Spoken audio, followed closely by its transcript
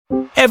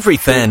Every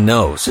fan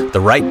knows the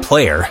right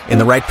player in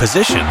the right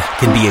position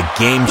can be a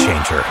game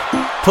changer.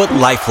 Put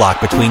LifeLock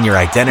between your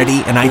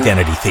identity and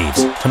identity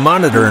thieves to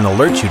monitor and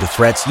alert you to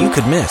threats you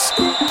could miss.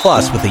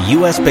 Plus, with a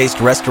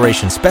U.S.-based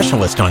restoration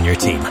specialist on your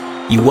team,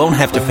 you won't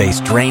have to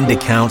face drained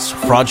accounts,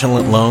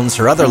 fraudulent loans,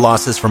 or other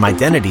losses from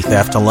identity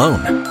theft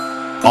alone.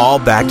 All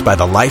backed by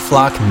the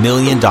LifeLock $1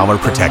 Million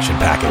Protection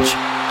Package.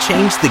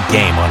 Change the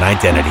game on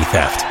identity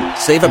theft.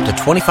 Save up to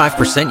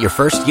 25% your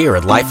first year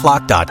at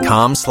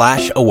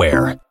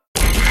LifeLock.com/aware.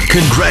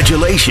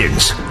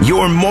 Congratulations,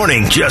 your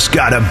morning just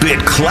got a bit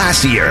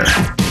classier.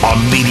 A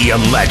media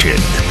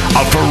legend,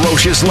 a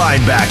ferocious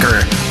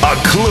linebacker, a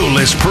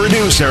clueless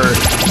producer,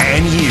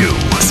 and you.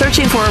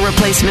 Searching for a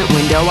replacement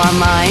window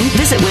online?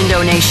 Visit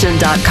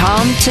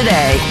windownation.com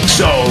today.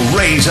 So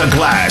raise a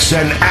glass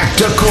and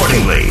act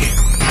accordingly.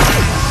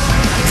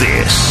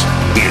 This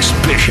is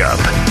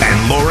Bishop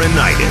and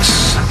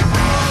Laurinaitis.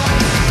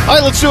 All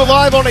right, let's do it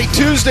live on a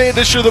Tuesday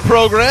edition of the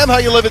program. How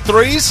you living,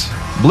 threes?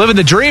 Living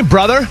the dream,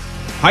 brother.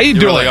 How you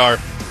doing? Really are.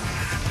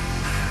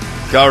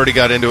 Already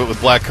got into it with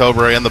Black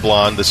Cobra and the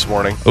Blonde this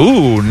morning.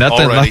 Ooh,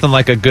 nothing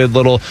like a good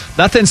little.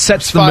 Nothing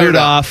sets the mood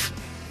off.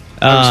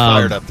 I was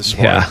fired up this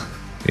morning.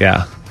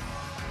 Yeah.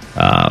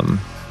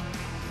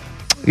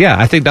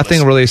 I think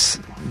nothing really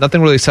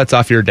sets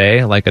off your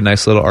day like a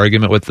nice little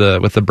argument with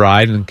the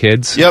bride and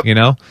kids. Yep. You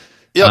know.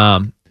 Yep.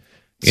 I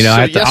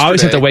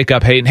always have to wake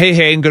up, Hayden. Hey,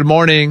 Hayden. Good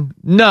morning.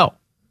 No.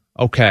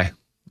 Okay.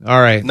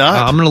 All right.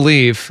 I'm going to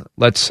leave.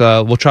 Let's.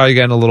 We'll try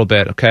again in a little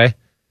bit. Okay.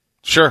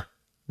 Sure.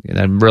 And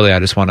then really, I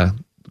just want to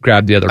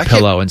grab the other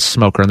pillow and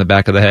smoke her in the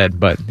back of the head.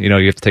 But, you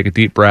have to take a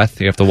deep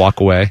breath. You have to walk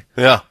away.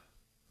 Yeah.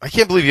 I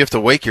can't believe you have to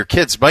wake your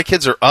kids. My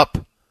kids are up.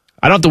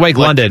 I don't have to wake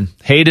London.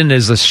 Hayden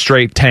is a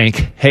straight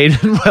tank.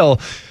 Hayden will.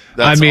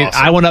 That's awesome.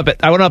 I went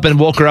up and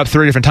woke her up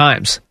 3 different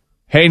times.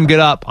 Hayden, get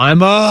up.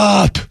 I'm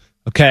up.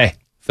 Okay. I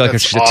feel like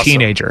she's a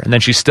teenager. And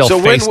then she's still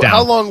face down.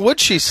 How long would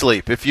she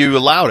sleep if you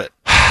allowed it,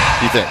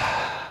 do you think?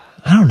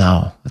 I don't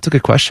know. That's a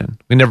good question.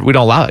 We don't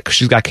allow it because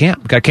she's got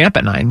camp. We got camp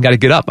at 9. Got to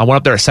get up. I went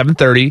up there at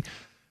 7:30.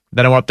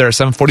 Then I went up there at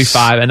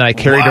 7:45, and then I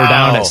carried her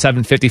down at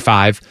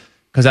 7:55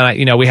 because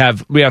then we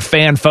have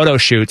fan photo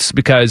shoots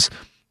because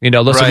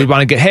listen, we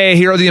want to get. Hey,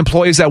 here are the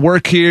employees that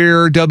work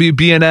here.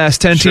 WBNS,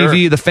 10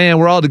 TV, the fan.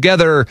 We're all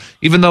together.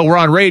 Even though we're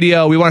on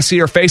radio, we want to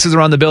see our faces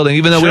around the building.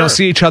 Even though we don't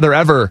see each other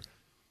ever.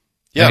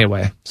 Yep.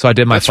 Anyway, so I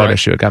did my photo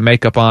shoot. Got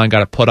makeup on.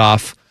 Got it put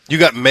off. You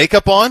got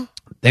makeup on?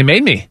 They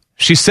made me.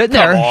 She's sitting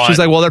there. She's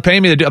like, well, they're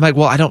paying me to do it. I'm like,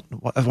 well, I don't.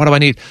 What do I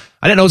need?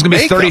 I didn't know it was going to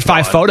be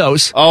 35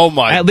 photos. Oh,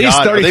 my God. At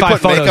least 35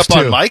 photos, makeup too.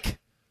 on Mike?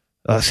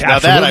 Now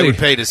that I would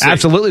pay to see.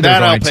 Absolutely,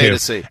 that I'll pay to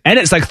see. And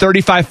it's like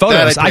 35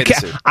 photos.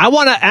 I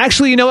want to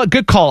actually, you know what?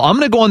 Good call. I'm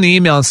going to go on the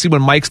email and see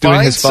when Mike's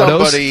doing his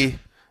photos.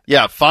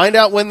 Find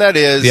out when that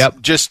is.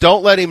 Yep. Just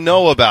don't let him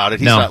know about it.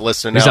 He's not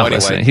listening now anyway.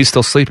 Listening. He's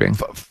still sleeping.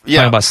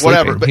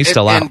 Whatever. He's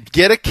still out. And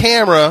get a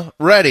camera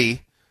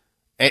ready.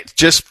 And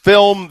just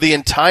film the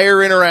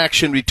entire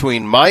interaction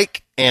between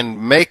Mike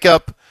and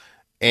makeup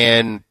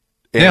and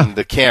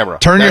the camera.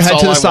 Turn your head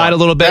to the side a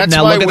little bit.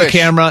 Now look at the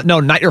camera. No,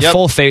 not your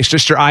full face,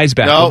 just your eyes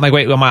back. I'm like,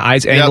 wait, are my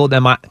eyes angled?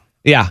 Now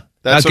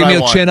give me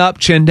a chin up,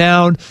 chin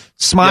down,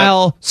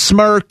 smile,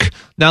 smirk.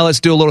 Now let's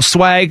do a little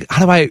swag.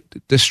 How do I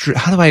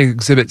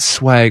exhibit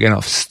swag in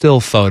a still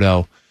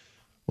photo?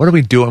 What are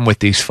we doing with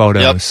these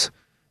photos?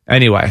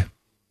 Anyway.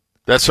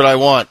 That's what I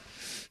want.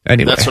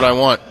 That's what I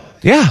want.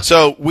 Yeah.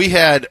 So we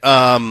had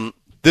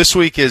this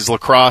week is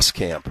lacrosse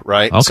camp,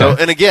 right? Okay. So,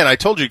 and again, I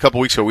told you a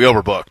couple weeks ago we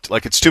overbooked.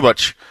 Like it's too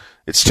much.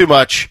 It's too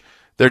much.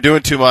 They're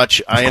doing too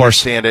much. I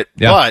understand it.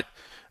 Yeah.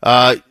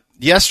 But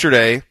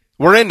yesterday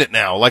we're in it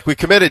now. Like we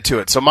committed to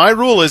it. So my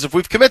rule is if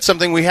we've committed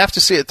something, we have to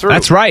see it through.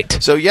 That's right.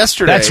 So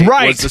yesterday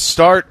was the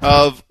start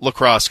of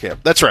lacrosse camp.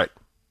 That's right.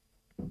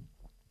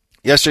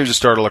 Yesterday was the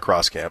start of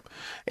lacrosse camp,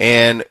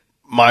 and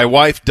my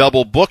wife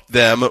double booked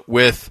them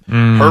with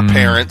her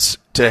parents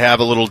to have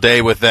a little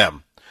day with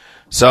them.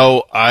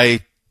 So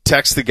I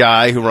text the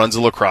guy who runs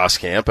a lacrosse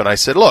camp, and I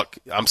said, look,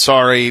 I'm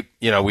sorry,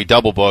 we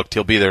double booked.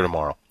 He'll be there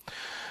tomorrow.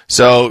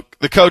 So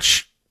the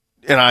coach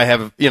and I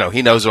have,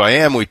 he knows who I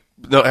am. We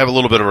have a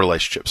little bit of a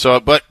relationship. So,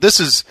 but this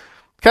is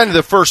kind of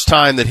the first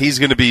time that he's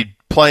going to be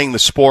playing the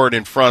sport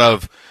in front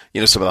of,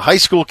 some of the high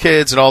school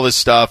kids and all this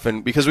stuff.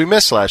 And because we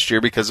missed last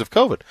year because of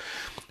COVID.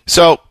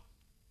 So,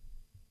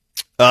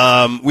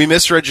 we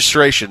missed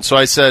registration. So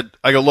I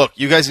go, look,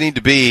 you guys need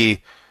to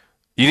be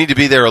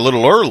there a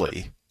little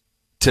early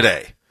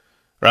today,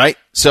 right?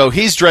 So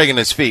he's dragging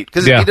his feet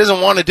because he doesn't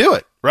want to do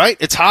it, right?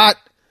 It's hot.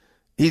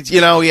 He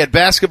had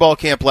basketball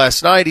camp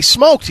last night. He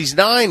smoked. He's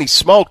 9. He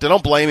smoked. I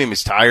don't blame him.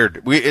 He's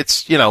tired.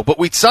 But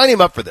we signed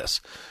him up for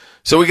this.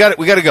 So we got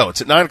to go.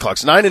 It's at 9 o'clock.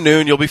 It's 9 to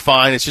noon. You'll be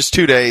fine. It's just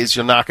 2 days.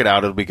 You'll knock it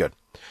out. It'll be good.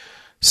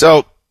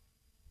 So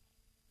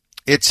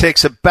it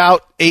takes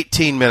about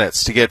 18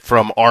 minutes to get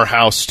from our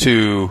house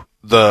to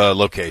the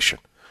location.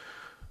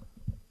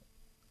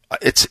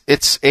 It's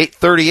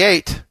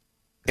 8:38,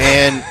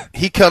 and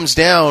he comes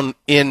down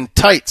in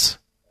tights.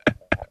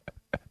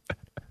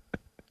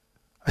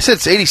 I said,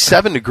 it's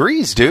 87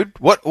 degrees, dude.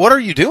 What are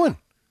you doing?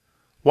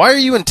 Why are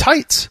you in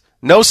tights?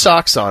 No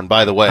socks on,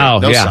 by the way. Oh,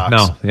 no yeah, socks.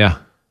 no, yeah.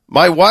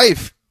 My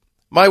wife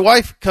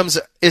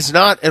is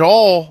not at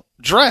all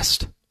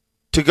dressed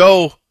to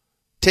go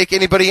take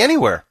anybody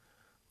anywhere.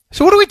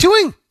 So what are we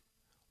doing?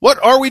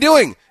 What are we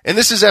doing? And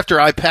this is after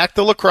I packed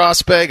the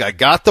lacrosse bag. I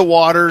got the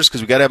waters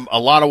because we got to have a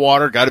lot of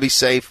water. Got to be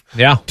safe.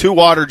 Yeah. 2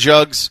 water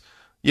jugs.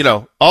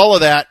 All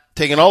of that.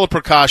 Taking all the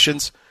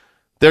precautions.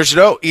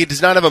 He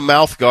does not have a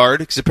mouth guard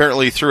because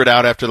apparently he threw it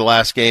out after the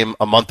last game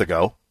a month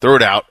ago. Threw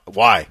it out.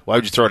 Why? Why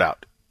would you throw it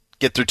out?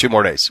 Get through 2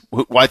 more days.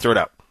 Why throw it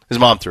out? His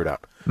mom threw it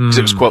out because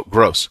it was, quote,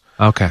 gross.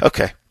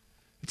 Okay.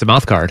 It's a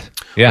mouth guard.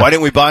 Yeah. Why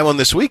didn't we buy one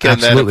this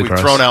weekend then if we've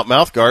gross. thrown out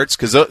mouth guards?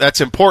 Because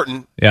that's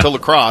important to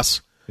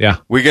lacrosse. Yeah.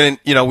 We're going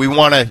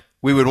to,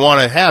 we would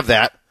want to have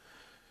that.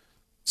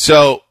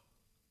 So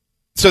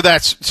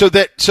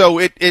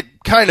it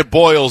kind of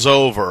boils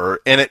over,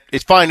 and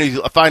it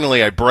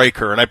finally I break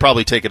her, and I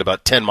probably take it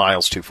about 10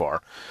 miles too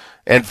far.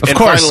 And of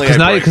course,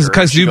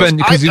 because you've been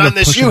done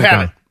this, you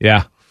haven't.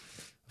 Yeah,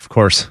 of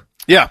course.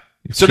 Yeah.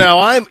 So now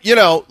I'm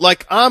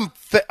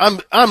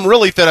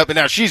really fed up, and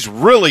now she's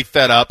really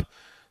fed up.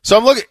 So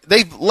I'm looking.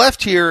 They've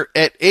left here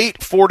at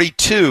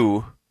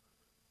 8:42.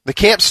 The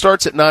camp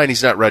starts at 9.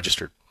 He's not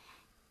registered.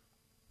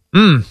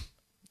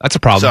 That's a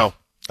problem. So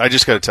I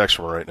just got a text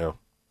from her right now.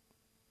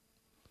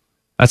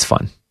 That's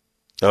fun.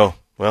 Oh,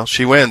 well,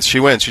 she wins. She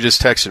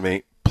just texted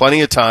me. Plenty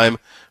of time.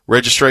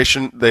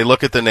 Registration, they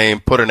look at the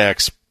name, put an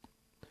X.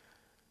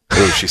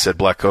 Ooh, she said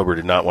Black Cobra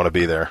did not want to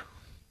be there.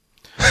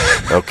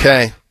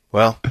 Okay.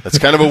 Well, that's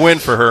kind of a win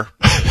for her.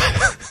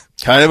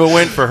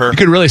 You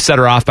could really set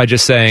her off by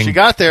just saying... She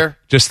got there.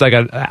 Just like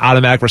an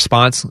automatic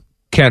response.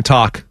 Can't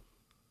talk.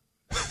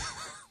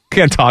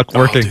 Can't talk,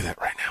 working. I'll do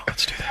that right now.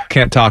 Let's do that.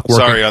 Can't talk,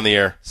 working. Sorry, on the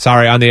air.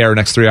 Sorry, on the air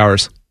next 3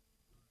 hours.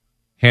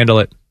 Handle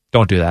it.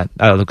 Don't do that.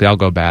 That'll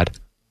go bad.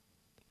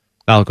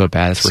 That'll go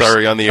bad.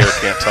 Sorry, on the air,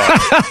 can't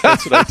talk.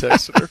 That's what I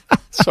texted her.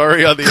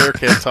 Sorry, on the air,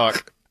 can't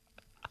talk.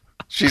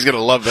 She's going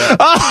to love that.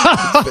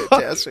 That's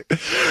fantastic.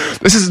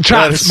 This is,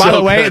 by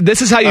the way,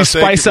 this is how you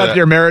spice up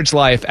your marriage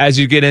life as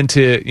you get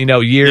into,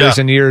 years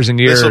and years and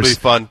years. This will be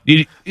fun.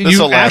 You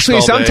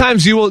actually,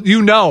 sometimes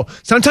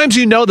sometimes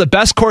the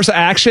best course of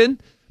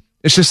action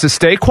is just to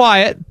stay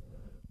quiet,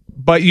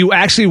 but you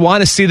actually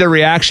want to see the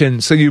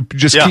reaction, so you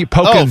just keep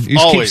poking. You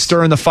just keep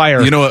stirring the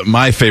fire. You know what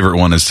my favorite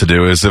one is to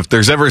do is if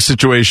there's ever a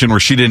situation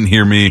where she didn't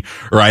hear me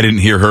or I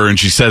didn't hear her and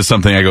she says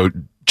something, I go,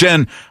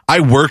 Jen,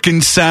 I work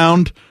in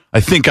sound. I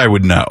think I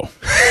would know.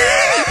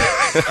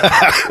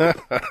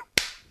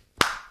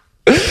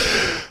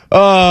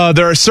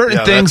 There are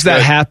certain things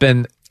that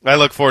happen. I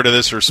look forward to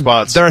this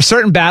response. There are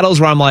certain battles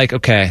where I'm like,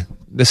 okay,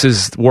 this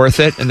is worth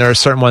it, and there are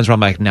certain ones where I'm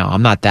like, no,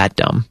 I'm not that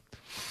dumb.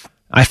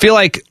 I feel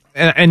like,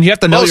 and you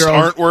have to know your own.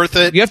 Aren't worth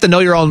it. You have to know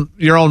your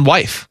own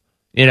wife.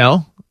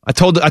 I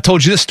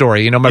told you this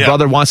story. My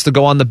brother wants to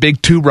go on the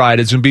big tube ride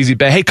at Zambezi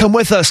Bay. Hey, come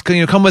with us. Can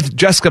you come with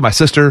Jessica, my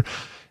sister,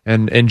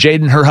 and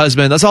Jaden, her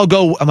husband? Let's all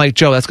go. I'm like,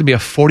 Joe, that's gonna be a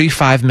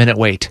 45-minute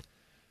wait.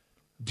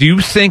 Do you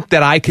think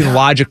that I can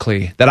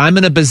logically, that I'm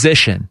in a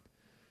position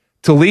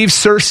to leave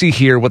Cersei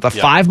here with a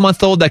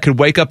 5-month-old that could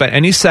wake up at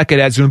any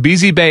second at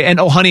Zambezi Bay? And,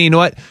 oh, honey, you know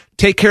what?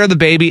 Take care of the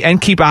baby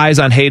and keep eyes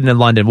on Hayden in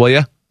London, will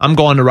you? I'm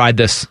going to ride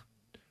this.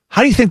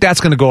 How do you think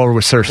that's going to go over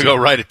with Cersei? To go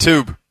ride a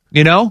tube.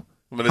 How do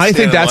you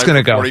think that's going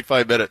to go?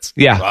 45 minutes.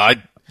 Yeah.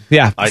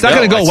 It's not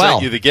going to go well. I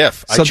sent you the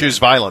GIF. I choose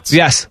violence.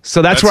 Yes.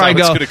 So that's where I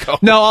go.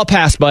 No, I'll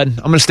pass, bud. I'm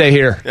going to stay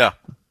here. Yeah.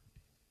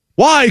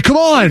 Why? Come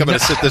on. I'm going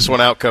to sit this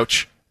one out,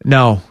 Coach.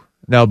 No,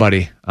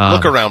 buddy.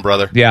 Look around,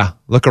 brother. Yeah,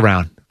 look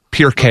around.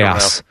 Pure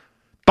chaos.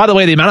 By the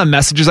way, the amount of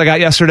messages I got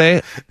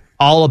yesterday,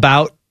 all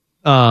about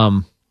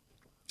the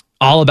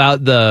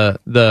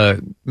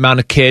amount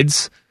of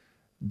kids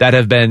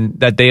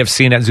that they have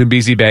seen at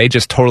Zambezi Bay,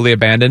 just totally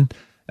abandoned.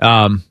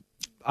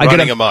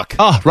 Running amok.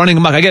 Running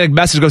amok. I get a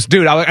message that goes,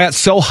 dude, I got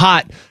so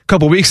hot a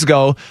couple weeks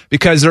ago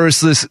because there was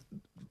this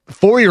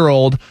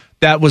 4-year-old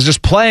that was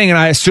just playing, and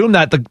I assumed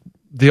that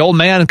the old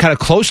man kind of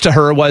close to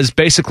her was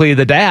basically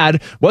the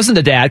dad. Wasn't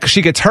the dad, because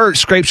she gets hurt,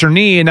 scrapes her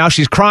knee, and now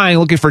she's crying,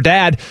 looking for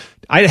dad.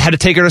 I had to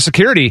take her to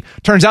security.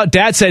 Turns out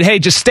dad said, hey,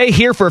 just stay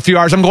here for a few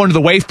hours. I'm going to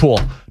the wave pool.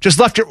 You just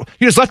left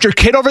your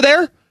kid over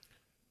there?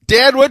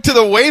 Dad went to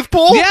the wave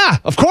pool? Yeah,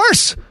 of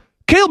course.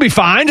 Kid will be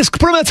fine. Just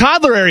put him in the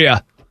toddler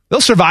area.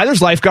 They'll survive.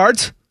 There's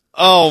lifeguards.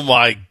 Oh,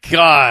 my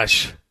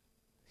gosh.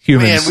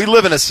 Humans. Man, we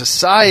live in a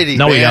society,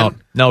 No,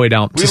 we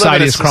don't.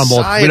 Society has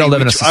crumbled. We don't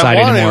live in a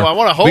society anymore. I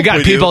want to hope we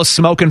got people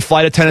smoking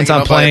flight attendants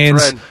on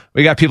planes.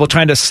 We got people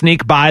trying to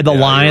sneak by the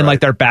line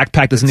like their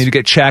backpack doesn't need to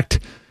get checked.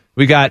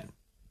 We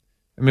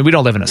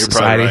don't live in a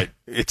society.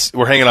 Right.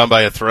 We're hanging on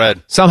by a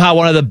thread. Somehow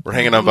one of the we're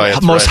hanging on by a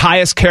thread. Most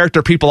highest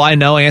character people I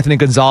know, Anthony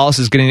Gonzalez,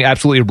 is getting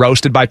absolutely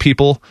roasted by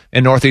people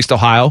in Northeast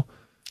Ohio.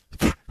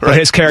 Right.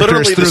 His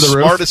character is through the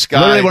roof. Smartest guy.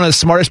 Literally one of the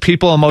smartest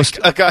people and one of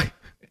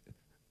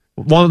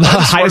the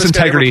highest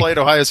integrity. Ever played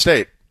Ohio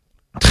State.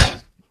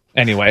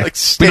 Anyway,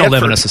 we don't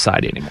live in a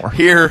society anymore.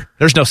 Here,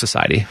 there's no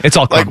society. It's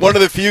all crumbling. Like one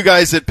of the few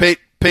guys that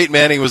Peyton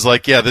Manning was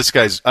like, yeah, this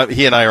guy's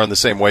he and I are on the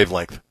same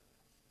wavelength.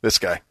 This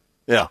guy,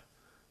 yeah.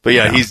 But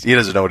yeah, he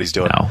doesn't know what he's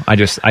doing. No, I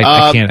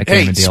can't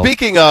even deal.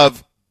 Speaking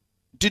of,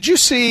 did you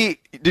see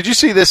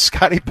this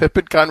Scottie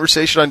Pippen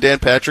conversation on Dan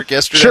Patrick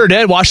yesterday? Sure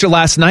did. Watched it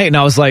last night, and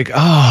I was like,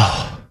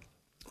 oh.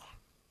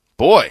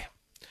 Boy.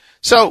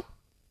 So,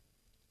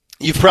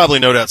 you've probably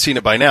no doubt seen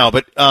it by now,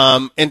 but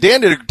and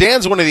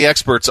Dan's one of the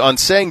experts on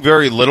saying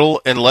very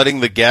little and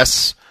letting the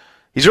guests.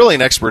 He's really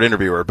an expert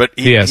interviewer, but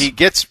he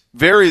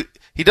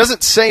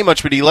doesn't say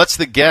much, but he lets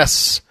the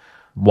guests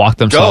walk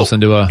themselves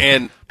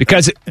into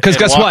because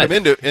guess what?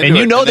 Into and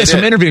you know this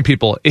from interviewing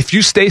people. If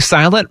you stay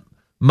silent,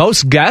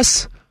 most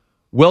guests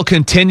will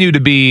continue to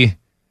be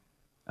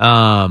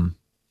how do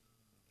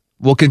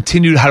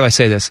I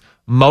say this?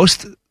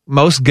 Most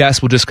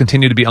guests will just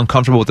continue to be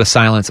uncomfortable with the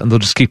silence, and they'll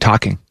just keep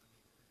talking.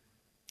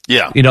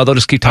 Yeah. They'll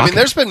just keep talking. I mean,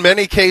 there's been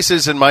many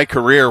cases in my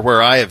career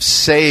where I have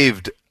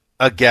saved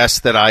a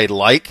guest that I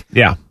like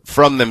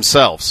from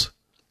themselves.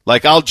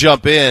 Like, I'll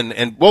jump in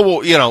and,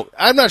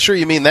 I'm not sure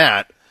you mean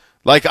that.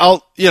 Like,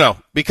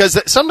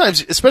 because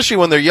sometimes, especially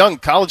when they're young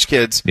college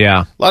kids,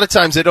 a lot of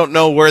times they don't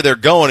know where they're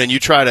going,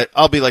 and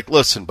I'll be like,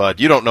 listen, bud,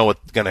 you don't know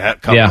what's going to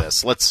come of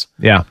this. Let's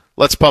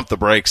pump the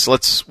brakes.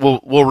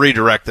 We'll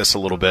redirect this a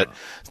little bit.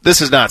 This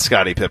is not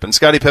Scottie Pippen.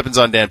 Scottie Pippen's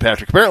on Dan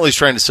Patrick. Apparently he's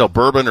trying to sell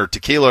bourbon or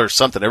tequila or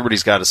something.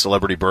 Everybody's got a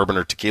celebrity bourbon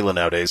or tequila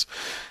nowadays.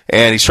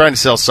 And he's trying to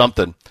sell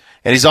something.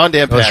 And he's on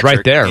Dan Patrick. It's right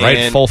there,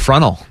 right? Full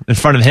frontal in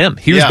front of him.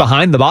 He was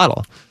behind the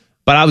bottle.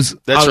 But I was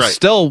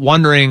still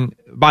wondering,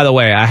 by the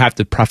way, I have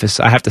to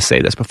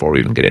say this before we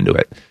even get into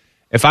it.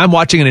 If I'm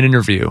watching an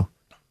interview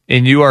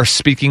and you are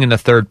speaking in the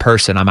third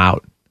person, I'm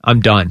out. I'm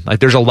done. Like,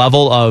 there's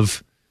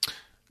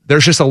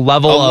just a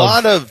level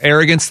of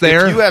arrogance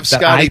there. If you have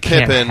Scottie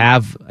Pippen,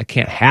 I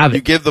can't have it.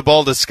 You give the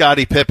ball to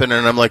Scottie Pippen,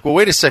 and I'm like, well,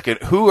 wait a second.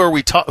 Who are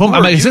we talking?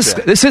 I'm like,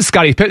 this is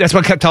Scottie Pippen. That's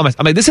what I kept telling myself.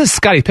 I'm like, this is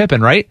Scottie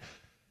Pippen, right?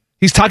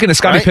 He's talking to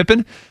Scottie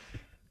Pippen.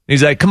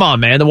 He's like, come on,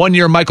 man. The 1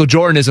 year Michael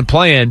Jordan isn't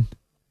playing.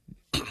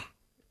 I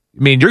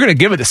mean, you're going to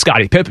give it to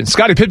Scottie Pippen.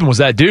 Scottie Pippen was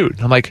that dude.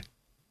 I'm like,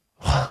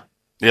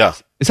 yeah.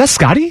 Is that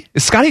Scottie?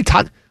 Is Scottie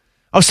talking?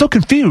 I was so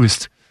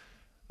confused.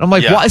 I'm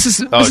like, why? This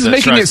is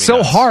making it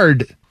so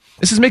hard.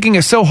 This is making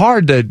it so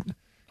hard to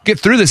get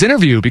through this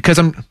interview because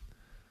I'm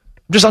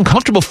just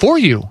uncomfortable for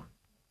you.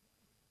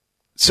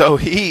 So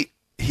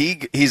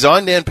he's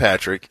on Dan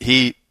Patrick.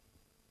 He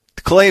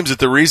claims that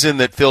the reason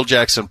that Phil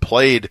Jackson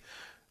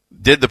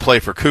did the play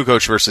for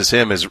Kukoc versus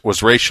him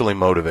was racially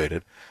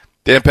motivated.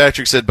 Dan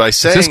Patrick said by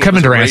saying is this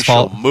Kevin Durant's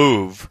fault?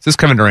 Move. Is this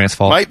Kevin Durant's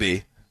fault?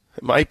 It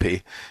might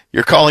be.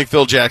 You're calling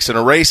Phil Jackson a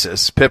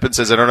racist. Pippen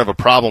says, I don't have a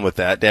problem with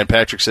that. Dan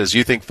Patrick says,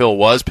 you think Phil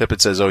was? Pippen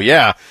says, oh,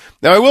 yeah.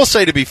 Now, I will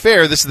say, to be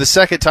fair, this is the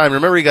second time.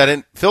 Remember,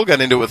 Phil got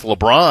into it with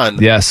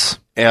LeBron. Yes.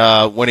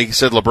 When he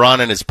said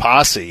LeBron and his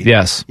posse.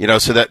 Yes.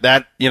 So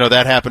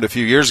that happened a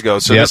few years ago.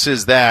 So This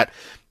is that.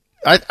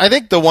 I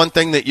think the one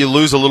thing that you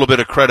lose a little bit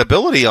of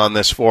credibility on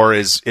this for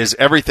is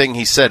everything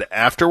he said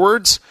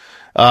afterwards.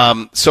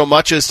 So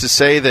much as to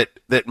say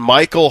that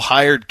Michael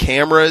hired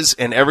cameras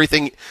and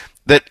everything.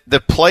 That the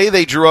play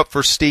they drew up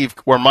for Steve,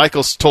 where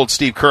Michael told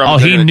Steve Kerr,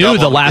 he knew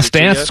The Last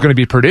Dance was going to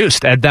be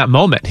produced at that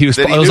moment. It was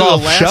all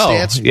a show.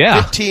 Dance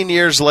 15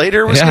 years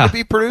later was going to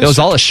be produced. It was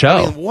all a show.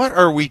 I mean, what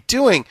are we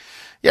doing?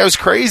 Yeah, it was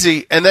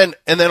crazy. And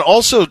then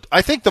also,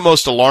 I think the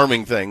most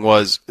alarming thing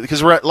was,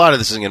 because a lot of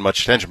this isn't getting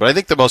much attention, but I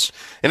think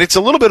and it's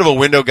a little bit of a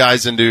window,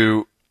 guys,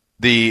 into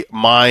the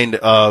mind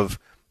of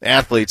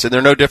athletes, and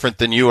they're no different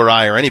than you or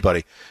I or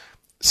anybody.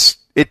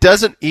 It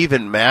doesn't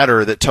even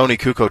matter that Tony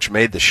Kukoc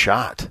made the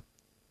shot.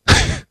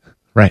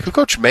 Right.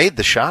 Kukoc made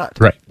the shot.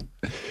 Right.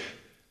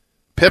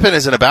 Pippen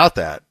isn't about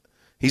that.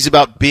 He's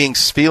about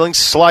feeling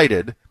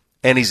slighted,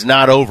 and he's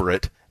not over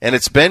it. And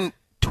it's been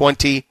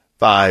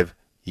 25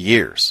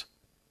 years,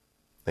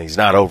 and he's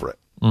not over it.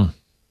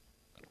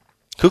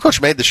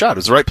 Kukoc made the shot. It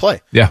was the right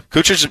play. Yeah.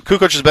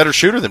 Kukoc is a better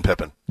shooter than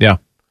Pippen. Yeah.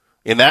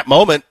 In that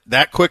moment,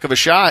 that quick of a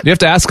shot. You have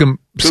to ask him,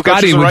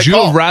 Scottie, would you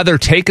have rather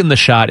taken the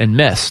shot and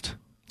missed?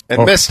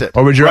 Missed it.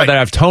 Or would you rather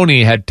have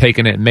Tony had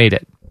taken it and made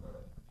it?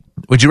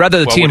 Would you rather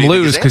the team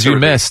lose because you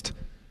missed?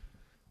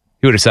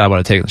 He would have said, I would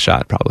have taken the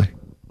shot, probably.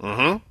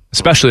 Mm-hmm.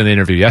 Especially in the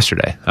interview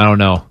yesterday. I don't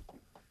know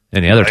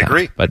any other time. I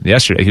agree. But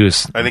yesterday,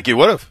 I think he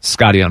would have.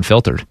 Scottie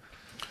unfiltered.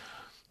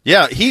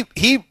 Yeah, he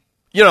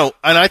and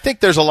I think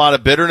there's a lot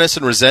of bitterness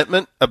and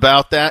resentment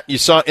about that. You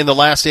saw in The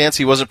Last Dance,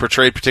 he wasn't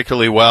portrayed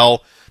particularly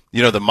well.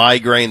 The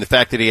migraine, the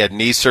fact that he had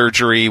knee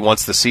surgery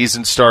once the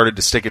season started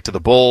to stick it to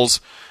the Bulls.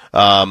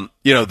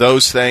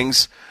 Those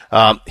things.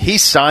 He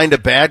signed a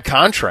bad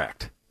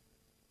contract.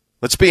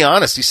 Let's be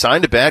honest. He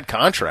signed a bad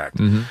contract.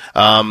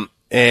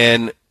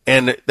 Mm-hmm.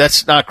 And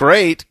that's not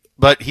great,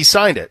 but he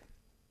signed it.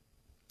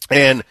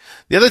 And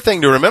the other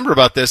thing to remember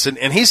about this, and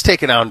he's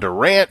taken on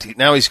Durant.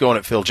 Now he's going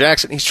at Phil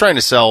Jackson. He's trying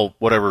to sell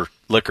whatever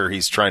liquor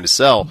he's trying to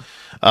sell.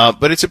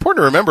 But it's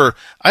important to remember,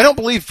 I don't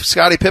believe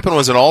Scottie Pippen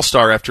was an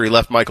all-star after he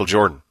left Michael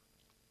Jordan.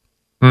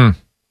 I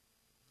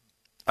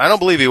don't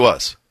believe he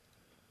was.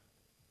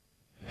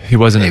 He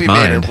wasn't in his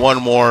mind. Maybe made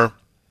one more.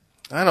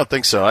 I don't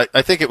think so.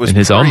 I think it was in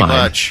his own mind.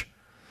 Much.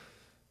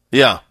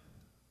 Yeah.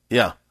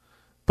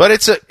 But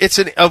it's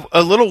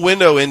a little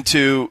window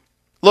into,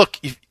 look,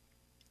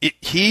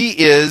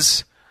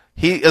 there's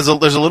a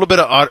little bit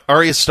of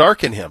Arya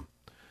Stark in him.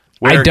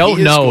 I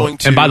don't know.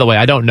 And by the way,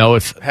 I don't know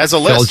if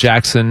Phil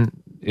Jackson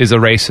is a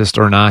racist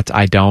or not.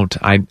 I don't.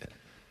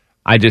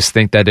 I just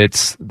think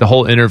that the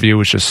whole interview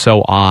was just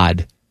so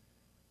odd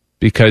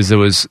because it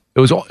was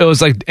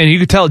like, and you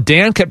could tell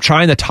Dan kept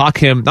trying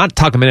to not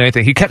talk him into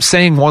anything. He kept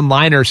saying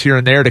one-liners here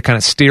and there to kind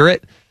of steer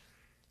it.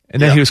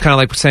 And then he was kind of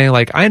like saying,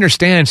 like, I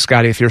understand,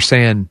 Scotty, if you're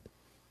saying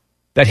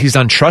that he's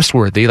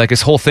untrustworthy. Like,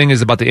 his whole thing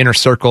is about the inner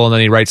circle, and then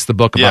he writes the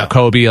book about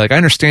Kobe. Like, I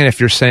understand if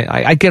you're saying,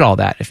 I get all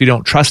that, if you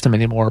don't trust him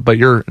anymore, but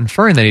you're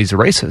inferring that he's a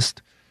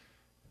racist.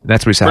 And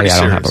that's what he said. I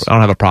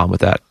don't have a problem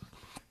with that.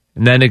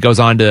 And then it goes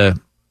on to,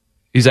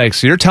 he's like,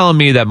 so you're telling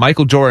me that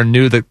Michael Jordan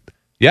knew that,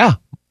 the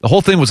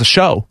whole thing was a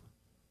show.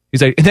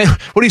 He's like, and then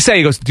what did he say?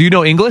 He goes, do you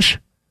know English?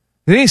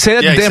 Didn't he say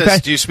that to Dan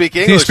Patrick? Do you speak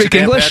English? Do you speak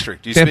English?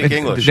 Do you speak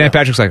English? Dan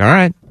Patrick's like, all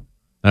right.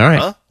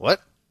 Huh?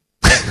 What?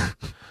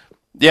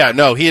 Yeah,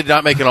 no, he did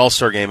not make an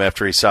all-star game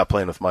after he stopped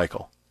playing with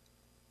Michael.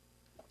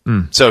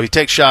 So he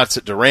takes shots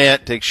at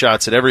Durant, takes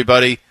shots at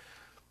everybody.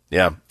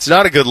 Yeah, it's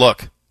not a good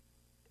look.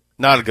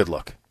 Not a good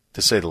look,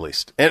 to say the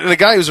least. And a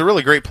guy who's a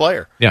really great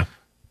player. Yeah.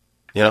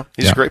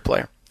 He's a great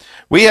player.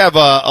 We have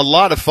a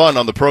lot of fun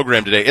on the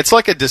program today. It's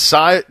like a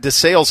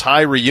DeSales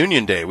High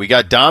reunion day. We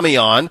got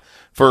Dami on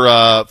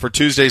for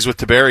Tuesdays with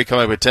Taberi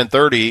coming up at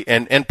 10:30,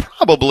 and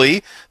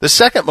probably the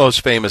second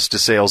most famous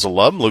DeSales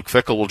alum, Luke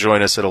Fickell, will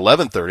join us at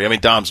 11:30. I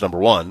mean, Dom's number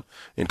one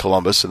in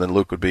Columbus, and then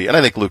Luke would be, and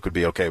I think Luke would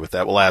be okay with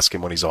that. We'll ask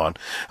him when he's on.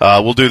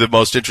 We'll do the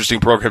most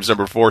interesting programs.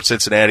 Number 4,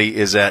 Cincinnati,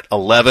 is at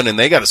 11, and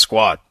they got a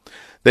squad.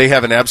 They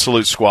have an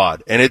absolute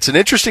squad, and it's an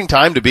interesting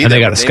time to be there. They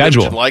got a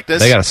schedule. Like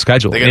this. They got a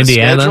schedule.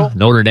 Indiana,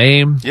 Notre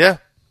Dame. Yeah.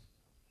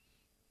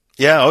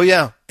 Yeah. Oh,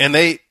 yeah. And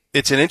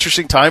it's an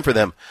interesting time for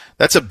them.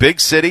 That's a big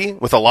city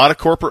with a lot of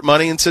corporate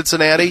money in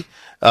Cincinnati.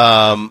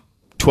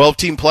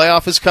 12-team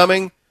playoff is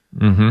coming.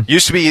 Mm-hmm.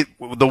 Used to be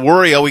the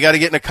worry, we got to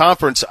get in a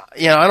conference.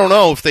 I don't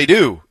know if they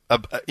do. I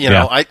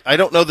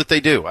don't know that they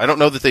do. I don't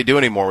know that they do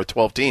anymore with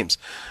 12 teams.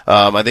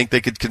 I think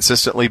they could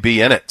consistently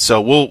be in it. So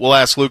we'll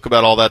ask Luke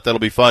about all that. That'll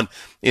be fun.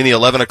 In the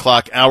 11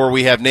 o'clock hour,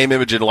 we have Name,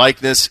 Image, and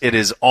Likeness. It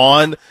is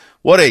on.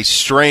 What a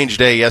strange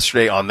day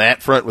yesterday on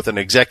that front with an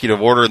executive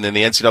order and then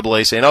the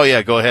NCAA saying, oh,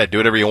 yeah, go ahead, do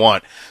whatever you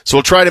want. So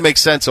we'll try to make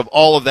sense of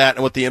all of that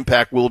and what the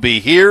impact will be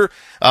here.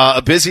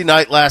 A busy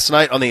night last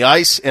night on the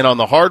ice and on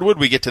the hardwood.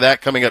 We get to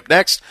that coming up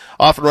next.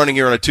 Off and running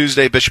here on a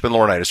Tuesday. Bishop and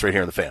Laurinaitis right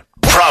here on The Fan.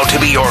 Proud to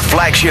be your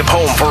flagship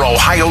home for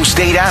Ohio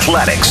State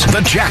athletics,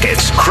 the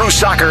Jackets, Crew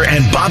Soccer,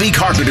 and Bobby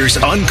Carpenter's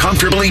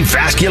uncomfortably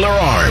vascular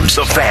arms.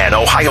 The Fan,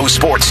 Ohio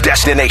sports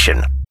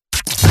destination.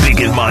 Big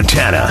in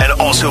Montana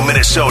and also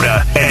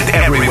Minnesota and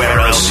everywhere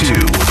else too.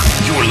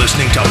 You're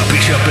listening to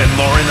Bishop and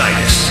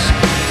Laurinaitis.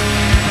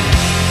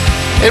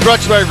 And brought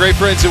to you by our great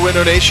friends at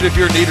Window Nation. If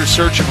you're in need or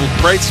search of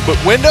price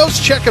but windows,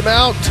 check them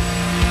out.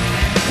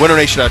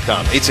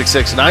 WindowNation.com.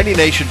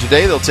 866-90-NATION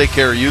today. They'll take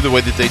care of you the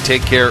way that they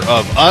take care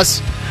of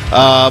us.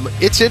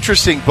 It's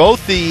interesting.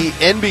 Both the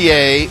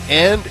NBA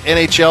and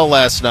NHL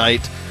last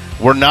night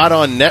were not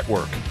on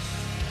network.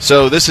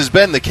 So this has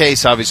been the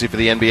case, obviously, for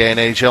the NBA and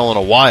NHL in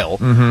a while.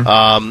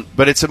 Mm-hmm.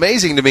 But it's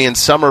amazing to me in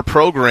summer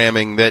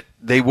programming that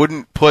they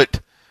wouldn't put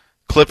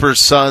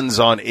Clippers Suns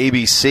on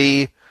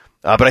ABC.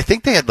 But I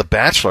think they had The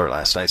Bachelor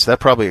last night, so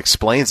that probably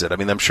explains it. I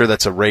mean, I'm sure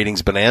that's a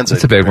ratings bonanza.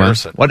 It's a big one.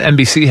 What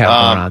NBC have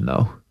going on,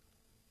 though?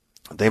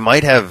 They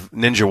might have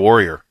Ninja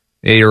Warrior.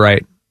 Yeah, you're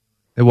right.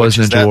 It was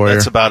Ninja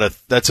Warrior.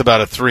 That's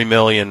about a 3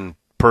 million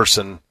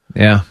person.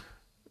 Yeah.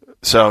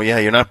 So, yeah,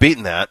 you're not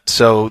beating that.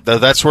 So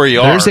that's where you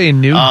are. There's a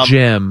new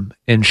gym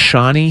in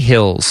Shawnee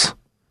Hills.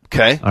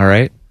 Okay. All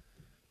right.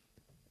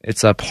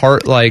 It's a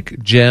part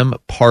like gym,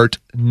 part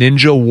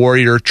Ninja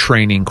Warrior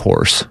training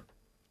course.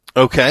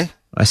 Okay.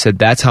 I said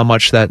that's how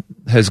much that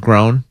has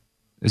grown,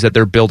 is that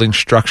they're building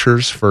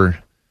structures for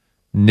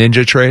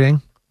ninja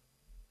training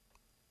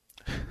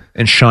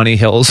in Shawnee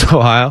Hills,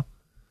 Ohio.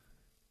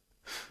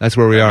 That's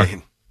where we are.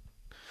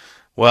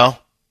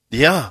 Well,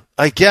 yeah,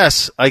 I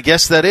guess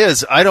that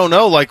is. I don't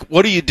know. Like,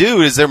 what do you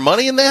do? Is there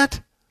money in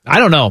that? I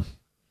don't know.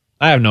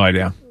 I have no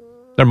idea.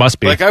 There must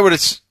be.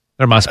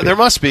 There must be. There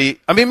must be.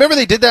 I mean, remember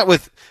they did that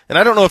with, and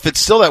I don't know if it's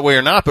still that way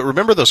or not, but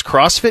remember those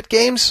CrossFit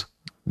games?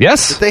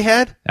 Yes. That they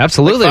had?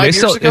 Absolutely. Like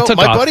 5 years ago?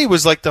 My buddy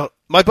was like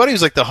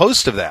the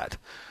host of that.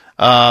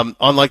 On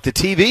like the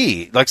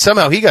TV. Like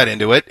somehow he got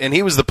into it and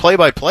he was the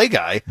play-by-play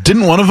guy.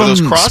 Didn't one of them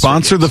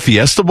sponsor the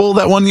Fiesta Bowl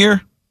that one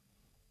year?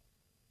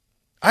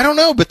 I don't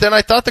know, but then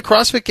I thought the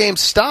CrossFit Games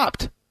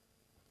stopped.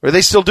 Or are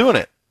they still doing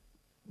it?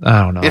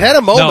 I don't know. It had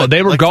a moment. No,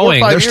 they were like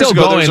going. They're still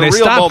going. They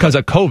stopped because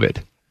of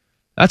COVID.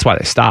 That's why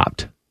they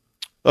stopped.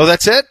 Oh,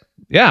 that's it?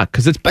 Yeah,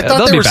 because it's. I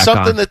thought there was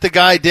something that the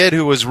guy did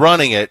who was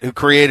running it, who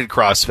created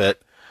CrossFit,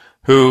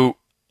 who,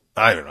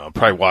 I don't know, I'm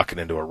probably walking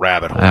into a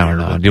rabbit hole. I don't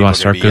know. Do you want to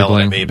start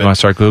Googling? Do you want to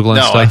start Googling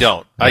No, stuff? I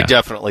don't. Yeah. I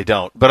definitely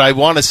don't. But I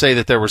want to say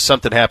that there was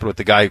something happened with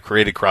the guy who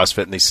created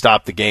CrossFit, and they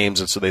stopped the games,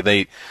 and so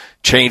they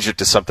changed it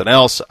to something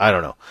else. I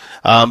don't know.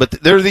 But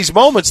there are these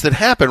moments that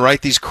happen,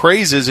 right? These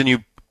crazes, and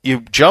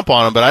you jump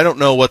on them, but I don't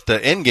know what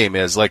the end game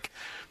is. Like,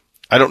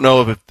 I don't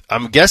know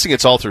I'm guessing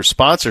it's all through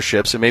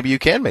sponsorships, and maybe you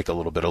can make a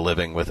little bit of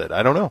living with it.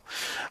 I don't know.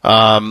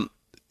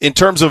 In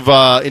terms of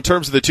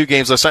the two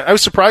games last night, I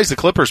was surprised the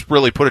Clippers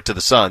really put it to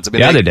the Suns. I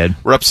mean, they did.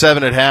 We're up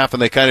 7 at half,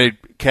 and they kind of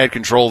had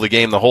control of the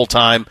game the whole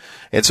time.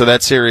 And so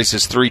that series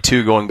is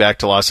 3-2 going back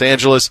to Los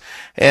Angeles.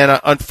 And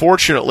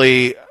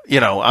unfortunately,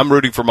 I'm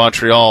rooting for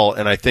Montreal,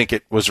 and I think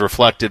it was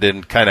reflected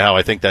in kind of how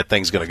I think that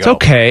thing's going to go. It's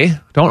okay.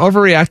 Don't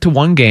overreact to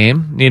one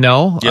game,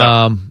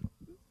 Yeah.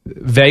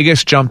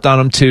 Vegas jumped on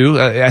them too.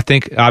 I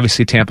think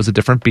obviously Tampa's a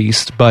different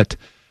beast, but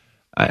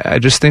I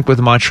just think with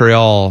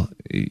Montreal,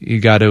 you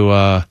got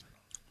to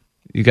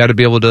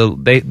be able to.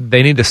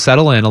 They need to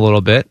settle in a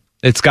little bit.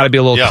 It's got to be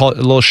a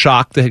little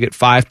shock to get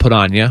 5 put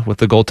on you with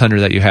the goaltender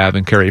that you have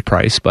in Carey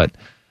Price, but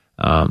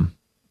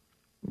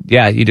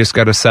you just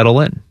got to settle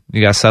in.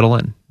 You got to settle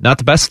in. Not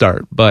the best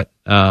start, but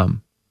who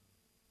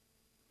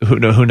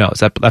knows?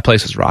 That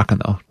place was rocking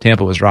though.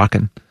 Tampa was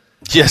rocking.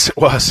 Yes, it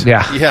was.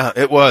 Yeah,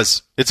 it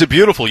was. It's a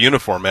beautiful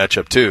uniform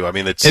matchup too. I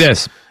mean, it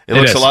is. It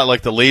looks a lot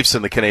like the Leafs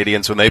and the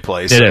Canadiens when they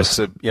play.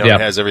 So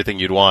it has everything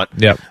you'd want.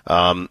 Yep.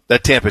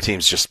 That Tampa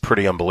team's just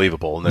pretty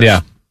unbelievable.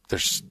 And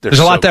there's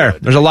a lot there.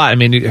 Good. There's a lot. I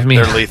mean,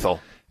 they're lethal.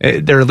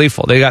 They're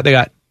lethal. They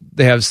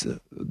have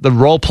the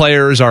role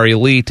players are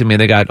elite. I mean,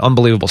 they got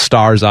unbelievable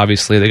stars.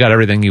 Obviously, they got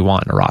everything you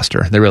want in a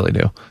roster. They really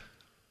do.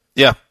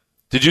 Yeah.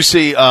 Did you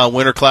see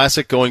Winter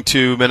Classic going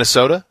to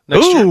Minnesota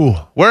next year? Ooh,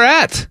 where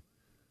at?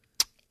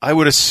 I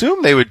would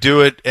assume they would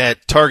do it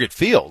at Target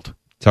Field.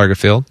 Target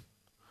Field?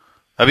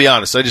 I'll be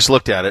honest. I just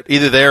looked at it.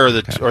 Either there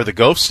or the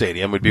Gulf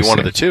Stadium would be one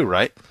of the two,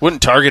 right?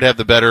 Wouldn't Target have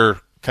the better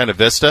kind of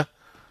vista?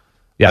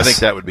 Yes. I think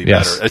that would be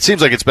better. It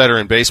seems like it's better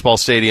in baseball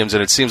stadiums,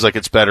 and it seems like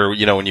it's better,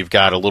 when you've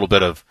got a little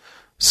bit of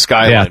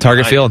skyline. Yeah,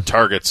 Target Field.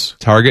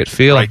 Target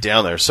Field. Right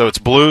down there. So it's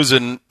Blues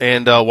and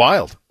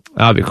Wild.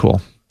 That'd be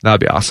cool.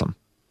 That'd be awesome.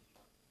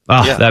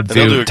 Oh, yeah, that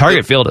view.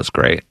 Target Field is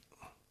great.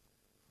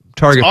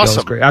 Target Field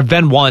is great. I've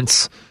been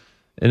once.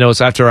 And it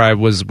was after I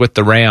was with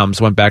the Rams,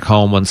 went back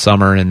home one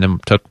summer, and then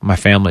took my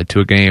family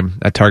to a game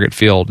at Target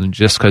Field. And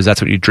just because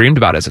that's what you dreamed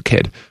about as a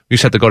kid, you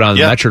used to have to go down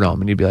to the Metrodome,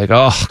 and you'd be like,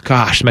 "Oh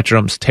gosh,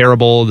 Metrodome's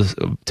terrible.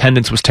 The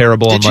attendance was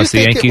terrible unless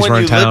the Yankees were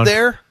in town."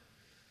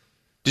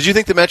 Did you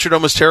think the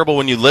Metrodome was terrible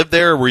when you lived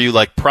there, or were you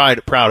like proud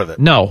of it?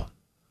 No,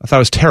 I thought it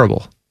was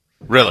terrible.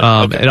 Really?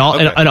 And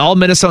all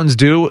Minnesotans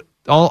do.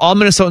 All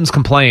Minnesotans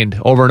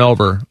complained over and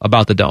over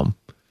about the dome.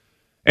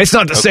 It's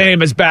not the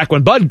same as back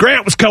when Bud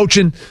Grant was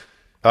coaching.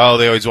 Oh,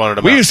 they always wanted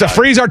them. We used to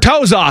freeze our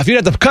toes off. You'd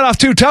have to cut off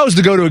 2 toes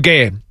to go to a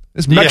game.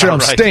 This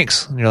Metrodome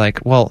stinks. And you're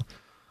like, well,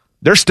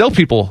 there's still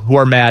people who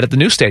are mad at the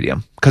new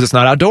stadium because it's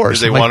not outdoors.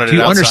 They wanted it outside?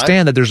 You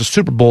understand that there's a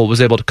Super Bowl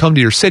was able to come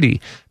to your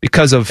city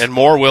because of... And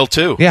more will,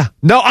 too. Yeah.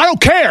 No, I don't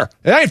care.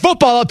 It ain't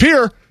football up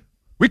here.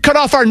 We cut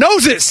off our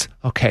noses.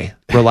 Okay,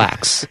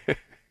 relax.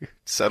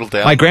 Settle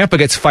down. My grandpa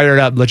gets fired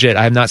up legit.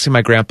 I have not seen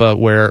my grandpa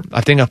wear,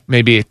 I think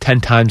maybe 10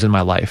 times in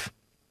my life,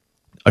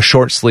 a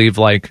short sleeve,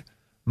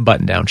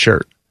 button-down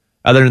shirt.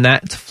 Other than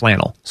that, it's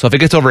flannel. So if it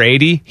gets over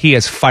 80, he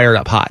is fired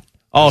up hot.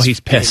 Oh, he's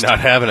pissed. He's not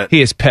having it. He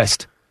is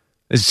pissed.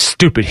 This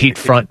stupid heat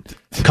front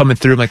coming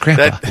through my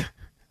grandpa.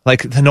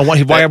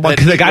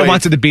 The guy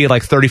wants it to be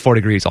 34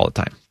 degrees all the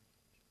time.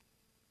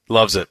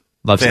 Loves it.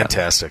 Loves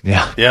Fantastic. It.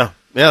 Yeah. Yeah.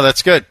 Yeah,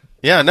 that's good.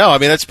 Yeah, no, I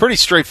mean, that's pretty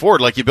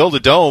straightforward. You build a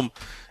dome.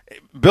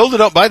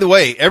 By the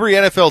way, every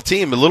NFL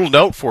team, a little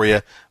note for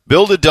you,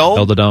 build a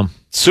dome.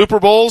 Super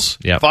Bowls,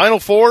 Final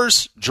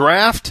Fours,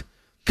 draft,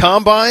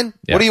 combine.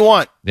 What do you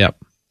want? Yep.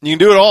 You can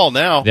do it all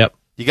now. Yep.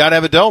 You got to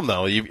have a dome,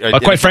 though.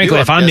 But quite frankly,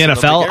 if I'm the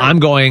NFL,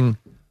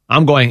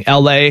 I'm going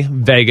L.A.,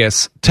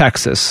 Vegas,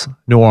 Texas,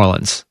 New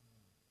Orleans.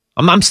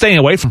 I'm staying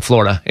away from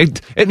Florida.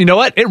 You know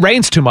what? It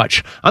rains too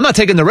much. I'm not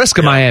taking the risk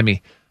of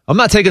Miami. I'm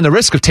not taking the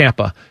risk of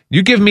Tampa.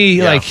 You give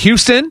me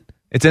Houston,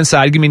 it's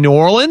inside. Give me New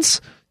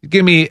Orleans. You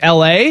give me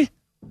L.A.,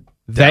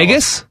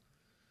 Vegas,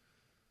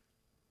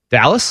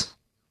 Dallas.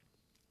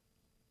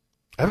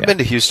 I haven't been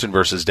to Houston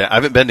I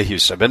haven't been to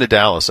Houston. I've been to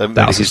Dallas. I haven't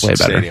been to Houston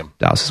Stadium.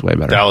 Dallas is way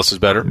better. Dallas is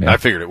better? Yeah. I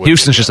figured it would.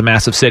 Houston's just a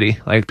massive city.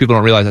 People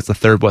don't realize that's the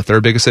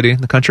third biggest city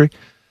in the country.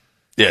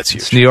 Yeah, it's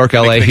huge. It's New York,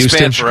 L.A.,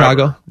 Houston,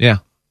 Chicago. Yeah.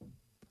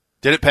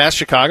 Did it pass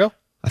Chicago?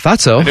 I thought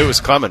so. I knew it was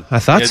coming. I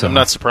thought so. I'm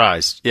not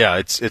surprised. Yeah,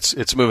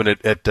 it's moving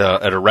at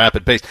a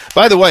rapid pace.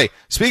 By the way,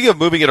 speaking of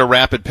moving at a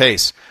rapid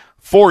pace,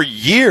 for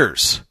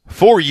years,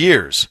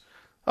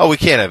 we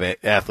can't have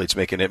athletes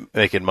making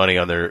money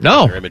on their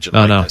image and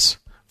likeness.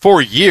 For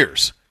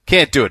years.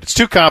 Can't do it. It's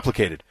too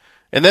complicated.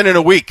 And then in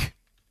a week,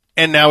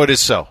 and now it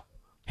is so.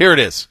 Here it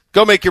is.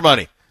 Go make your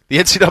money. The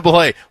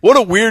NCAA. What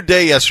a weird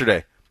day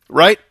yesterday,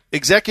 right?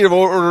 Executive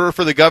order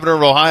for the governor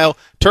of Ohio.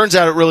 Turns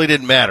out it really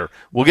didn't matter.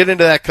 We'll get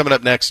into that coming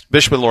up next.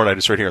 Bishop and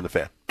Laurinaitis right here on The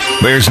Fan.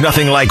 There's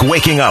nothing like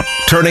waking up,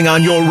 turning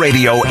on your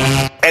radio,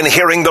 and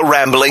hearing the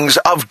ramblings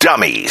of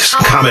dummies.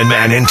 Common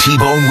Man and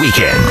T-Bone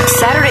Weekend.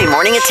 Saturday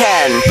morning at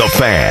 10. The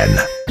Fan.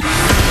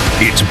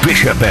 It's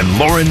Bishop and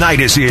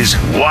Laurinaitis'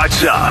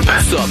 What's Up?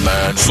 What's up,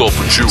 man? What's up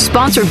with you?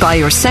 Sponsored by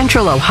your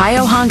Central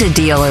Ohio Honda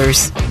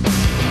dealers.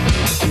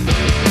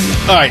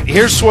 All right,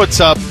 here's what's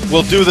up.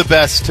 We'll do the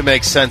best to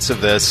make sense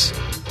of this.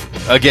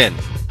 Again,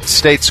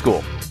 state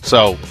school.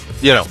 So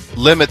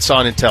limits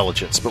on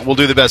intelligence, but we'll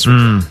do the best we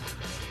can.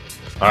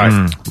 All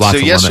right. So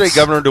yesterday, limits.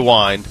 Governor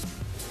DeWine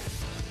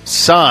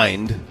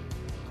signed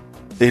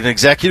an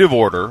executive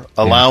order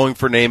allowing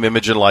for name,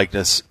 image, and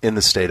likeness in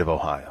the state of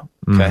Ohio.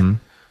 Okay.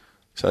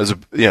 So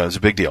it was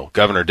a big deal.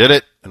 Governor did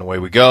it, and away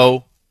we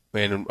go.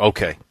 And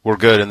okay, we're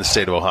good in the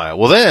state of Ohio.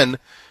 Well, then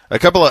a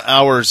couple of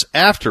hours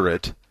after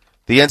it,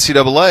 the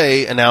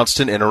NCAA announced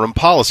an interim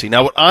policy.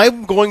 Now, what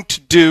I'm going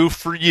to do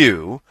for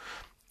you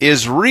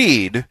is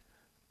read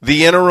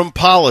the interim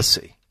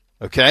policy.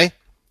 Okay?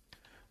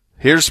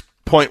 Here's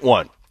point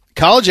 1.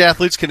 College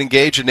athletes can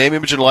engage in name,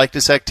 image, and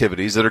likeness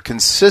activities that are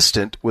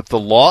consistent with the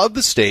law of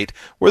the state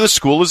where the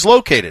school is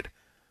located.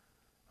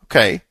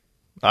 Okay.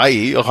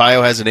 I.e.,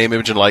 Ohio has a name,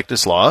 image, and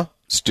likeness law.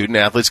 Student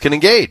athletes can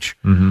engage.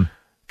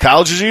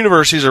 Colleges and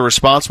universities are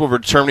responsible for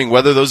determining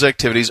whether those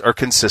activities are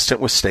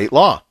consistent with state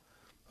law.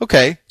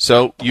 Okay,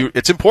 so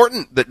it's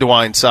important that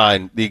DeWine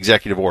sign the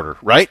executive order,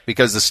 right?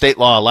 Because the state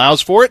law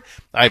allows for it.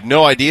 I have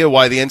no idea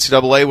why the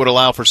NCAA would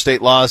allow for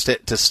state laws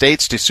to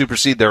states to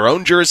supersede their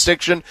own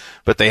jurisdiction,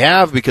 but they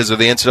have because of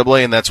the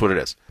NCAA, and that's what it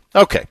is.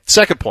 Okay,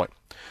 second point.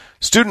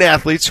 Student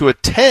athletes who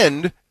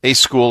attend a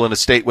school in a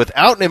state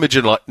without name,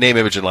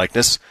 image, and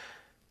likeness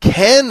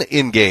can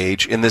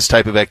engage in this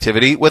type of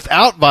activity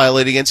without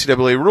violating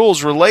NCAA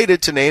rules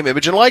related to name,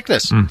 image, and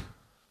likeness.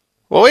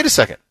 Well, wait a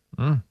second.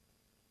 So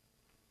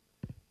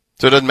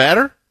it doesn't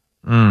matter?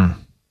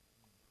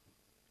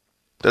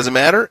 Doesn't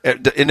matter?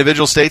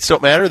 Individual states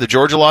don't matter? The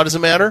Georgia law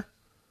doesn't matter?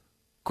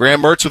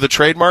 Graham Mertz with a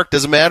trademark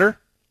doesn't matter?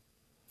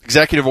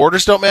 Executive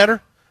orders don't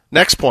matter?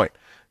 Next point.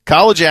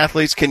 College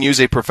athletes can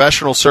use a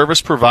professional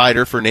service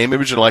provider for name,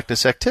 image, and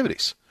likeness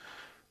activities.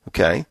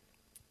 Okay.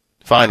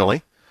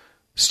 Finally,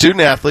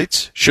 student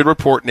athletes should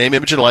report name,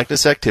 image, and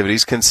likeness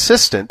activities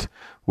consistent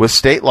with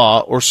state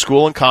law or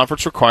school and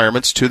conference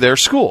requirements to their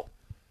school.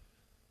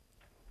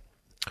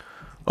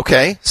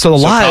 Okay. So the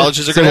law is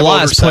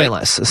is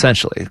pointless,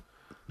 essentially,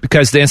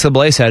 because the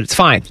NCAA said it's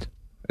fine.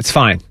 It's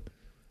fine.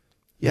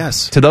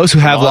 Yes. To those who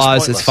have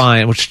laws, it's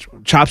fine, which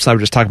Chops and I were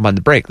just talking about in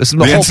the break. This is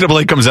the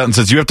NCAA comes out and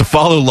says you have to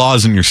follow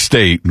laws in your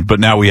state, but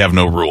now we have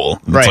no rule.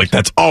 It's like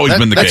that's always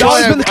been the case.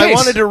 Always been the case. I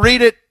wanted to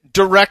read it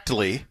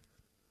directly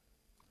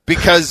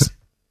because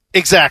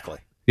exactly.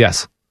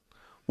 Yes.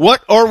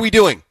 What are we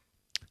doing?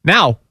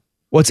 Now,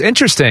 what's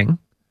interesting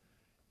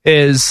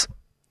is,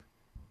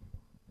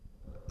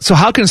 so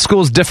how can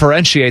schools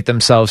differentiate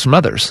themselves from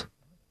others?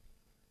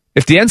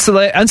 If the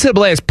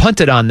NCAA has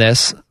punted on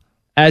this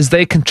as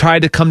they can try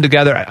to come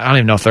together, I don't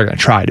even know if they're going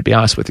to try, to be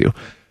honest with you.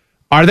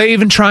 Are they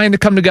even trying to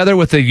come together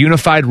with a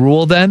unified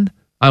rule then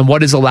on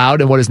what is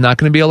allowed and what is not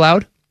going to be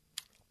allowed?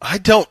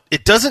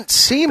 It doesn't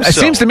seem so. It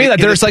seems to me that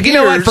they're just like, you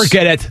know what,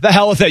 forget it. The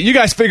hell with it. You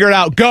guys figure it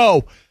out.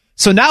 Go.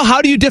 So now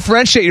how do you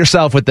differentiate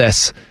yourself with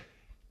this?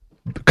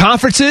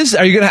 Conferences?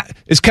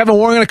 Is Kevin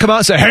Warren going to come out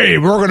and say, hey,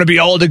 we're going to be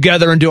all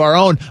together and do our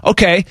own?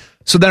 Okay.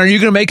 So then are you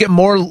going to make it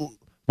more?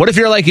 What if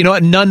you're like, you know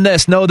what, none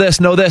this, no this,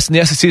 no this, and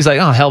the SEC is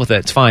like, oh, hell with it.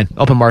 It's fine.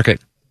 Open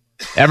market.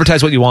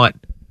 Advertise what you want.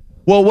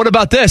 Well, what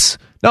about this?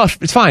 No,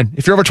 it's fine.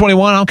 If you're over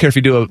 21, I don't care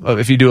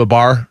if you do a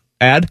bar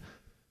ad.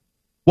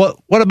 What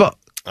about?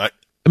 I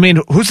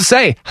mean, who's to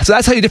say? So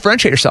that's how you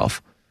differentiate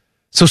yourself.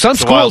 So some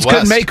schools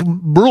could make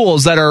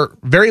rules that are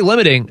very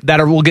limiting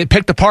that will get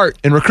picked apart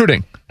in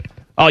recruiting.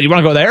 Oh, you want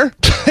to go there?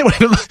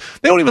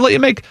 They won't even let you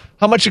make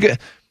how much you get.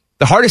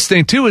 The hardest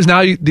thing, too, is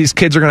now these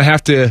kids are going to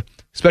have to,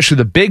 especially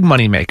the big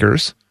money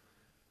makers,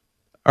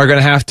 are going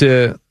to have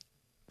to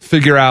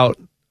figure out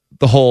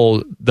the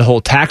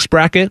whole tax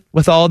bracket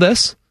with all of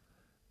this.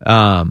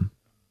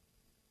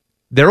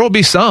 There will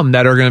be some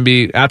that are going to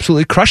be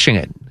absolutely crushing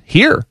it.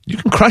 Here, you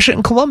can crush it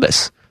in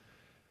Columbus.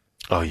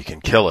 Oh, you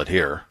can kill it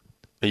here.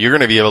 You're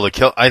going to be able to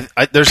kill.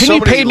 There's can so you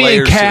many pay me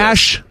in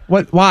cash?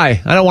 What?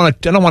 Why? I don't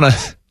want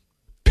to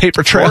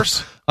paper trail.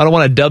 I don't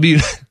want a W.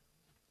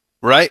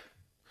 Right?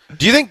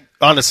 Do you think,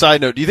 on a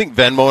side note, do you think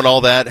Venmo and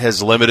all that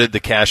has limited the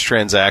cash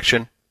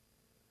transaction?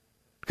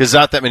 Because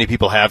not that many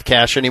people have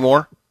cash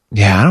anymore.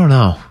 Yeah, I don't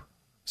know.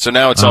 So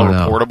now it's all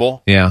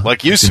reportable. Yeah,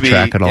 like used to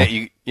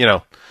be. You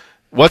know,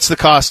 what's the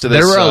cost of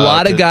this? There were a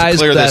lot of guys to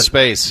clear this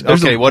space.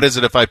 Okay, what is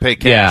it if I pay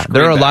cash? Yeah,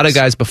 there are a lot of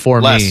guys before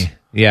me.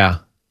 Yeah,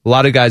 a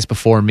lot of guys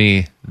before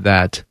me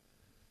that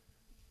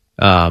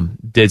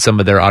did some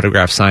of their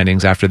autograph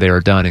signings after they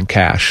were done in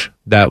cash.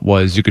 That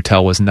was, you could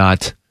tell, was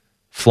not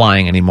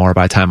flying anymore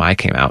by the time I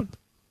came out,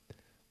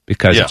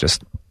 because it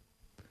just,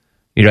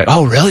 you're like,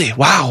 oh really?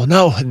 Wow,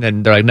 no, and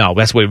then they're like, no,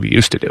 that's the way we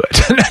used to do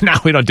it. Now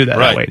we don't do that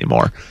that way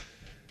anymore.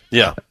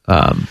 Yeah.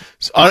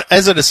 So,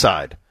 as an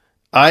aside,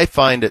 I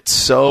find it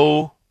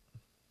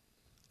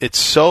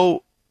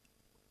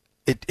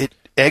it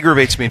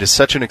aggravates me to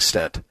such an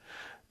extent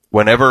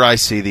whenever I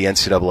see the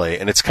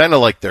NCAA, and it's kind of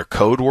like their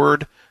code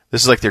word.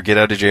 This is like their get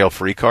out of jail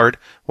free card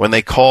when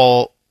they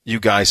call you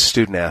guys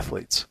student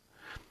athletes.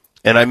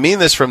 And I mean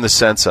this from the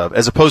sense of,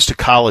 as opposed to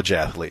college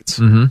athletes.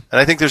 Mm-hmm. And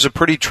I think there's a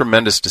pretty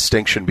tremendous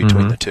distinction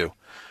between the two.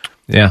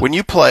 Yeah. When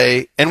you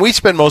play, and we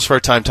spend most of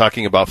our time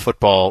talking about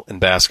football and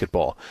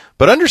basketball,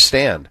 but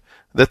understand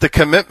that the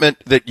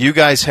commitment that you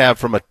guys have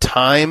from a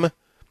time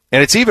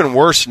And it's even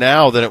worse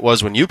now than it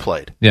was when you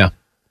played. Yeah.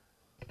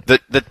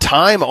 The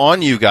time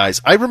on you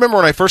guys. I remember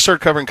when I first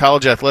started covering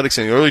college athletics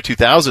in the early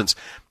 2000s,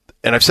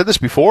 and I've said this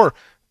before,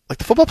 like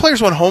the football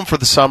players went home for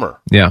the summer.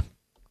 Yeah.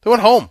 They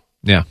went home.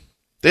 Yeah.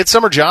 They had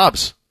summer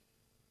jobs.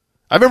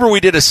 I remember we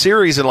did a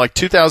series in like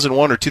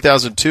 2001 or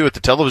 2002 at the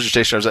television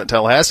station I was at in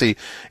Tallahassee.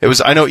 It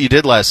was I Know What You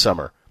Did Last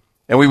Summer.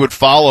 And we would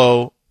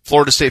follow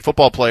Florida State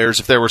football players.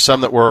 If there were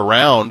some that were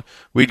around,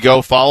 we'd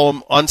go follow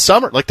them on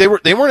summer. Like they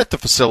weren't at the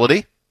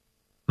facility.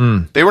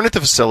 They weren't at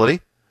the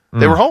facility.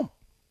 They were home.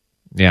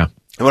 Yeah.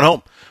 They went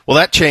home. Well,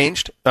 that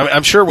changed.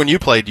 I'm sure when you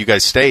played, you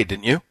guys stayed,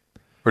 didn't you?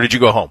 Or did you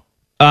go home?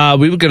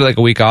 We would get like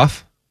a week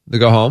off to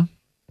go home.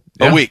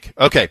 Yeah. A week.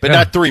 Okay, but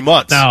not 3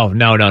 months. No.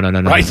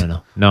 Right?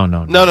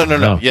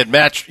 No. You had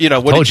match,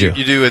 what did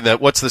you do in the,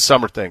 what's the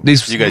summer thing? We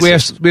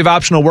have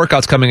optional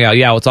workouts coming out.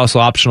 Yeah, well, it's also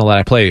optional that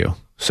I play you.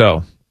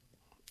 So,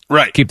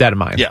 right. Keep that in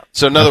mind. Yeah.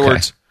 So in other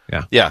words,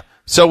 yeah.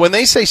 So when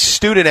they say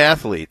student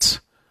athletes,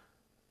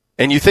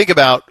 and you think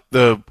about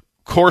the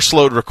course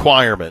load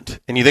requirement,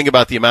 and you think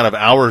about the amount of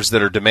hours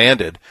that are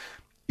demanded,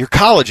 you're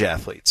college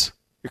athletes.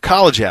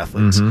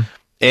 Mm-hmm.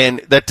 And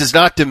that does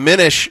not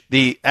diminish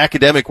the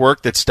academic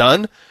work that's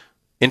done.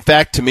 In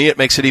fact, to me, it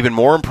makes it even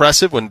more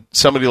impressive when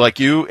somebody like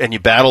you, and you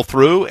battle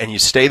through, and you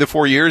stay the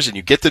 4 years, and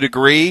you get the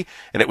degree,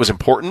 and it was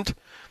important.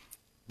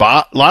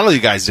 A lot of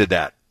you guys did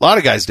that. A lot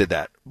of guys did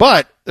that.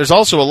 But there's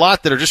also a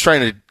lot that are just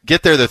trying to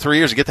get there the 3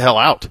 years and get the hell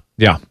out.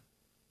 Yeah.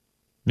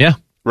 Yeah.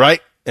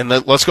 Right? And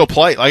let's go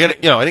play. I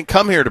didn't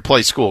come here to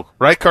play school.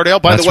 Right,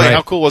 Cardale? By the way,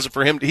 How cool was it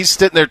for him? He's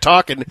sitting there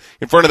talking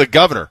in front of the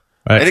governor.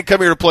 Right. I didn't come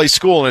here to play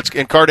school, and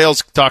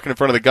Cardale's talking in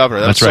front of the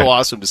governor. That's so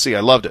awesome to see. I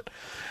loved it.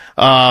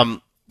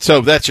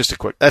 So that's just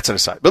that's an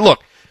aside. But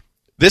look,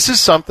 this is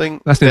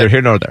something that's neither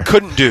here nor there.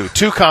 Couldn't do.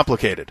 Too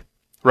complicated.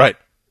 Right.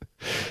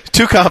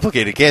 Too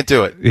complicated. Can't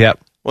do it. Yep.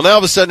 Well, now all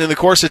of a sudden, in the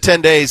course of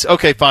 10 days,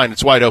 okay, fine,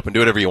 it's wide open. Do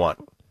whatever you want.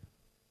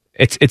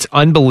 It's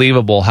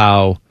unbelievable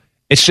how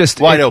it's just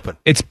wide open.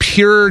 It's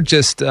pure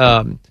just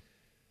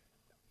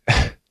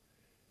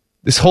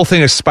this whole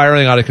thing is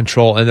spiraling out of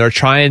control, and they're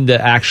trying to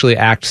actually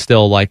act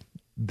still like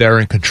they're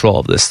in control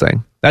of this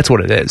thing. That's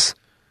what it is.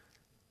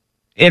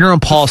 Interim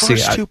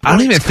policy. I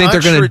don't even think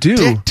they're going to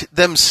do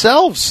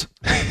themselves.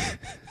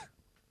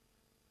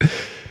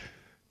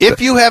 If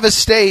you have a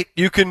state,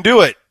 you can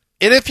do it,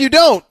 and if you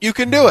don't, you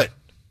can do it.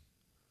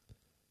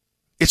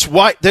 It's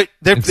why they've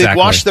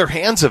washed their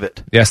hands of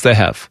it. Yes, they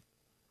have.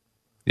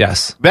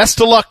 Yes.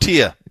 Best of luck to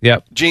you.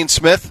 Yep. Gene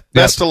Smith.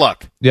 Best of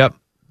luck. Yep.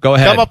 Go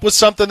ahead. Come up with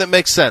something that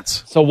makes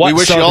sense. So what? We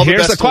wish you all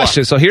here's the best the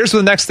question. So here's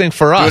the next thing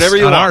for us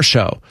on our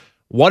show.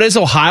 What is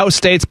Ohio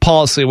State's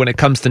policy when it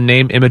comes to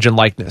name, image, and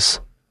likeness?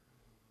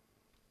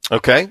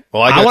 Okay.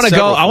 Well, I want to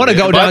go. I want to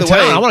go downtown.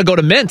 I want to go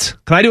to Mint.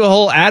 Can I do a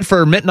whole ad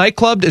for Mint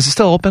nightclub? Is it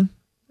still open?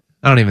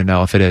 I don't even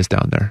know if it is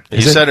down there.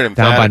 You said it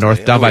down by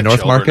North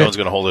Market. No one's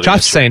going to hold it.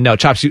 Chops saying no.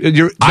 Chops,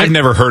 I've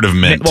never heard of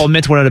Mint. Well,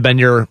 Mint wouldn't have been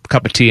your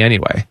cup of tea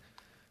anyway.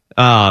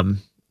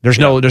 There's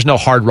no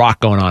hard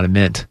rock going on in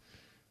Mint.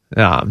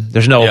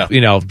 There's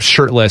no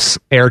shirtless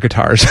air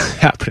guitars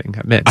happening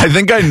at Mint. I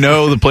think I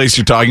know the place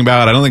you're talking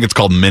about. I don't think it's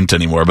called Mint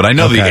anymore, but I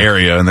know the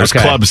area, and there's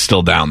clubs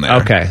still down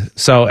there. Okay,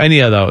 so any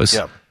of those.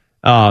 Yeah.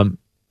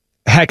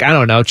 Heck, I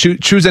don't know.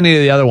 Choose any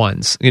of the other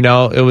ones. It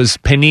was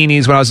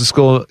Panini's when I was in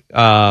school.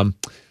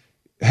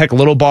 Heck,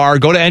 Little Bar.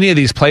 Go to any of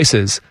these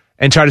places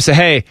and try to say,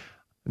 hey,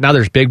 now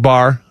there's Big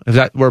Bar. Is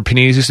that where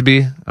Panini's used to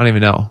be? I don't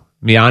even know.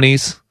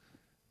 Miani's?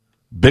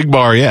 Big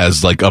Bar,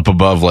 is like up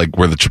above, like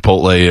where the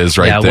Chipotle is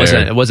right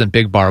there. It wasn't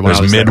Big Bar when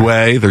I was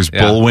Midway. There's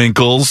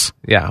Bullwinkles.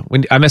 Yeah.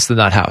 I missed the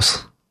Nut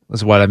House.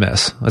 That's what I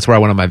miss. That's where I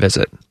went on my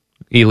visit.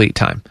 Elite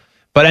time.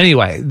 But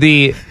anyway,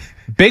 the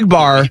Big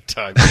Bar. Elite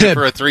time.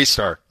 For a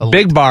 3-star.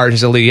 Big Bar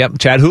is elite. Yep.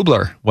 Chad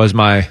Hubler was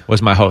my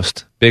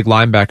host. Big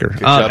linebacker.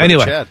 Good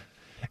job,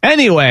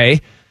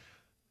 Anyway,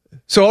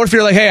 so what if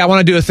you're like, hey, I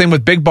want to do a thing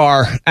with Big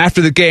Bar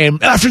after the game,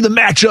 after the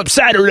matchup,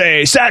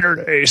 Saturday.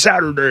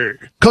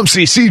 Come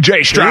see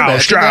CJ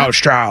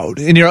Stroud.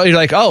 And you're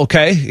like, oh,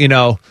 okay,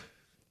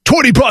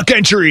 $20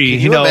 entry. Can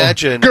you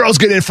imagine? Girls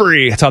get in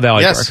free. That's how they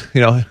always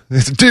work.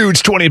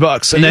 Dudes,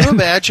 $20. Can you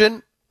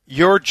imagine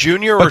your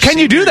junior or But can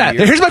you do that?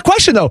 Year? Here's my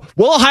question, though.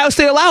 Will Ohio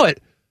State allow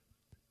it?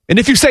 And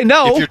if you say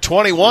no, if you're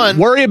 21,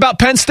 worry about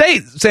Penn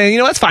State saying,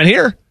 that's fine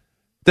here.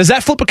 Does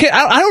that flip a kid?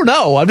 I don't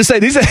know. I'm just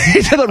saying these are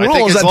the rules. I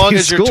think as long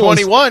as you're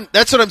 21,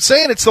 that's what I'm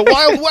saying. It's the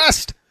Wild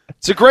West.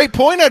 It's a great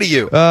point out of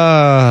you.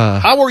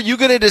 How are you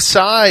going to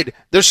decide?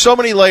 There's so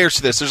many layers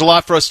to this. There's a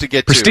lot for us to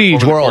get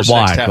Prestige to.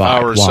 worldwide.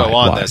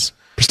 On this.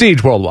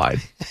 Prestige worldwide.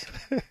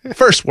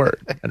 First word,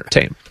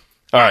 entertainment.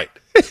 All right.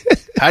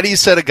 How do you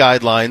set a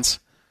guidelines?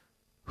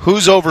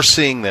 Who's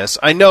overseeing this?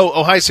 I know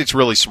Ohio State's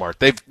really smart.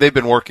 They've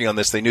been working on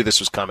this. They knew this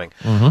was coming.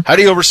 Mm-hmm. How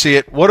do you oversee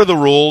it? What are the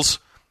rules?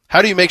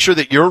 How do you make sure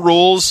that your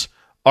rules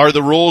are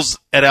the rules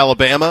at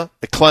Alabama,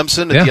 at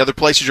Clemson, at the other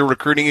places you're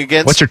recruiting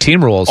against? What's your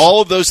team rules?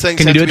 All of those things.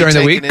 Can you do it during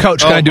the week?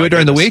 Coach, can I do it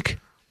during the week?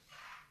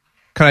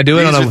 Can I do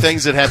it on These are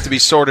things that have to be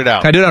sorted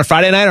out. Can I do it on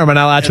Friday night, or am I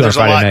not allowed to on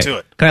Friday night? There's a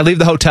lot to it. Can I leave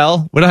the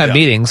hotel? We don't have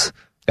meetings.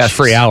 Got a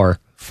free hour.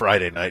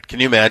 Friday night.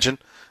 Can you imagine?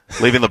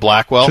 Leaving the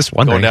Blackwell, Just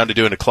wondering. going down to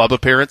doing a club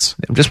appearance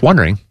I'm just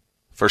wondering.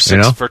 for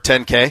for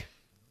 10K.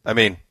 I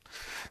mean,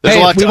 there's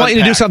Hey, a lot we to want you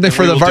to do unpack, something and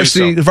for we the will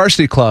do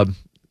varsity so. club.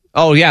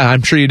 Oh yeah,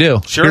 I'm sure you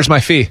do. Sure. Here's my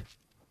fee.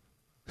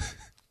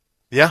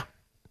 Yeah,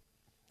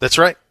 that's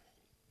right.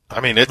 I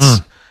mean,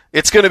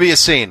 it's going to be a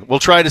scene. We'll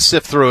try to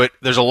sift through it.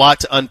 There's a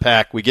lot to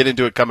unpack. We get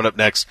into it coming up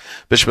next.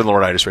 Bishop and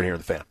Laurinaitis right here in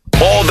The Fan.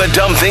 All the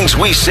dumb things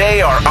we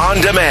say are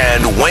on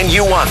demand when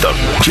you want them.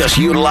 Just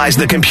utilize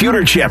the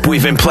computer chip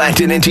we've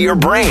implanted into your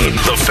brain.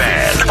 The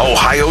Fan,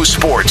 Ohio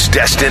sports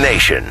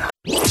destination.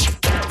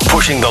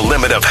 Pushing the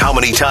limit of how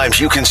many times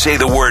you can say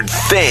the word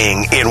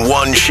thing in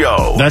one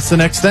show. That's the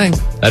next thing.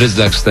 That is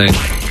the next thing.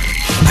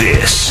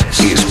 This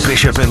is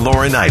Bishop and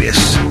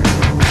Laurinaitis.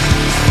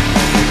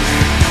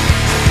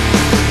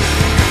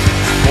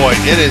 Boy,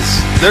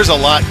 there's a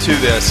lot to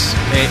this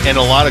and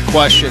a lot of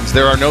questions.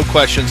 There are no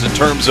questions in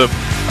terms of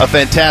a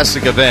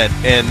fantastic event,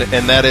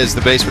 and that is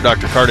the Basement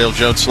Dr. Cardale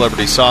Jones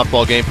Celebrity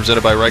Softball Game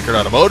presented by Reichert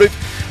Automotive.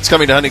 It's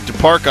coming to Huntington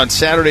Park on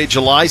Saturday,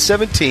 July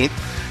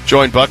 17th.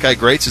 Join Buckeye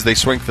greats as they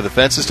swing for the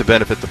fences to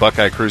benefit the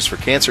Buckeye Cruise for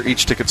Cancer.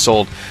 Each ticket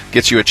sold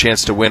gets you a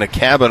chance to win a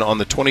cabin on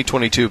the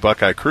 2022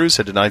 Buckeye Cruise.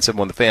 Head to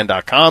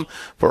 971thefan.com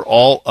for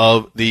all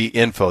of the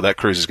info. That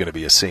cruise is going to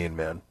be a scene,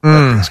 man.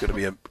 That thing's going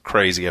to be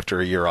crazy after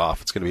a year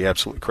off. It's going to be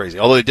absolutely crazy.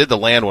 Although they did the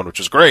land one, which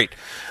was great,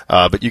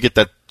 but you get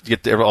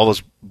all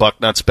those buck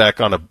nuts back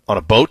on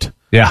a boat.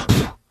 Yeah.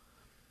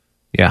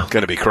 Yeah.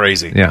 Going to be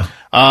crazy. Yeah.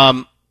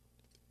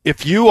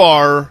 If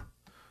you're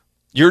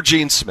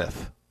Gene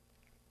Smith.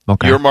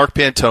 Okay. You're Mark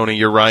Pantoni.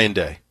 You're Ryan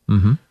Day.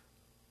 Mm-hmm.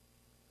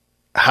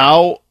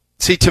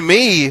 To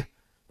me,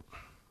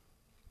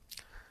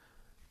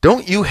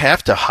 don't you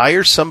have to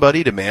hire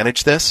somebody to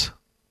manage this?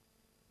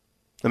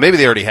 And maybe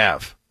they already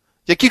have.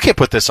 Like, you can't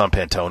put this on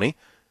Pantoni.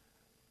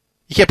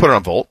 You can't put it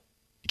on Volt.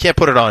 You can't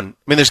put it on. I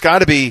mean, there's got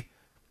to be.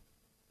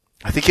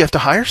 I think you have to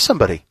hire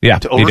somebody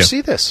to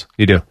oversee this.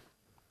 You do.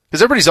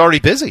 Because everybody's already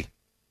busy.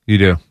 You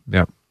do.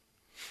 Yeah.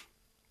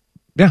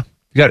 Yeah.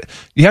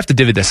 You have to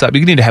divvy this up.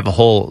 You need to have a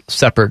whole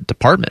separate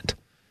department.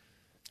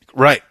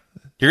 Right.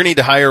 You're going to need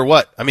to hire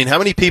what? I mean, how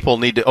many people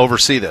need to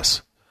oversee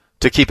this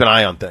to keep an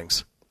eye on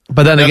things?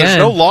 But then again, there's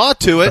no law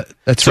to it.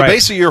 That's so right.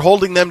 Basically, you're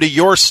holding them to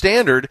your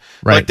standard.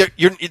 Right. Like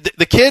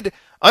the kid,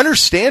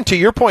 understand, to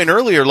your point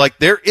earlier, like,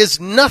 there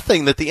is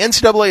nothing that the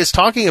NCAA is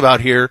talking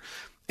about here,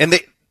 and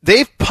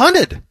they've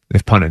punted.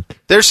 They've punted.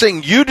 They're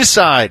saying you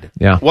decide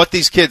what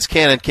these kids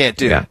can and can't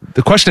do. Yeah.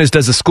 The question is,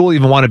 does the school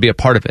even want to be a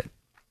part of it?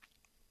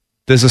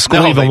 Does the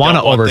school even want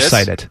to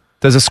oversight it?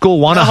 Does the school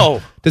want to?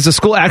 No. Does the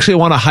school actually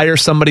want to hire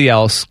somebody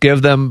else,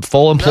 give them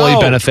full employee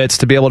benefits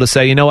to be able to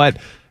say, you know what?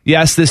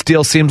 Yes, this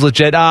deal seems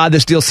legit.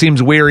 This deal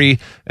seems weary.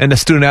 And the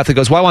student athlete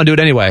goes, well, I want to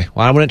do it anyway.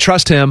 Well, I wouldn't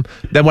trust him.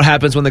 Then what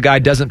happens when the guy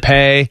doesn't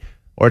pay,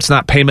 or it's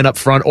not payment up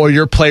front, or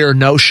your player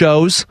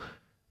no-shows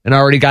and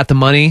already got the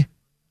money?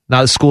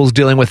 Now the school's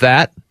dealing with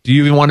that. Do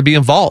you even want to be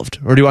involved?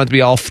 Or do you want it to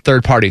be all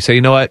third party? Say,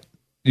 you know what?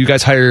 You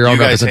guys hire your own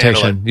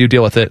representation. You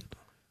deal with it.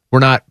 We're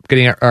not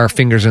getting our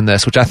fingers in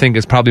this, which I think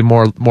is probably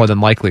more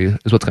than likely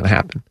is what's going to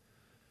happen.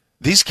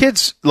 These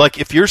kids, like,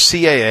 if you're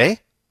CAA,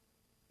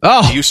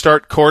 do you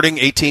start courting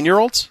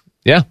 18-year-olds?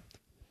 Yeah.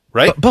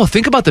 Right? Bo,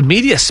 think about the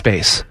media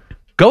space.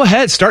 Go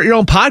ahead, start your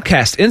own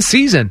podcast in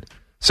season.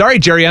 Sorry,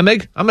 Jerry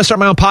Emig. I'm going to start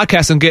my own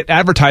podcast and get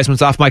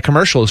advertisements off my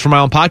commercials for my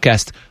own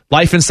podcast.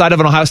 Life Inside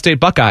of an Ohio State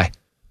Buckeye.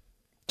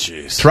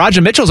 Jeez.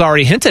 Taraja Mitchell's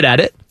already hinted at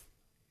it.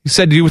 He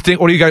said, would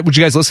you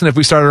guys listen if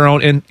we started our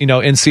own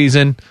in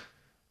season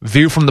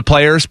View from the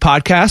Players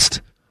podcast?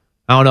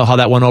 I don't know how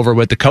that went over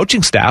with the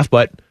coaching staff,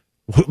 but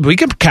we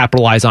can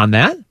capitalize on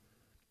that.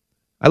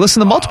 I listen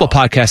to multiple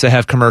podcasts that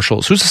have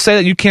commercials. Who's to say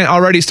that you can't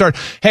already start?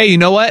 Hey, you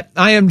know what?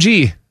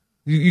 IMG,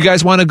 you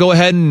guys want to go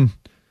ahead and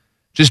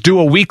just do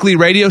a weekly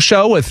radio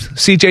show with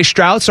CJ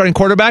Stroud starting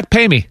quarterback?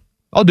 Pay me.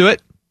 I'll do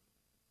it.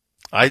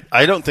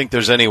 I don't think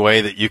there's any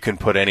way that you can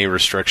put any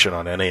restriction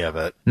on any of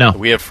it. No,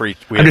 we have free.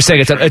 I'm just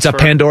saying it's a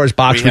Pandora's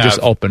box we just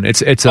opened.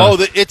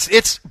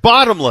 It's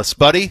bottomless,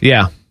 buddy.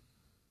 Yeah,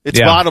 it's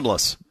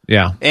bottomless.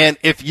 Yeah, and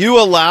if you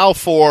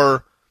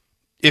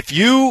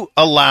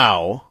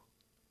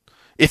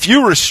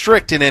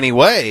restrict in any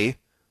way,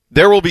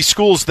 there will be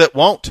schools that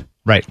won't.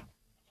 Right.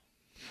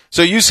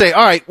 So you say,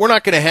 all right, we're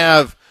not going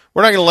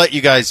to let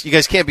you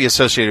guys can't be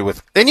associated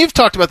with, and you've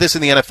talked about this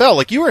in the NFL,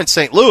 like you were in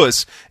St.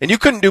 Louis and you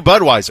couldn't do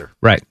Budweiser.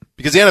 Right.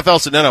 Because the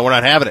NFL said, no, we're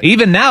not having it.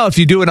 Even now, if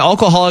you do an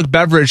alcoholic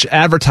beverage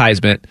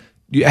advertisement,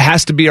 it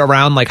has to be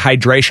around like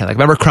hydration. Like,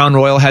 remember Crown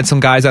Royal had some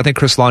guys, I think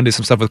Chris Long did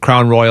some stuff with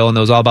Crown Royal, and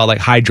it was all about like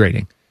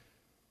hydrating.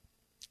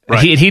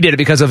 Right. He did it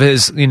because of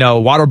his,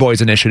 Water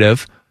Boys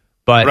initiative,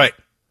 but right.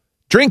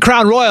 Drink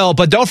Crown Royal,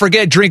 but don't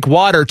forget, drink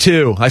water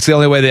too. That's the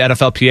only way the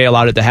NFLPA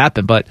allowed it to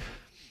happen. But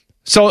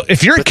so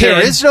if you're a kid,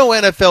 there is no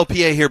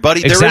NFLPA here,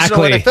 buddy.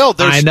 Exactly. There is no NFL.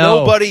 There's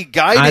nobody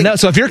guiding. I know.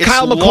 So if you're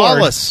Kyle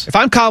McCord, if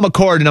I'm Kyle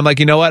McCord and I'm like,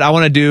 you know what, I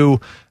want to do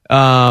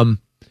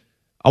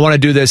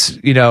this,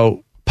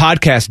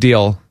 podcast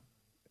deal,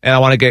 and I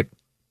want to get,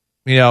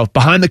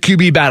 behind the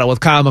QB battle with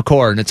Kyle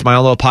McCord, and it's my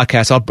own little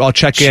podcast. I'll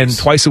check in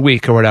twice a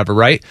week or whatever,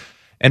 right?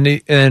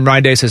 And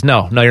Ryan Day says,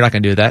 no, you're not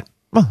going to do that.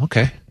 Oh,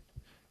 okay.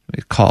 Let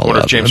me call Wonder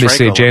if up. James Let me see.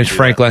 Franklin James will do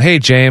Franklin. Hey,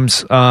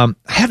 James. I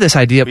have this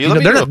idea. Will you let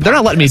me do a They're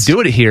not letting me podcast? do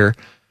it here.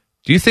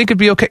 Do you think it'd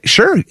be okay?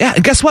 Sure. Yeah.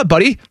 And guess what,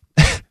 buddy?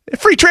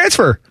 Free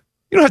transfer.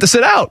 You don't have to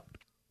sit out.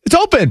 It's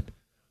open.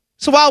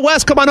 So Wild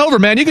West, come on over,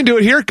 man. You can do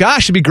it here.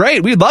 Gosh, it'd be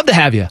great. We'd love to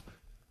have you.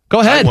 Go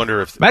ahead. I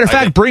wonder if Matter of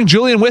fact, bring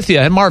Julian with you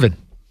and Marvin.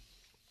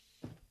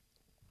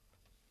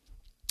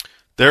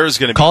 There's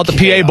going to be Call it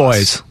the PA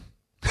boys.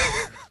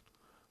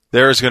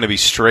 There is going to be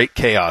straight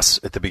chaos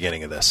at the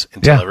beginning of this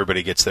until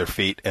everybody gets their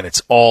feet, and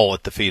it's all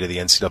at the feet of the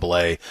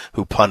NCAA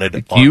who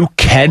punted. You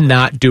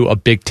cannot do a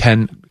Big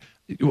Ten.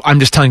 I'm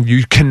just telling you,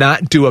 you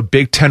cannot do a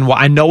Big Ten.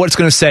 I know what it's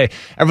going to say.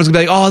 Everyone's going to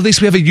be like, oh, at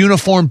least we have a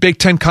uniform Big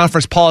Ten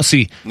conference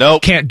policy.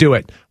 Nope. Can't do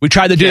it. We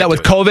tried to do that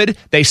with COVID.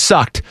 They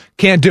sucked.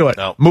 Can't do it.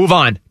 Nope. Move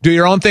on. Do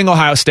your own thing,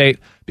 Ohio State,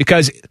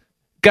 because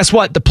guess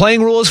what? The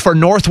playing rules for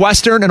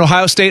Northwestern and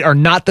Ohio State are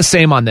not the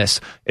same on this.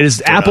 It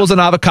is apples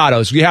and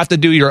avocados. You have to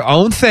do your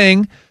own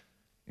thing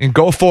and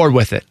go forward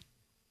with it.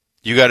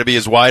 You got to be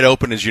as wide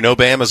open as you know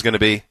Bama's going to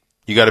be.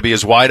 You got to be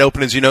as wide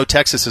open as you know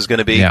Texas is going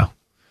to be. Yeah.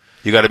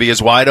 You got to be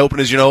as wide open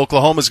as you know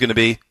Oklahoma's going to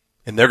be,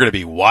 and they're going to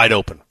be wide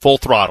open, full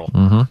throttle.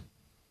 Mm-hmm.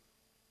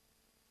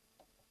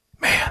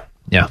 Man.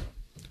 Yeah.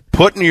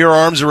 Putting your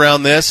arms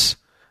around this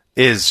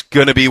is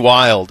going to be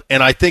wild.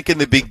 And I think in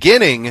the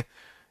beginning,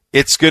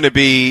 it's going to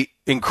be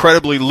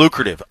incredibly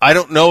lucrative. I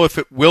don't know if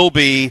it will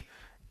be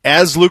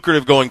as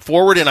lucrative going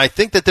forward, and I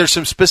think that there's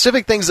some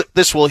specific things that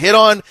this will hit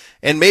on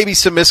and maybe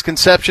some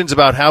misconceptions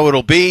about how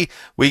it'll be.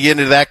 We get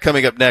into that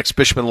coming up next.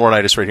 Bishop and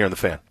Laurinaitis right here on The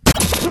Fan.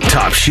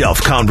 Top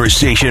shelf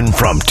conversation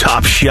from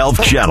top shelf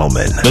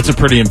gentlemen. That's a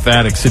pretty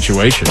emphatic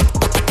situation.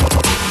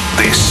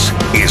 This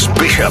is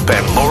Bishop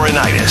and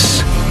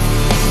Laurinaitis.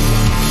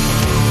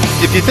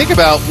 If you think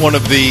about one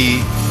of the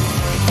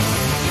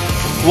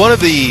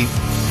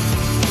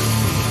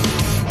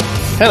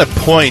kind of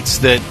points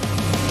that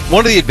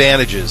one of the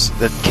advantages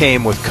that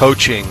came with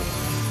coaching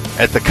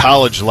at the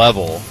college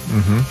level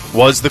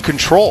was the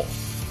control.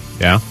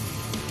 Yeah.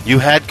 You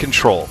had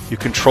control. You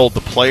controlled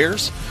the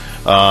players.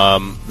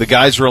 The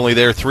guys were only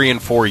there 3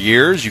 and 4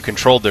 years. You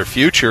controlled their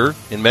future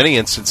in many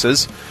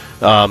instances.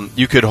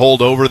 You could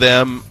hold over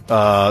them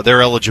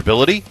their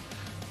eligibility.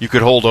 You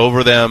could hold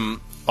over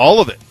them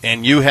all of it,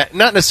 and you had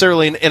not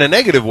necessarily in a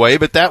negative way,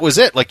 but that was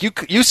it. Like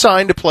you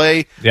signed to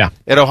play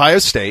at Ohio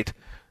State.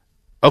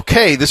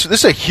 Okay, this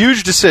is a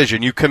huge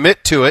decision. You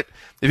commit to it.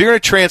 If you're going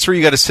to transfer,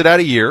 you got to sit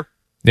out a year.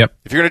 Yep.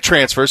 If you're going to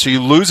transfer, so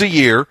you lose a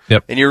year,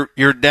 yep. and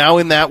you're now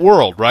in that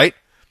world, right?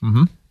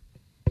 Mm-hmm.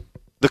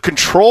 The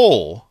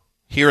control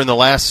here in the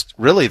last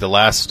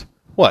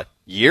what,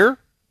 year?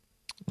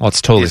 Well,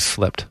 it's totally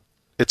flipped.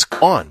 It's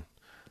gone.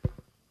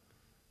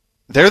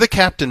 They're the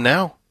captain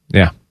now.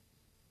 Yeah.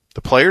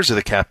 The players are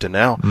the captain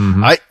now.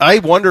 Mm-hmm. I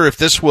wonder if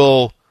this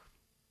will,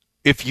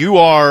 if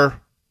you're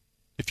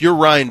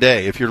Ryan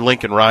Day, if you're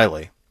Lincoln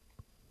Riley,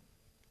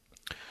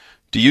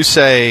 do you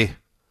say,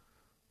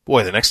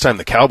 boy, the next time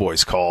the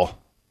Cowboys call,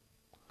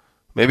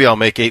 maybe I'll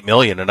make $8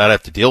 million and not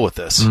have to deal with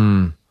this.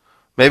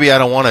 Maybe I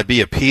don't want to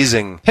be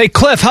appeasing. Hey,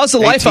 Cliff, how's the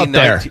life up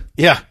there? 19.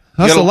 Yeah.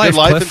 How's you got the a life, good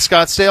life Cliff? in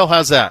Scottsdale?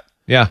 How's that?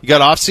 Yeah. You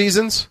got off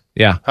seasons?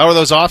 Yeah. How are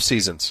those off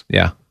seasons?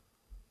 Yeah.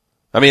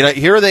 I mean,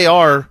 here they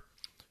are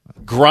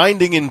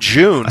grinding in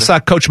June. I saw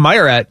Coach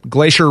Meyer at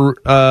Glacier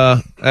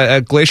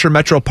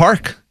Metro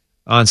Park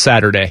on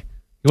Saturday.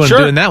 He wasn't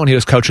doing that when he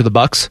was coach of the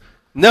Bucks.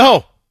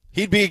 No,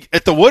 he'd be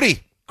at the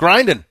Woody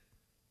grinding.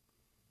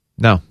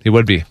 No, he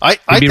would be.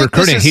 He'd be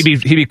recruiting.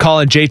 He'd be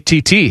calling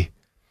JTT.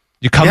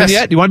 You coming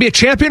yet? Do you want to be a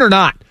champion or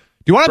not? Do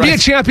you want to be a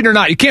champion or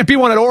not? You can't be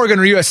one at Oregon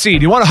or USC.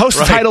 Do you want to host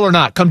a title or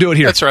not? Come do it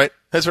here. That's right.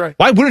 That's right.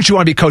 Why wouldn't you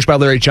want to be coached by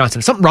Larry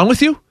Johnson? Something wrong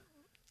with you?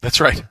 That's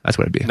right. That's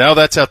what it'd be. Now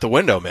that's out the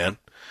window, man.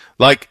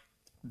 Like,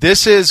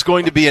 this is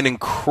going to be an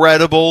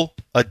incredible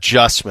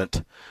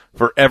adjustment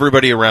for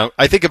everybody around.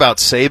 I think about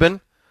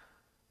Saban.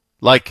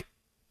 Like,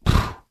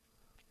 how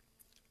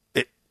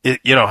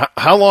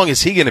long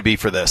is he going to be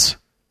for this?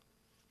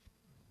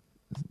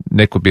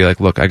 Nick would be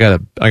like, "Look, I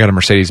got a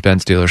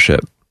Mercedes-Benz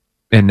dealership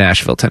in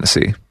Nashville,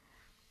 Tennessee.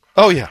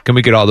 Oh yeah, can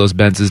we get all those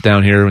Benzes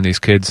down here with these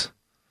kids?"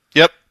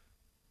 Yep.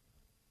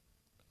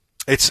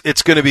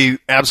 It's going to be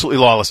absolutely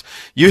lawless.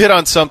 You hit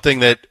on something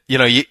that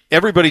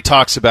everybody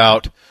talks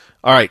about.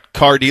 All right,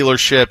 car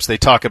dealerships. They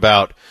talk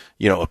about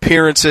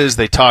appearances.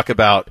 They talk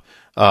about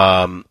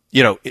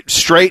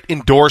straight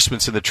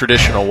endorsements in the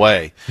traditional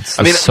way.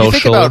 I mean,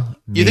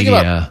 you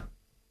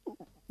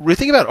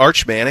think about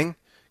Arch Manning,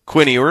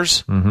 Quinn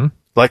Ewers. Mm-hmm.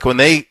 Like when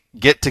they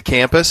get to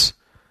campus,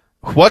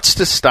 what's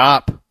to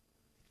stop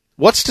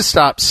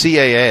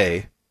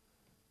CAA?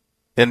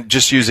 And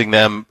just using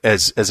them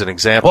as an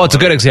example. Well, it's a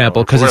good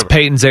example because it's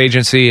Peyton's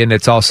agency and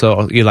it's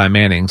also Eli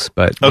Manning's.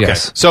 But okay,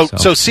 yes, so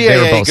CAA they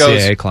were both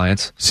goes CAA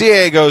clients.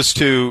 CAA goes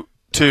to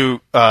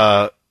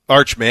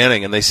Arch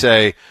Manning and they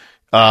say,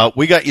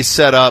 "We got you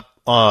set up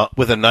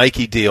with a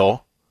Nike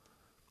deal,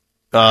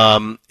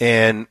 and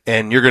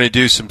you're going to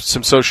do some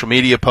social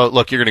media post.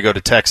 Look, you're going to go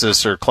to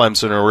Texas or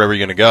Clemson or wherever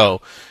you're going to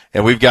go,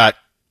 and we've got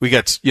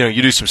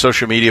you do some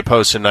social media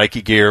posts in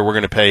Nike gear. We're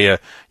going to pay you,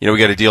 we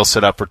got a deal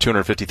set up for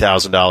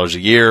 $250,000 a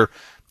year.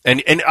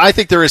 And I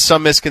think there is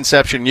some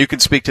misconception. You can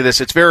speak to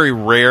this. It's very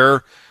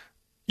rare.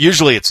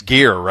 Usually it's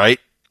gear, right?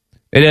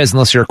 It is,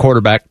 unless you're a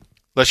quarterback.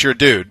 Unless you're a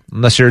dude.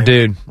 Unless you're a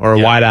dude or a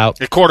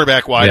wideout. A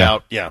quarterback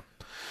wideout, yeah.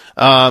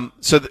 And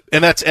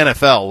that's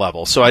NFL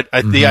level. So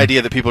the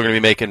idea that people are going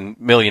to be making $1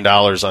 million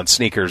on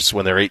sneakers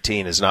when they're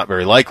 18 is not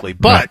very likely.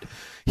 But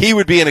he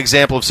would be an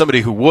example of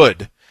somebody who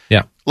would.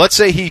 Yeah. Let's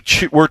say he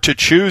were to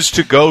choose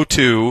to go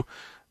to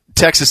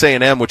Texas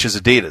A&M, which is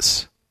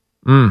Adidas.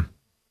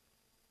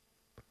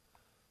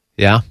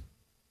 Yeah.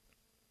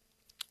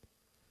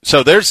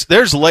 So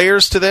there's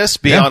layers to this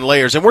beyond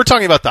layers, and we're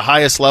talking about the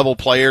highest level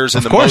players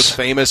and most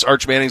famous.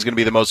 Arch Manning's going to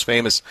be the most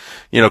famous,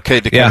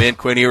 kid to come in.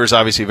 Quinn Ewers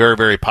obviously very,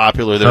 very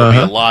popular. There will be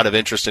a lot of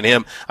interest in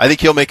him. I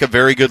think he'll make a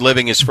very good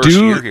living his first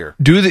year here.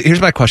 Here's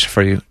my question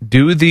for you: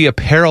 do the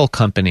apparel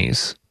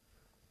companies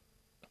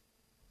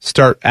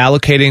start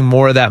allocating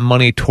more of that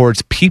money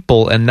towards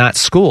people and not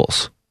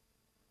schools?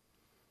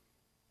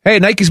 Hey,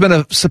 Nike's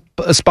been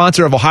a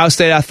sponsor of Ohio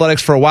State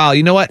Athletics for a while.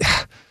 You know what?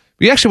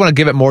 We actually want to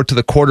give it more to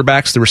the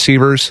quarterbacks, the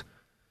receivers.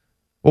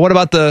 Well, what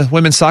about the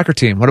women's soccer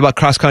team? What about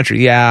cross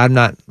country? Yeah, I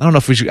don't know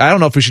if we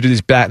should do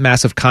these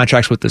massive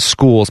contracts with the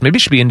schools. Maybe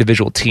it should be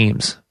individual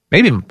teams.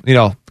 Maybe,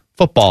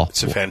 football.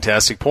 It's a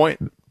fantastic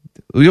point.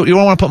 You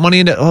don't want to put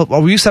money into,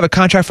 we used to have a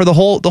contract for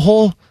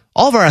all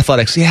of our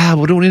athletics. Yeah,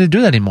 we don't need to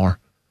do that anymore.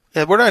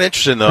 Yeah, we're not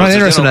interested in those. We're not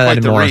interested in that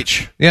anymore. The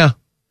reach. Yeah.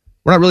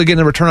 We're not really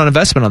getting a return on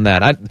investment on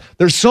that.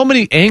 There's so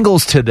many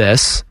angles to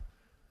this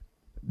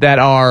that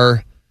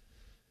are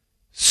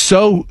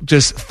so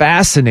just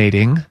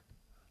fascinating.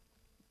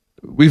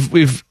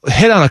 We've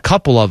hit on a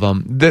couple of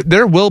them.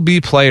 There will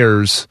be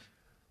players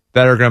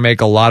that are going to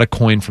make a lot of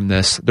coin from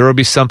this. There will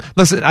be some.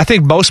 Listen, I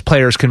think most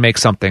players can make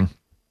something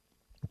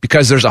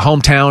because there's a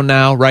hometown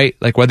now, right?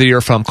 Like whether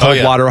you're from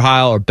Coldwater,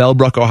 Ohio, or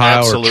Bellbrook,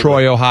 Ohio, or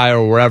Troy,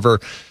 Ohio, or wherever,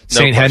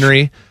 St.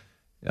 Henry.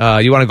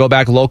 You want to go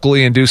back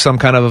locally and do some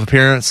kind of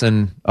appearance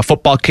and a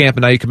football camp,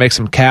 and now you can make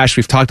some cash.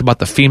 We've talked about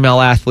the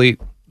female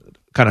athlete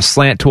kind of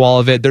slant to all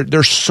of it.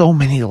 There's so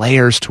many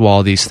layers to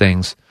all these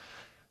things.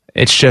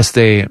 It's just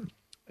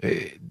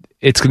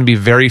it's going to be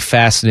very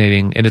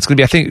fascinating, and it's going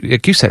to be, I think,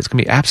 like you said, it's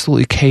going to be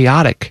absolutely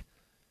chaotic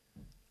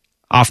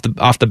off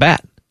the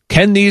bat.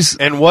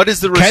 And what is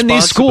the responsibility? Can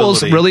these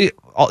schools really,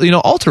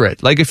 alter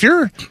it? Like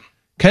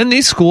can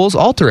these schools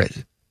alter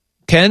it?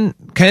 Can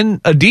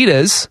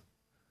Adidas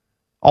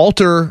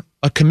alter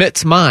a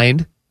commit's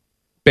mind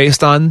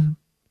based on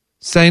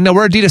saying, no,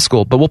 we're Adidas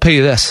school, but we'll pay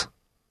you this.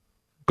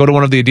 Go to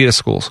one of the Adidas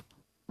schools.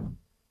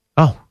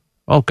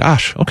 Oh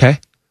gosh. Okay.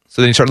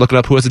 So then you start looking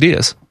up who has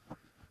Adidas.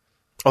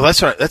 Oh,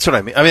 that's what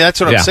I mean. I mean, that's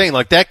what I'm saying.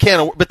 Like that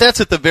but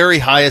that's at the very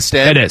highest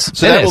end. It is.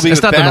 So that will be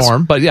it's not the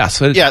norm, but yes.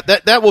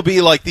 That will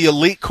be like the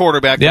elite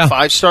quarterback, the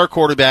 5-star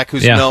quarterback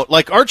who's known.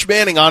 Like Arch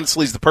Manning,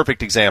 honestly, is the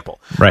perfect example.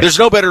 Right. There's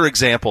no better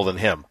example than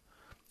him.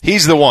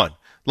 He's the one.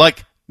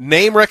 Like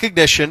name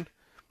recognition,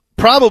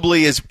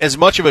 probably is as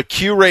much of a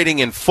Q rating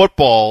in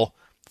football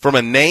from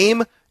a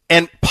name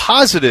and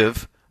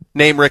positive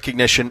name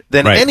recognition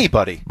than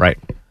anybody. Right.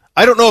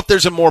 I don't know if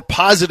there's a more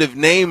positive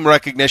name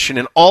recognition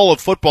in all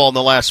of football in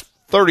the last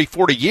 30,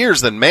 40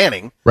 years than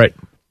Manning. Right.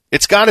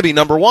 It's got to be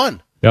number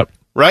one. Yep.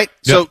 Right?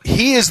 Yep. So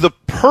he is the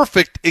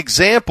perfect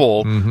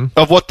example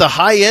of what the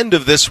high end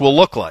of this will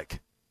look like.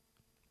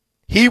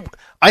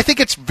 I think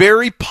it's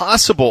very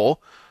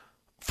possible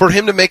for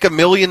him to make $1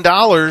 million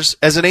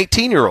as an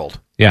 18-year-old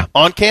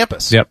on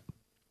campus. Yep.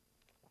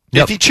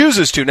 If he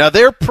chooses to. Now,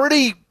 they're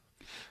pretty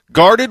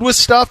guarded with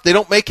stuff. They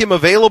don't make him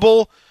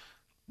available.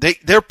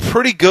 They're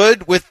pretty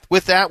good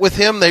with that with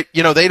him. They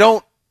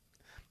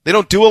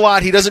don't do a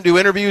lot. He doesn't do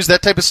interviews,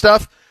 that type of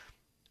stuff.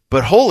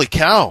 But holy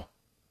cow.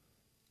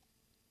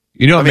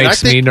 You know what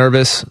makes me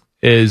nervous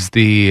is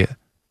and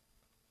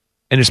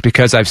it's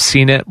because I've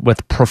seen it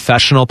with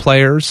professional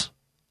players.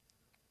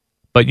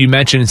 But you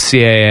mentioned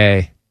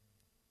CAA.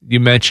 You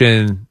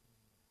mentioned,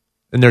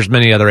 and there's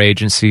many other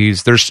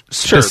agencies. There's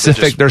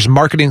there's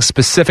marketing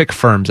specific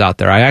firms out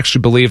there. I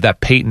actually believe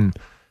that Peyton,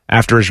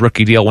 after his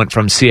rookie deal, went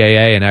from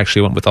CAA and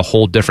actually went with a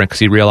whole different, because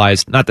he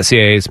realized not that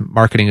CAA's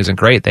marketing isn't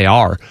great, they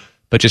are,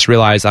 but just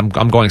realized I'm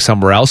going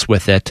somewhere else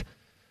with it.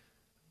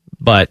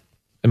 But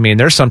I mean,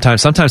 there's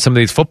sometimes some of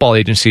these football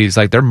agencies,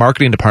 like their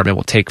marketing department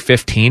will take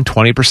 15,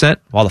 20%,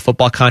 while the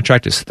football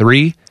contract is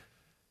 3%.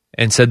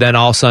 And so then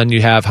all of a sudden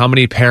you have how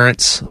many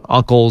parents,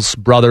 uncles,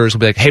 brothers will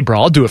be like, hey, bro,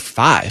 I'll do it for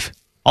 5.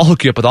 I'll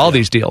hook you up with all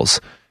these deals.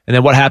 And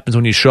then what happens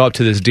when you show up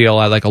to this deal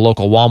at like a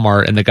local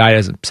Walmart and the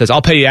guy says,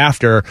 I'll pay you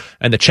after,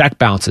 and the check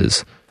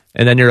bounces.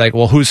 And then you're like,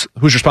 well, whose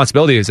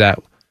responsibility is that?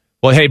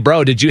 Well, hey,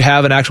 bro, did you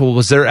have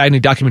was there any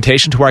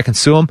documentation to where I can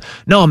sue him?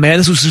 No, man,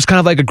 this was just kind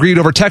of like agreed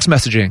over text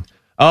messaging.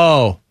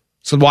 Oh,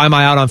 so why am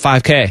I out on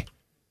 $5,000?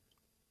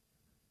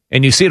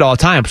 And you see it all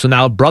the time. So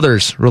now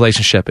brother's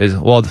relationship is,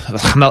 well,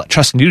 I'm not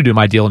trusting you to do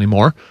my deal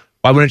anymore.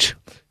 Why wouldn't you?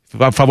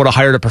 If I would have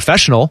hired a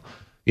professional,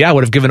 I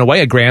would have given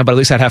away $1,000, but at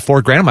least I'd have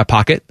 $4,000 in my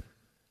pocket.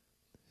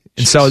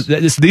 And so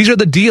these are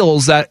the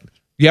deals that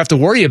you have to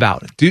worry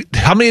about.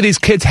 How many of these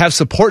kids have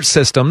support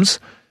systems?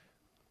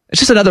 It's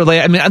just another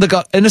layer. I mean,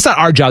 and it's not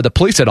our job to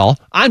police it all.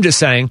 I'm just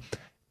saying,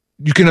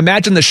 you can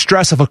imagine the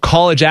stress of a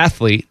college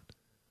athlete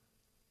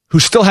who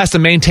still has to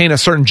maintain a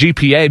certain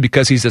GPA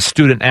because he's a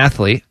student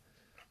athlete,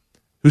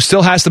 who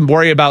still has to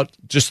worry about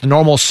just the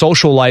normal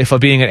social life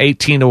of being an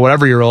 18 to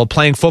whatever year old,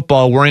 playing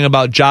football, worrying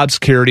about job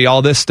security,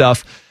 all this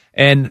stuff.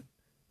 And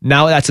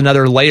now that's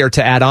another layer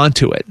to add on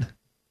to it.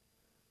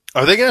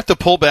 Are they going to have to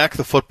pull back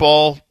the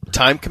football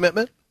time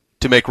commitment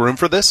to make room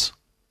for this?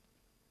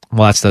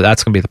 Well, that's going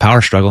to be the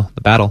power struggle,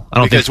 the battle.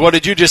 Because what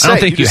did you just say? I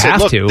don't think you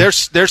have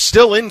to. They're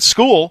still in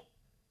school.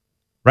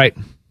 Right.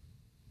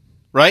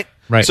 Right?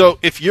 Right. So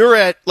if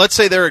you're let's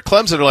say they're at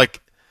Clemson, they're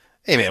like,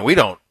 hey man, we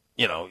don't,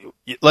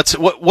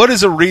 what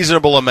is a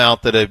reasonable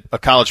amount that a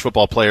college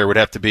football player would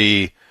have to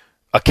be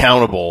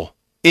accountable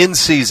in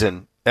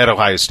season at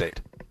Ohio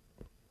State?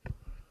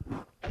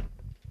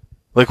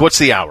 Like, what's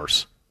the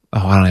hours?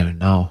 Oh, I don't even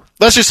know.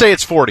 Let's just say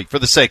it's 40 for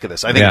the sake of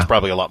this. I think it's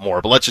probably a lot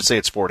more, but let's just say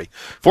it's 40.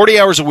 40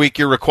 hours a week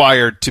you're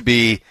required to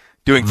be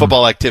doing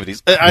football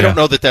activities. I don't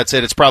know that that's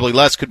it. It's probably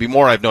less, could be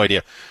more. I have no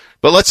idea.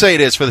 But let's say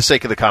it is for the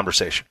sake of the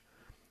conversation.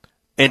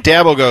 And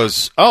Dabo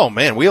goes, oh,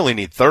 man, we only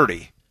need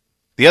 30.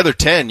 The other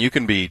 10 you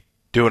can do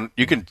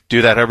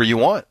that however you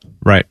want.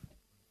 Right.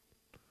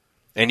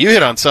 And you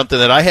hit on something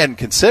that I hadn't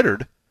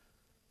considered.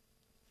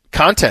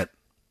 Content.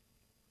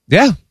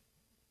 Yeah.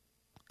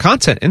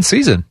 Content in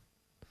season.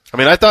 I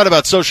mean, I thought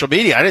about social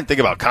media. I didn't think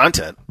about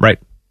content. Right.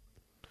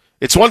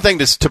 It's one thing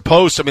to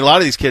post. I mean, a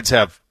lot of these kids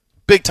have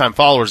big-time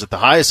followers at the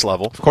highest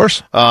level. Of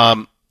course.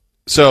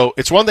 So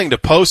it's one thing to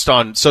post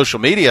on social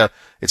media.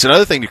 It's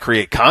another thing to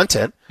create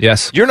content.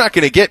 Yes. You're not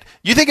going to get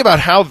 – you think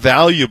about how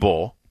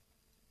valuable,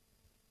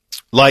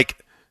 like,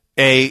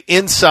 Big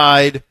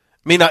Ten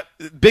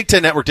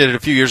Network did it a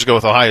few years ago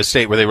with Ohio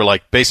State where they were,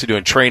 like, basically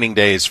doing training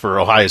days for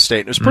Ohio State.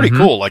 And it was pretty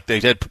cool. Like, they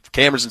had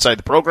cameras inside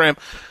the program.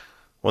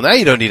 Well, now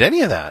you don't need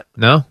any of that.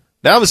 No.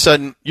 Now, all of a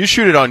sudden, you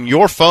shoot it on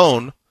your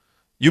phone.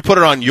 You put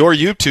it on your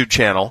YouTube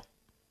channel.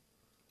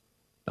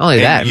 Not only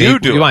that. You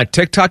want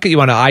to TikTok it? You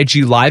want to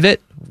IG Live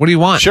it? What do you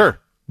want? Sure.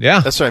 Yeah.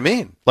 That's what I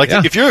mean. Like,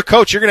 if you're a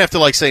coach, you're going to have to,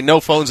 like, say no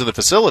phones in the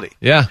facility.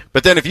 Yeah.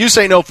 But then if you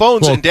say no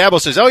phones and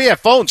Dabo says, oh, yeah,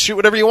 phones, shoot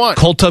whatever you want.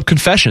 Cold tub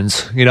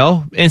confessions,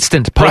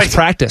 instant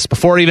post-practice.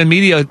 Before even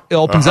media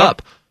opens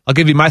up. I'll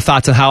give you my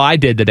thoughts on how I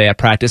did today at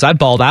practice. I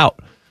balled out.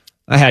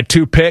 I had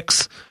 2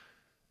 picks.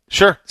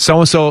 Sure.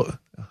 So-and-so...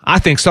 I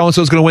think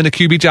so-and-so is going to win the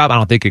QB job. I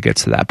don't think it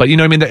gets to that. But,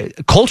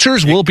 the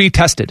cultures will be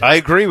tested. I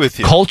agree with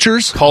you. Culture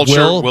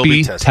will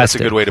be tested. That's a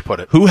good way to put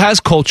it. Who has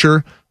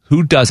culture,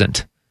 who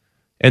doesn't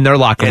in their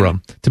locker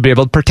room to be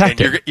able to protect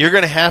it. You're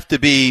going to have to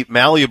be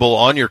malleable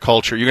on your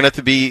culture. You're going to have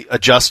to be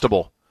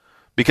adjustable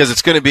because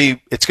it's going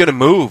to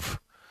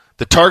move.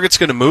 The target's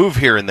going to move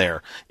here and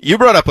there. You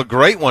brought up a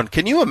great one.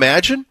 Can you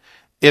imagine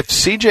if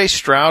C.J.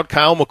 Stroud,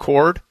 Kyle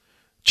McCord,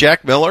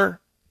 Jack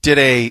Miller did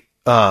a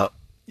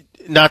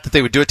not that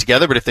they would do it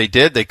together, but if they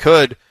did, they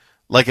could.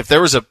 Like if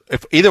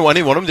any one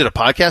of them did a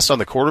podcast on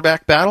the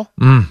quarterback battle.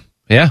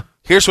 Yeah.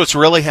 Here's what's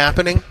really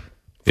happening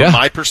from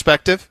my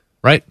perspective.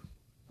 Right.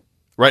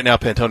 Right now,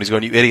 Pantoni's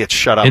going, you idiots,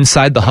 shut up.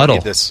 Inside the huddle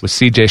with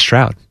C.J.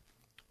 Stroud.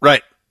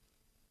 Right.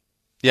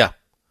 Yeah.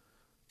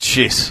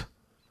 Jeez.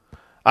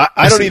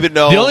 I don't even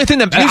know. The only thing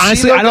that,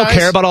 honestly, I don't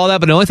care about all that,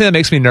 but the only thing that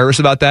makes me nervous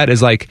about that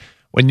is like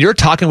when you're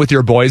talking with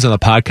your boys in a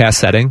podcast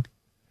setting,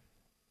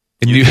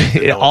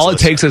 and all it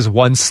takes is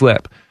one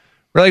slip.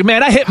 We're like,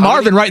 man, I hit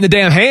Marvin right in the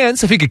damn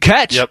hands if he could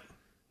catch. Yep.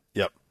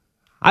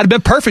 I'd have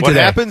been perfect today.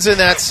 What happens in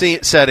that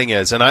setting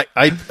is, and I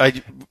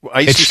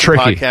used it's to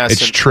tricky. podcast.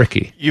 It's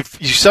tricky. You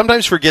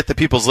sometimes forget that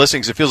people's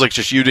listening. It feels like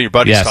just you and your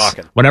buddies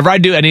talking. Whenever I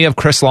do any of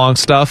Chris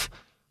Long's stuff,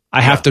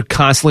 I have to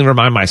constantly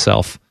remind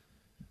myself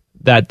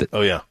that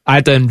I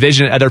have to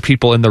envision other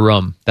people in the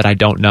room that I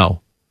don't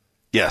know.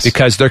 Yes.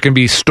 Because there can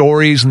be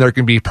stories and there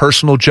can be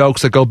personal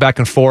jokes that go back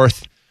and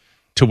forth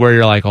to where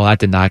you're like, oh, that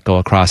did not go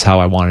across how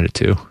I wanted it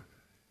to.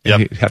 Yep.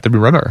 You have to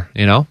remember,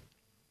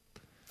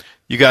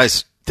 You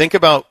guys, think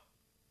about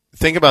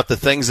the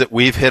things that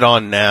we've hit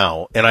on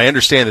now, and I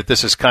understand that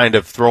this is kind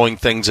of throwing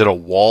things at a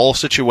wall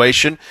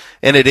situation,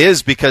 and it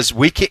is because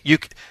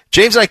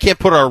James and I can't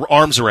put our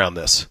arms around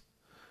this.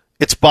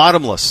 It's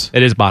bottomless.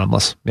 It is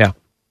bottomless. Yeah.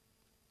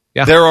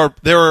 There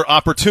are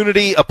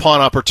opportunity upon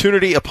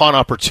opportunity upon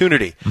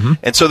opportunity. Mm-hmm.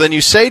 And so then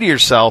you say to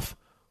yourself,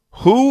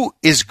 who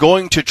is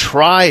going to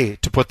try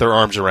to put their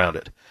arms around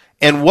it?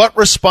 And what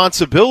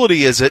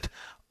responsibility is it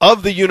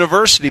of the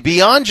university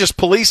beyond just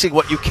policing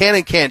what you can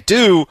and can't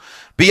do,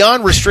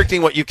 beyond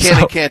restricting what you can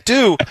and can't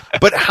do,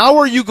 but how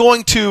are you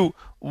going to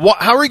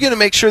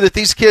make sure that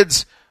these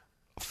kids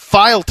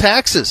file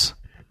taxes?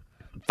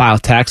 File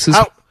taxes?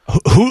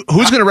 Who's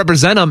going to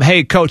represent them?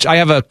 Hey, coach, I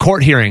have a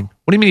court hearing.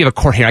 What do you mean you have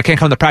a court hearing? I can't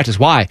come to practice.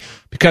 Why?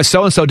 Because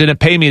so-and-so didn't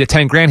pay me the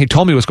 $10,000 he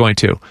told me he was going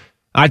to.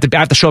 I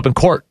have to show up in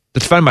court to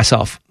defend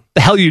myself.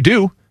 The hell you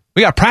do?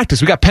 We got practice.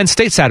 We got Penn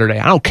State Saturday.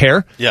 I don't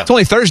care. Yeah. It's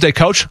only Thursday,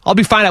 coach. I'll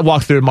be fine at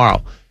walkthrough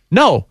tomorrow.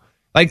 No.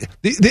 Like,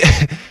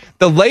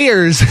 the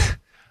layers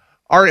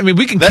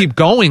We can keep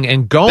going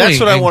and going. That's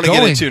what I want to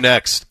get into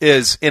next,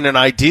 is in an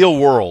ideal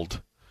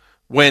world,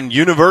 when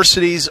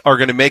universities are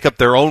going to make up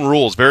their own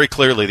rules, very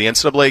clearly, the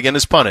NCAA again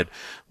is punted.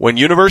 When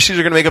universities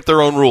are going to make up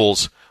their own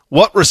rules,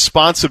 what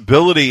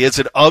responsibility is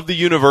it of the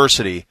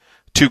university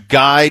to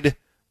guide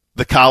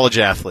the college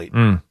athlete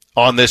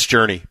on this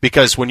journey?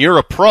 Because when you're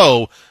a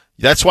pro,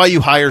 that's why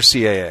you hire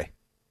CAA.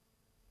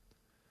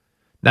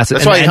 That's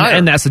why you hire.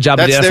 And that's the job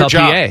of the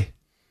NFLPA.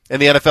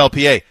 And the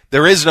NFLPA.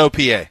 There is no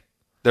PA.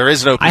 There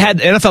is no PA. I had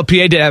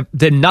NFLPA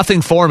did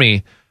nothing for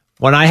me.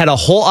 When I had a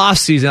whole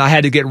offseason, I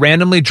had to get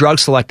randomly drug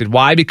selected.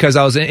 Why? Because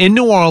I was in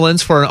New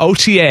Orleans for an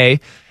OTA,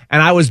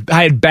 and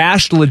I had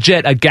bashed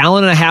legit 1.5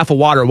 gallons of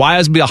water. Why? I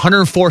was going to be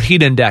 104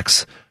 heat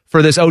index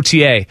for this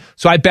OTA.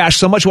 So I bashed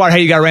so much water,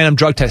 hey, you got a random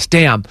drug test.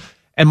 Damn.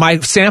 And my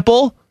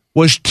sample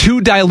was too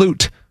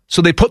dilute.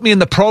 So they put me in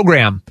the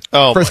program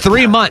for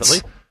 3 months.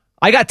 Really?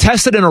 I got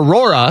tested in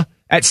Aurora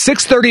at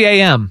 6:30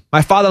 a.m.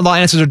 My father-in-law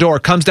answers the door,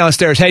 comes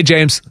downstairs. Hey,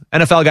 James,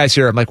 NFL guy's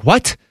here. I'm like,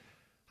 what?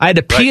 I had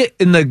to pee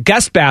in the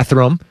guest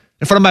bathroom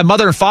in front of my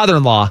mother and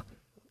father-in-law.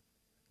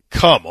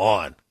 Come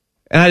on.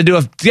 And I had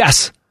to do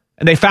yes.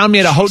 And they found me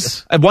at a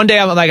hotel. One day,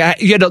 I'm like,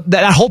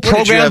 that whole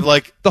program,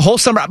 the whole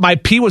summer, my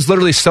pee was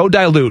literally so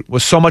dilute,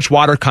 with so much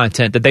water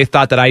content, that they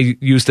thought that I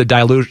used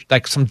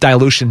some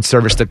dilution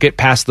service to get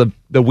past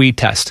the weed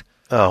test.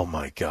 Oh,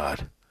 my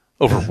God.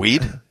 Over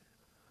weed?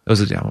 It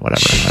was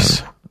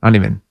whatever.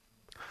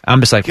 I'm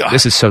just like, God.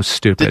 This is so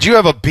stupid. Did you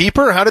have a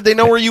beeper? How did they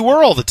know where you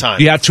were all the time?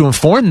 You have to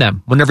inform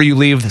them whenever you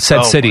leave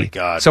said city. My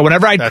God. So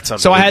whenever I had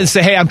to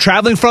say, hey, I'm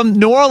traveling from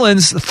New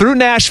Orleans through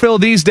Nashville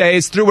these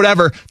days, through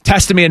whatever,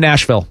 tested me in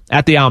Nashville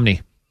at the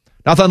Omni.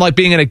 Nothing like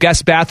being in a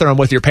guest bathroom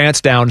with your pants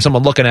down and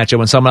someone looking at you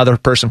when some other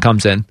person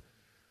comes in.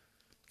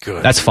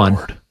 Good. That's fun.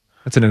 Lord.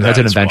 That's an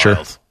adventure.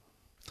 Wild.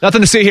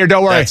 Nothing to see here.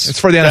 Don't worry. It's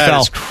for the NFL.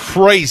 That is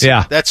crazy.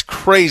 Yeah. That's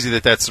crazy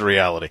that's the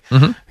reality.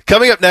 Mm-hmm.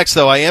 Coming up next,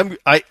 though,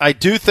 I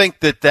do think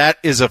that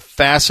is a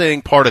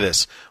fascinating part of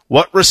this.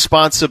 What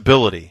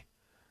responsibility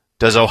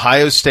does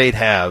Ohio State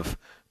have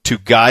to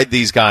guide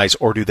these guys,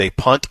 or do they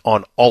punt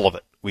on all of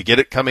it? We get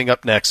it coming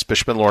up next.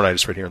 Bishop and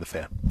Laurinaitis right here on The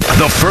Fan.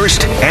 The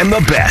first and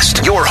the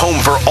best. Your home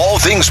for all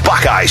things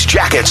Buckeyes,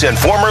 Jackets, and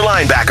former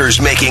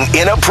linebackers making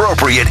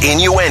inappropriate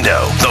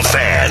innuendo. The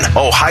Fan,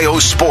 Ohio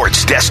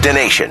sports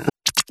destination.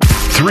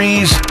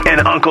 Threes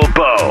and Uncle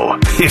Bo.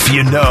 If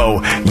you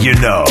know, you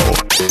know.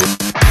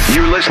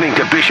 You're listening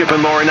to Bishop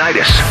and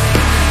Laurinaitis.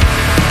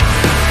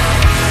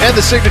 And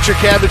the Signature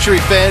Cabinetry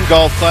Fan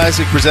Golf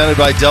Classic presented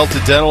by Delta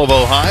Dental of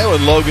Ohio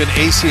and Logan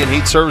AC and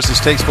Heat Services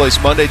takes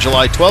place Monday,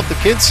 July 12th. The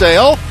kids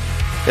sale,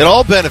 it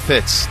all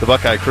benefits the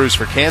Buckeye Cruise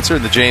for Cancer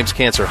and the James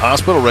Cancer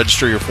Hospital.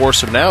 Register your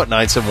foursome now at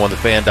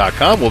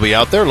 971thefan.com. We'll be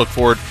out there. Look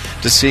forward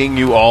to seeing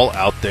you all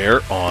out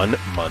there on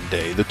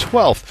Monday the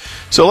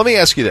 12th. So let me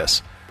ask you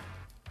this.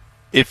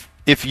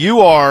 If you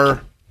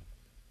are,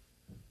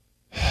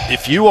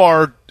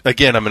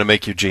 again, I'm going to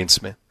make you Gene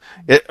Smith.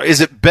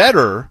 Is it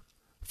better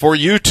for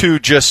you to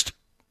just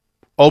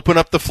open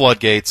up the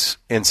floodgates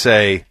and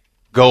say,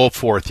 go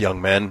forth,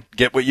 young men,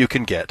 get what you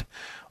can get?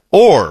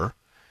 Or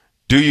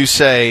do you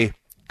say,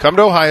 come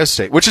to Ohio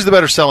State, which is the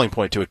better selling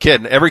point to a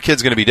kid, and every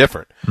kid's going to be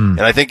different. And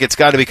I think it's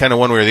got to be kind of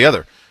one way or the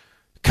other.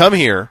 Come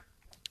here.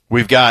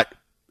 We've got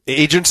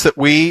agents that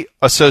we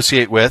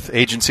associate with,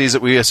 agencies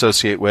that we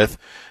associate with,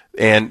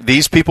 and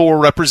these people will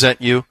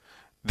represent you.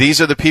 These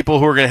are the people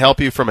who are going to help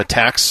you from a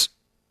tax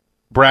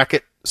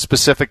bracket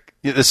specific.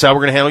 This is how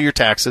we're going to handle your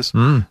taxes.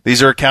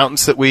 These are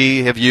accountants that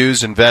we have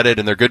used and vetted,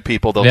 and they're good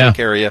people. They'll take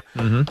care of you.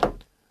 Mm-hmm.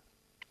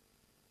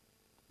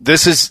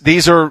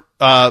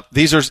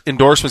 These are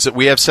endorsements that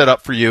we have set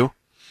up for you.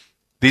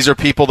 These are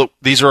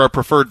these are our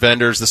preferred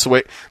vendors. This is the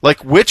way.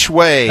 Like, which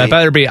way? That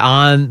better be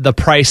on the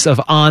price of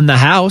on the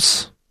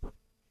house.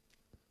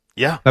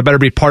 Yeah. That better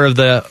be part of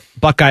the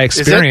Buckeye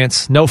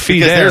experience. No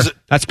fee there.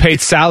 That's paid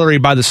salary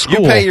by the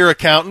school. You pay your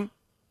accountant.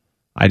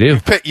 I do.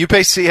 You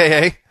pay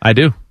CAA. I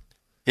do.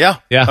 Yeah.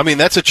 I mean,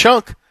 that's a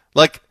chunk.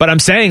 But I'm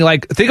saying,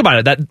 think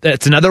about it.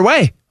 That's another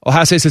way.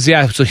 Ohio State says,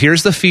 yeah, so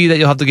here's the fee that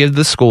you'll have to give to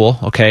the school.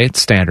 Okay,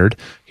 it's standard.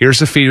 Here's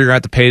the fee you're going to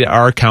have to pay to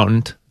our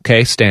accountant.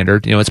 Okay,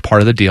 standard. It's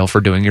part of the deal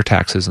for doing your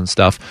taxes and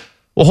stuff.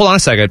 Well, hold on a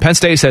second. Penn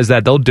State says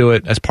that they'll do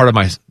it as part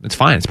of it's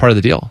fine. It's part of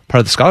the deal, part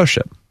of the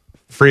scholarship.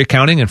 Free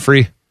accounting and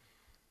free.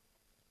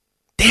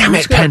 Damn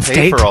it, Penn State. Who's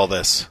going to pay for all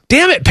this?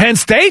 Damn it, Penn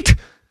State.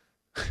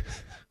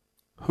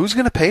 Who's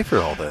going to pay for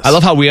all this? I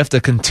love how we have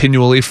to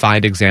continually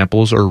find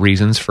examples or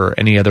reasons for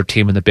any other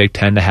team in the Big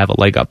Ten to have a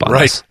leg up on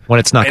us when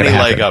it's not going to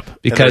happen. Leg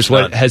up. Because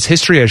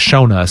history has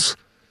shown us,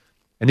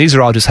 and these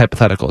are all just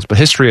hypotheticals, but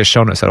history has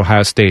shown us that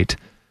Ohio State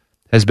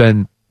has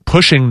been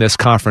pushing this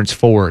conference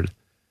forward.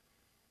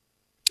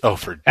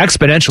 For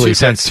exponentially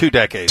since 2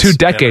 decades. 2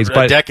 decades,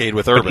 but a decade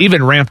with Urban. But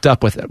even ramped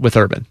up with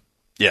Urban.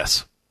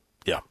 Yes.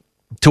 Yeah.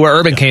 To where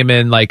Urban came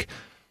in,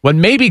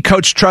 when maybe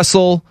Coach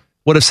Tressel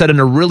would have said in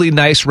a really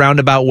nice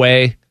roundabout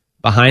way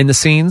behind the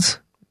scenes,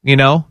 he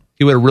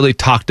would have really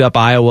talked up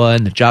Iowa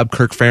and the job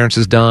Kirk Ferentz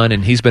has done,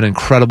 and he's been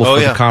incredible for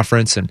the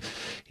conference. And,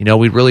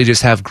 we really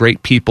just have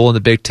great people in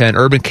the Big Ten.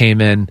 Urban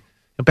came in,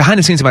 and behind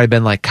the scenes, it might have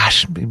been like,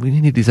 gosh, we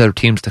need these other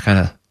teams to kind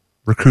of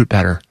recruit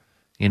better.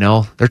 You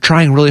know, they're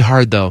trying really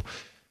hard, though.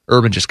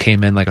 Urban just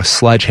came in like a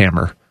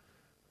sledgehammer.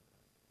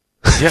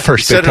 Yeah,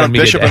 First he said it on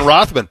Bishop and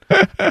Rothman.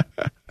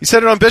 He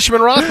said it on Bishop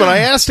and Rothman. I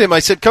asked him, I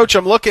said, Coach,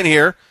 I'm looking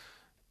here.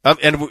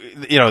 And,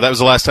 you know, that was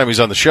the last time he was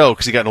on the show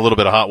because he got in a little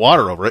bit of hot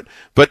water over it.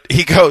 But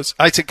he goes,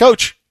 I said,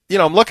 Coach, you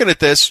know, I'm looking at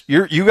this.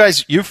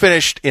 You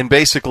finished in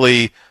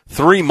basically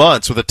 3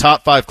 months with a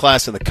top 5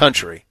 class in the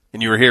country,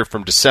 and you were here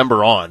from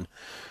December on.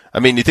 I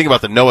mean, you think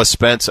about the Noah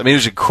Spence. I mean, it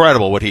was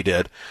incredible what he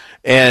did.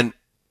 And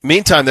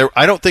meantime,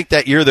 I don't think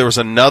that year there was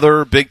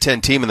another Big Ten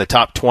team in the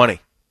top 20.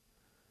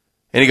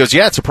 And he goes,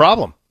 yeah, it's a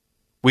problem.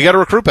 We got to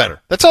recruit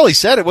better. That's all he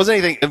said. It wasn't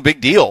anything a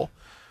big deal.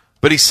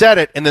 But he said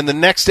it, and then the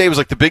next day was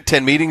like the Big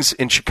Ten meetings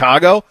in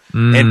Chicago,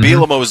 and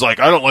Bielema was like,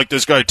 I don't like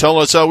this guy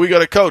telling us how we got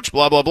to coach,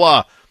 blah, blah,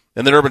 blah.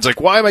 And then Urban's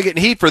like, why am I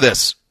getting heat for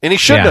this? And he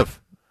shouldn't have.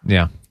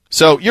 Yeah.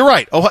 So you're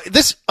right.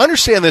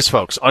 Understand this,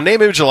 folks. On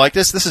Name, Image, and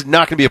Likeness, this is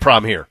not going to be a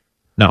problem here.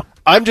 No.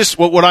 I'm just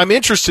what I'm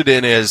interested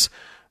in is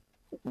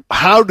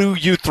how do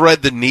you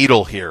thread the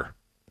needle here?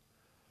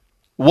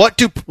 What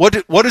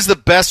is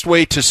the best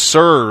way to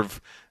serve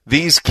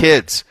these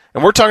kids?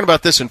 And we're talking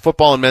about this in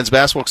football and men's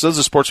basketball because those are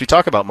the sports we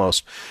talk about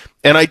most.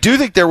 And I do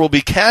think there will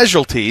be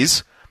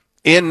casualties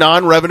in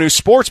non-revenue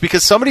sports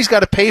because somebody's got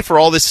to pay for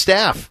all this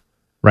staff.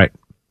 Right.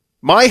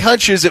 My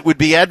hunch is it would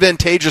be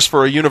advantageous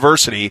for a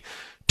university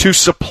to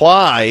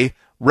supply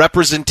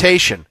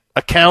representation,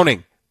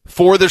 accounting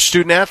for their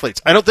student athletes.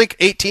 I don't think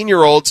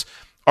 18-year-olds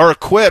are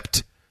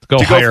equipped to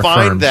go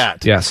find firms.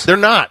 that. Yes. They're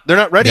not. They're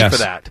not ready for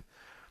that.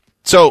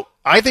 So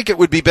I think it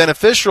would be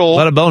beneficial.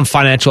 Let alone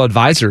financial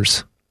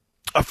advisors.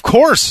 Of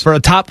course. For the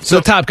top guys.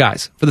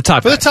 For the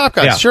top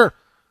guys, yeah. Sure.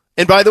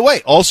 And by the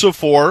way, also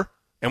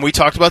and we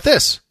talked about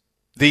this,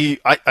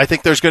 I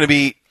think there's going to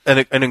be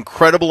an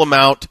incredible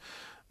amount,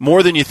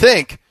 more than you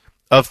think,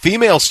 of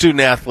female student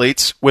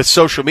athletes with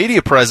social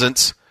media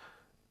presence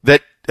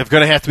that are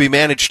going to have to be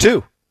managed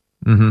too.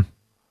 Mm-hmm.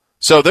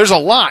 So there's a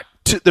lot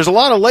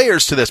of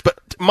layers to this. But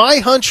my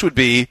hunch would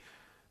be,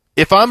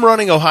 if I'm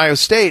running Ohio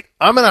State,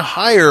 I'm going to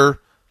hire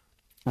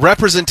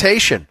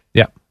representation.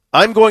 Yeah.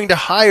 I'm going to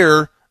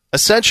hire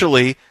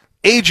essentially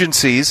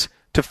agencies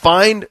to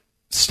find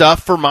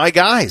stuff for my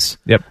guys.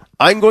 Yep.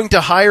 I'm going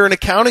to hire an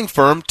accounting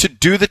firm to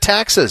do the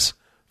taxes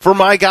for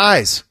my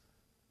guys.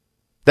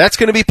 That's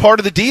going to be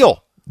part of the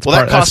deal.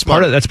 That costs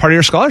money. That's part of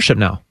your scholarship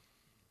now.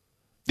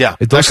 Yeah,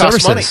 that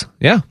costs money.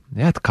 Yeah,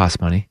 it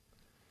costs money.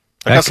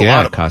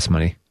 It costs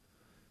money.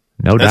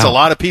 No doubt. That's a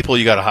lot of people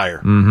you got to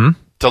hire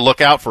to look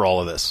out for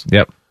all of this.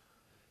 Yep.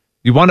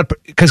 You want to,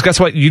 because guess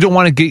what? You don't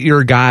want to get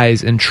your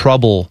guys in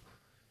trouble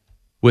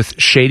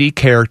with shady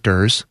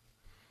characters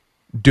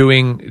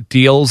doing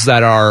deals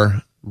that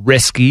are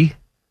risky.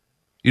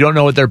 You don't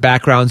know what their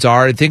backgrounds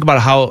are. And think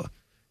about how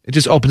it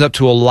just opens up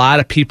to a lot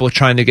of people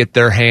trying to get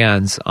their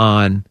hands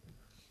on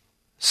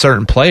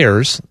certain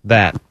players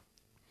that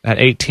at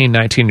 18,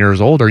 19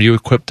 years old, are you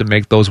equipped to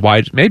make those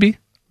wide? Maybe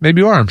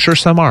you are. I'm sure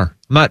some are.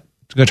 I'm not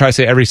going to try to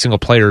say every single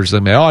player is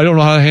like, oh, I don't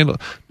know how to handle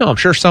it. No, I'm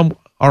sure some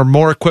are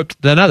more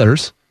equipped than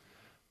others.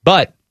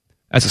 But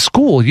as a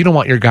school, you don't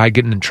want your guy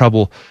getting in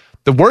trouble.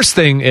 The worst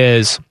thing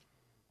is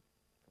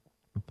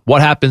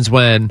what happens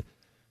when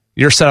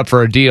you're set up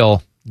for a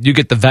deal, you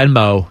get the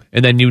Venmo,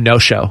 and then you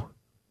no-show.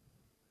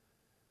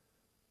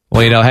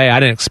 Well, hey, I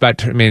didn't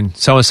expect,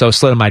 so-and-so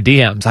slid in my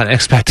DMs. I didn't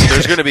expect it.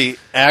 There's going to be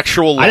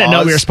actual laws. I didn't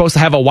know we were supposed to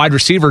have a wide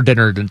receiver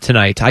dinner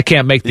tonight. I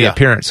can't make the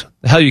appearance.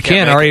 The hell you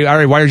can. I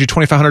already wired you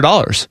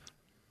 $2,500.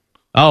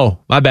 Oh,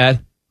 my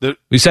bad.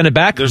 You send it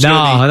back? No,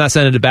 I'm not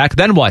sending it back.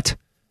 Then what?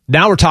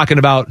 Now we're talking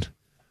about,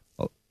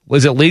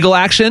 is it legal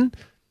action?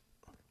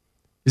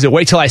 Is it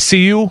wait till I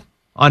see you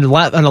on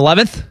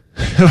 11th?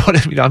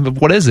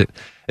 What is it?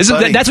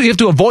 That's what you have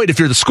to avoid if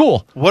you're the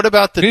school. What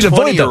about the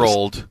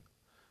 20-year-old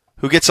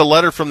who gets a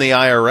letter from the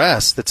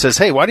IRS that says,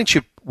 hey, why didn't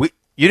you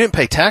didn't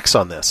pay tax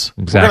on this?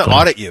 Exactly. We're going to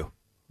audit you.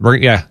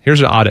 Here's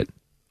an audit.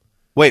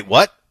 Wait,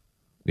 what?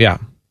 Yeah.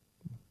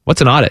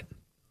 What's an audit?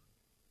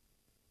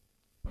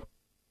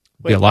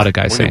 Be a lot of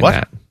guys saying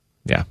that.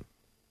 Yeah.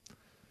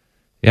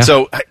 Yeah.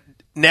 So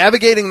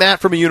navigating that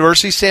from a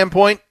university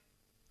standpoint,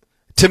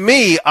 to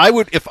me,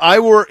 if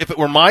it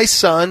were my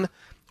son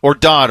or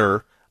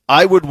daughter,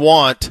 I would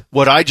want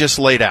what I just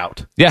laid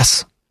out.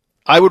 Yes.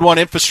 I would want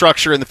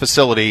infrastructure in the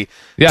facility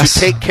to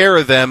take care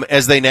of them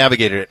as they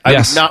navigated it. I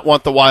would not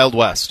want the Wild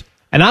West.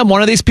 And I'm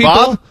one of these people.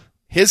 Bob,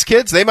 his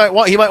kids, he might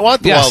want the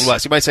Wild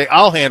West. He might say,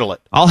 I'll handle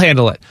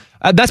it.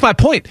 That's my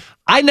point.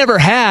 I never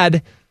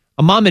had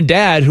a mom and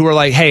dad who were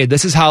like, hey,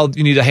 this is how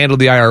you need to handle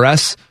the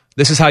IRS.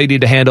 This is how you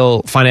need to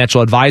handle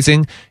financial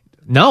advising.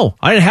 No,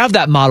 I didn't have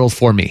that modeled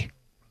for me.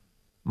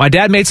 My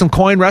dad made some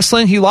coin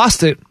wrestling. He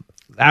lost it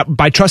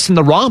by trusting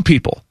the wrong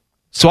people.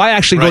 So I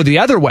actually go the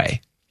other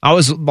way. I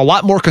was a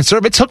lot more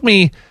conservative.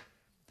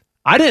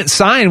 I didn't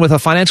sign with a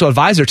financial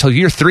advisor till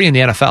year 3 in the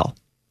NFL.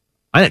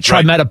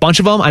 I met a bunch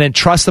of them. I didn't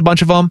trust a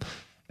bunch of them.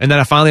 And then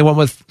I finally went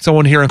with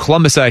someone here in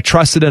Columbus that I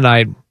trusted, and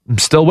I'm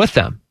still with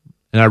them.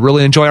 And I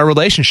really enjoy our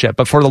relationship.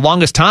 But for the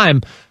longest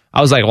time,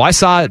 I was like, well, I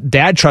saw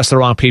Dad trust the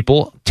wrong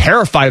people,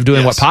 terrified of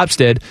doing what Pops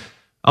did.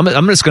 I'm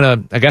just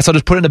going to, I guess I'll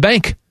just put it in the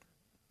bank. I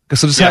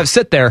guess I'll just have it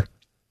sit there.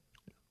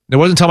 It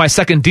wasn't until my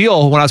second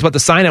deal when I was about to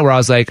sign it where I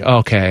was like,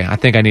 okay, I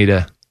think I need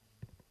to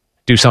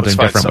do something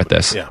different with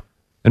this. Yeah.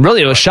 And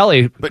really, it was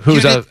Shelley,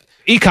 who's a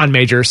econ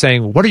major,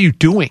 saying, what are you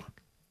doing,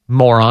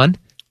 moron?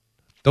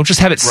 Don't just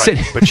have it sit.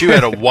 But you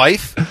had a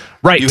wife.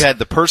 Right. You had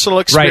the personal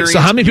experience. Right. So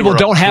how many people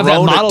don't have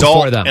that model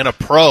for them? And a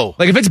pro.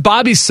 Like if it's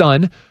Bobby's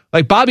son,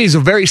 like Bobby's a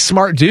very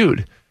smart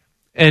dude,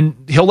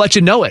 and he'll let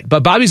you know it.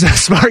 But Bobby's a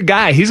smart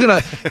guy.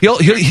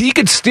 He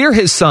could steer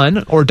his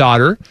son or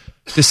daughter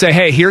to say,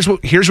 hey, here's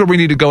where we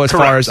need to go as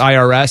far as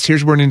IRS.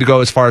 Here's where we need to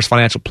go as far as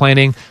financial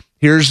planning.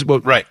 Here's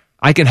what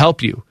I can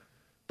help you.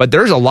 But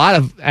there's a lot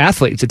of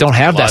athletes that don't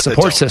have that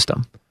support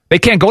system. They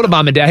can't go to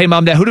mom and dad. Hey,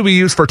 mom, dad, who do we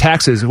use for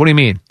taxes? What do you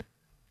mean?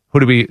 Who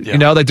do we,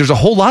 like there's a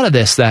whole lot of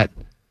this that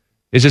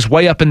is just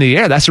way up in the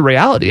air. That's a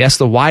reality. That's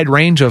the wide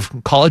range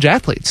of college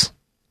athletes.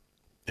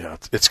 Yeah,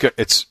 it's good.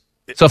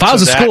 So if I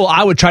was a school,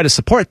 I would try to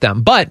support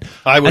them, but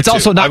it's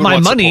also not my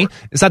money.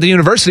 Support. It's not the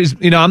university's,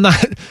 I'm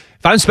not,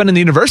 if I'm spending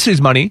the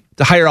university's money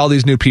to hire all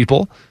these new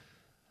people.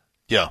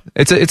 Yeah.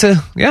 It's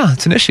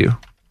an issue.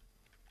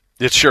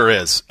 It sure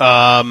is.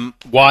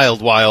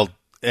 Wild.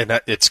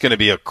 And it's going to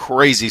be a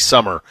crazy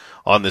summer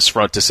on this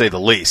front, to say the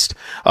least.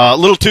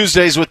 Little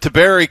Tuesdays with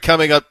Taberry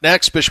coming up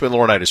next. Bishop and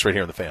Laurinaitis right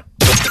here on The Fan.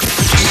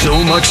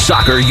 So much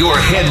soccer, your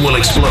head will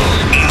explode.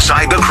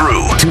 Inside the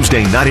Crew,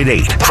 Tuesday night at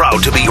 8.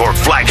 Proud to be your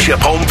flagship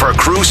home for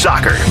Crew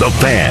Soccer. The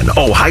Fan,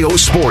 Ohio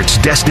sports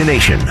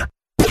destination.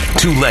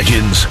 Two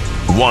legends,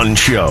 one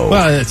show.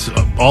 Well, it's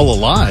all a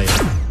lie.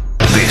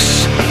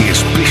 This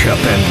is Bishop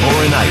and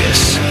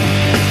Laurinaitis.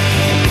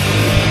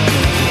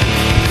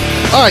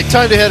 All right,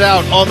 time to head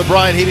out on the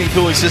Bryant Heating and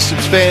Cooling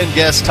Systems fan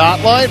guest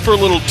hotline for a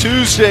little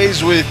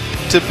Tuesdays with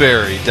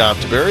Taberry. Dom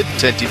Taberry, the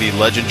 10 TV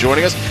legend,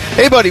 joining us.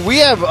 Hey, buddy, we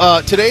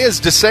have today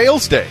is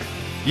DeSales Day.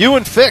 You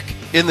and Fick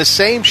in the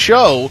same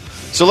show.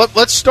 So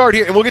let's start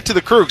here, and we'll get to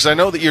the Crew, because I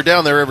know that you're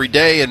down there every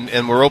day,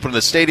 and we're opening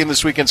the stadium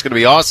this weekend. It's going to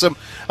be awesome.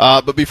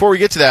 But before we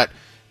get to that,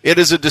 it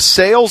is a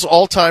DeSales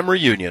all-time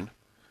reunion.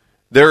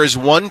 There is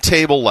one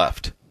table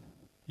left.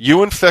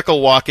 You and Fick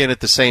will walk in at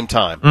the same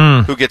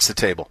time. Who gets the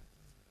table?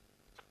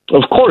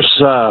 Of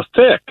course,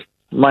 Fick.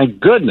 My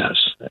goodness.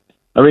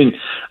 I mean,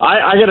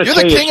 I got to tell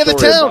you. You're the king of the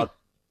town.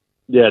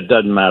 It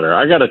doesn't matter.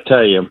 I got to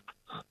tell you.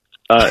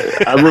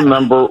 I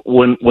remember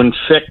when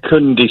Fick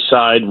couldn't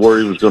decide where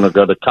he was going to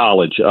go to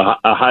college.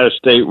 Ohio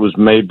State was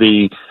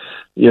maybe,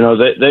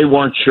 they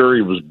weren't sure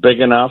he was big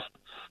enough.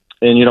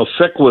 And,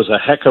 Fick was a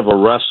heck of a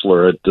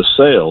wrestler at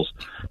DeSales.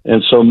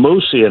 And so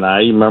Moosey and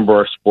I, you remember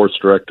our sports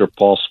director,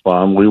 Paul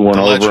Spahn, we went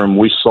over and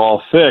we saw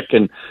Fick.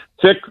 And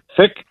Fick,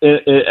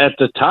 at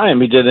the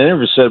time, he did an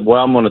interview, said,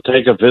 well, I'm going to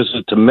take a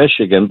visit to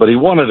Michigan, but he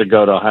wanted to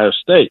go to Ohio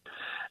State.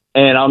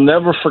 And I'll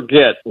never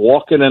forget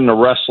walking in the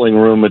wrestling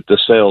room at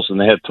DeSales, and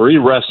they had 3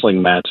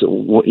 wrestling mats,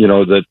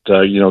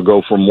 that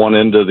go from one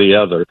end to the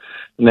other.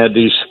 And they had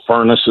these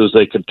furnaces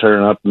they could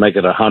turn up and make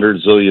it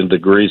 100 zillion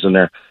degrees in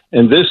there.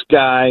 And this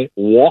guy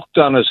walked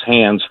on his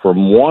hands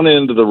from one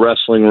end of the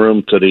wrestling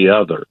room to the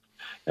other.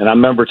 And I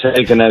remember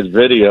taking that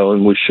video,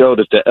 and we showed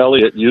it to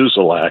Elliot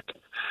Uzelak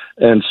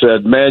and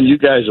said, man, you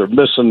guys are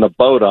missing the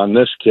boat on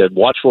this kid.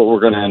 Watch what we're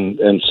going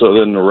to, and so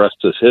then the rest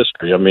is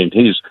history. I mean,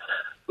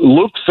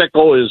 Luke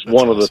Fickell is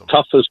one of the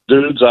toughest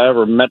dudes I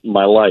ever met in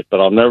my life, but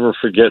I'll never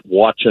forget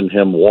watching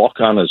him walk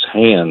on his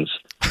hands.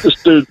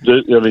 This dude,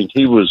 I mean,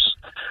 he was,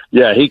 he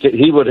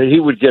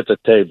would get the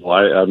table.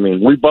 I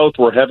mean, we both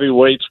were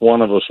heavyweights.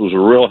 One of us was a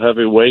real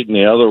heavyweight, and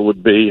the other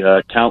would be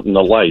counting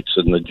the lights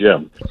in the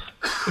gym.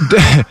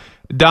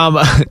 Dom,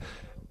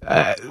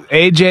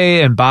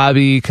 AJ and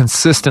Bobby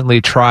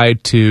consistently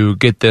tried to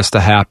get this to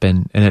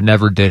happen, and it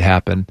never did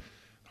happen.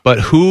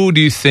 But who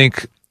do you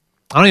think?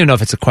 I don't even know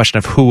if it's a question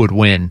of who would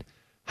win.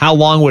 How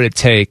long would it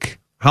take?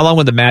 How long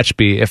would the match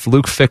be if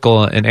Luke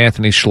Fickell and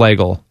Anthony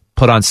Schlegel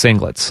put on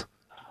singlets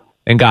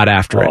and got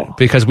after it?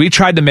 Because we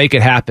tried to make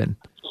it happen.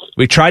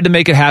 I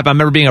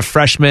remember being a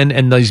freshman,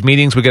 and these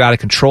meetings would get out of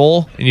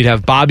control, and you'd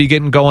have Bobby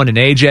getting going and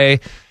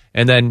AJ,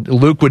 and then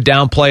Luke would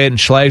downplay it, and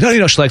Schlegel,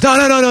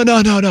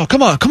 no,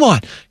 come on.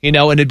 And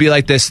it'd be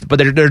like this, but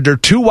they're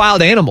 2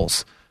 wild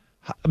animals.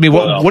 I mean,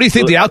 what do you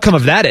think the outcome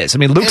of that is? I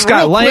mean, Luke's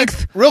got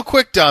length. Real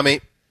quick, Dommy.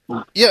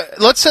 Yeah,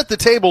 let's set the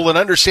table and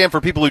understand for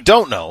people who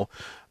don't know.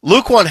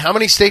 Luke won how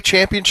many state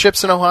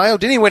championships in Ohio?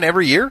 Didn't he win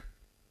every year?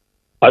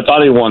 I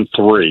thought he won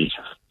 3.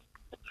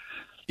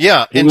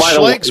 Yeah, and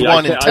Schleg's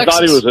won in Texas. I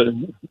thought he was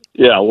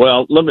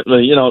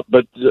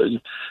but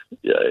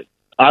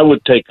I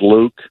would take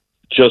Luke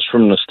just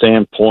from the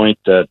standpoint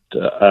that,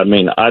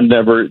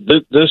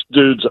 this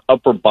dude's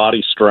upper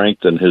body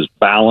strength and his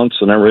balance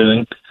and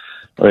everything.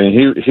 I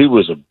mean, he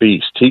was a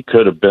beast. He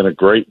could have been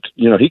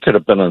he could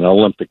have been an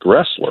Olympic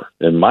wrestler,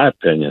 in my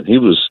opinion. He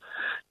was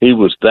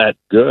that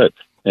good.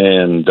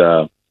 And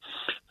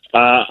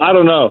I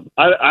don't know.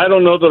 I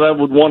don't know that I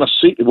would want to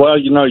see. Well,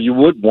 you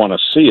would want to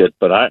see it,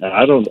 but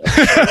I don't.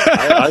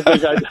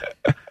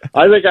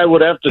 I think I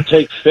would have to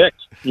take Fick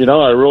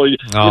I really.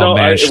 Oh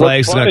man,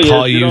 Schleg's gonna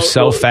call you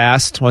so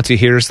fast once he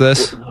hears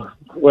this.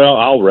 Well,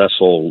 I'll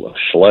wrestle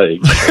Schleg.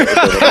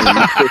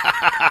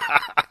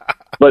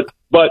 But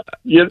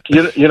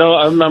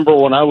I remember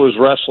when I was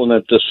wrestling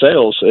at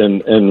DeSales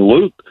and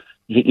Luke,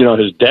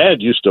 his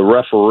dad used to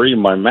referee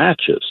my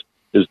matches.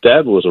 His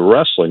dad was a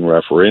wrestling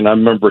referee, and I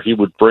remember he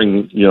would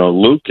bring,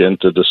 Luke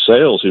into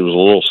DeSales. He was a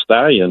little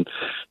stallion,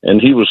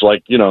 and he was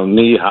like,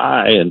 knee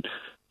high, and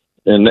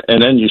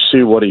then you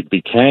see what he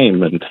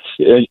became, and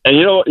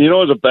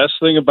the best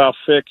thing about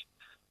Fick,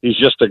 he's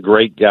just a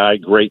great guy,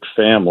 great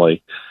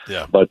family.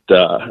 Yeah. But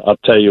I'll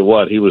tell you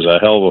what, he was a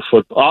hell of a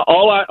football.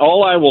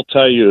 All I will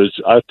tell you is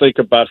I think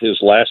about his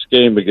last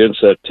game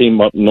against that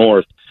team up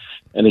north,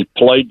 and he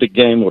played the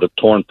game with a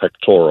torn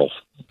pectoral.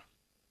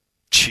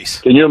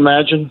 Jeez. Can you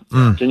imagine?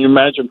 Can you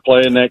imagine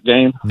playing that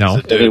game? No.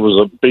 And he was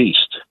a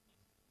beast.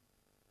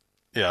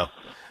 Yeah.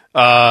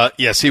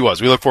 Yes, he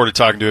was. We look forward to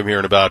talking to him here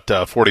in about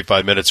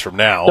 45 minutes from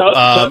now.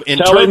 Tell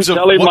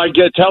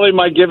him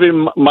I give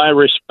him my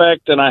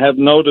respect, and I have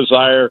no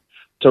desire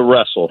to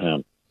wrestle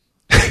him.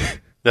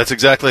 That's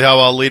exactly how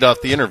I'll lead off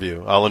the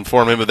interview. I'll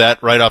inform him of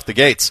that right off the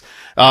gates.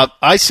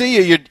 I see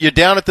you. You're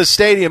down at the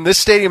stadium. This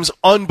stadium's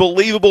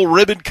unbelievable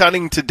ribbon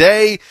cutting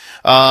today.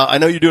 I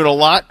know you're doing a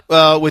lot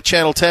with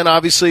Channel 10,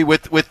 obviously,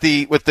 with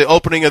the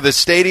opening of the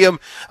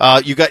stadium.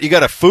 You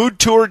got a food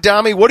tour,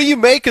 Dami. What do you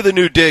make of the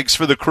new digs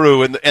for the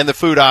crew and the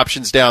food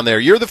options down there?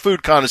 You're the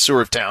food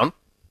connoisseur of town.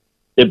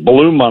 It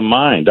blew my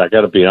mind. I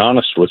got to be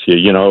honest with you.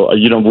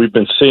 We've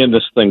been seeing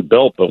this thing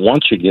built, but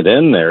once you get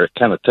in there, it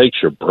kind of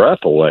takes your breath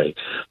away.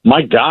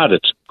 My God,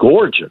 it's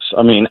gorgeous.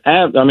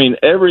 Nothing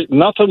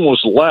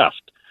was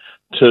left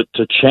to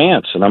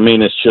chance. And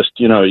it's just,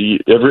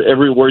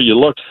 everywhere you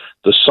look,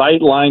 the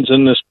sight lines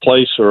in this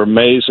place are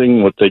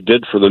amazing. What they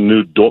did for the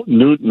new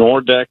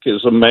Nordeck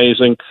is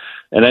amazing.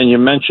 And then you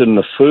mentioned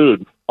the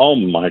food. Oh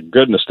my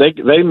goodness,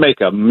 they make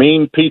a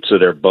mean pizza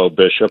there, Bo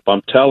Bishop.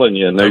 I'm telling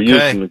you, and they're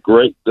using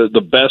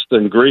the best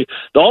ingredients.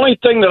 The only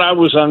thing that I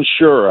was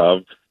unsure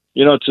of,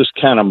 it's this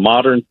kind of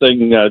modern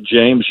thing,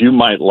 James. You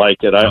might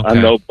like it. I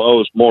know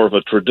Bo's more of a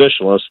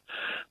traditionalist,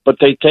 but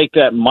they take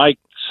that Mike's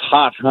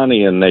hot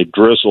honey and they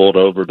drizzle it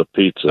over the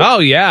pizza. Oh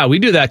yeah, we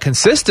do that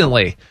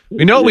consistently.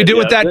 You know what we do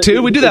with that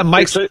too? We do that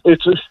Mike's.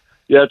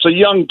 It's a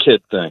young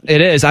kid thing.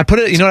 It is. I put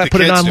it. You know what I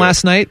put it on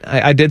last night?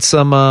 I did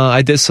some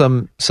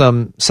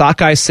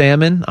sockeye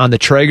salmon on the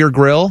Traeger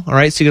grill. All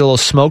right, so you get a little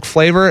smoke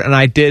flavor, and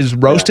I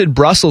did roasted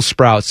Brussels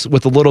sprouts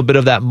with a little bit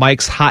of that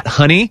Mike's hot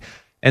honey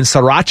and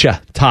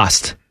sriracha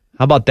tossed.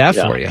 How about that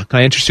for you? Can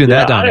I interest you in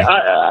that, Donnie?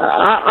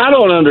 I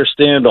don't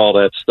understand all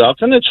that stuff,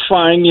 and it's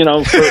fine,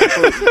 for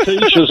to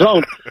each his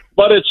own.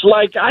 But it's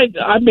like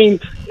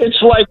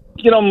it's like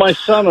my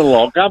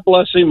son-in-law. God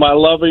bless him. I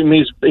love him.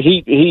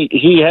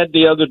 He had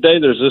the other day.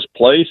 There's this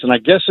place, and I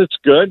guess it's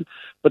good.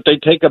 But they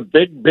take a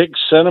big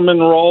cinnamon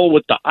roll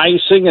with the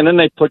icing, and then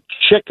they put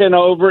chicken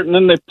over it, and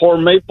then they pour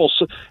maple.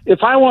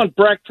 If I want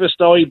breakfast,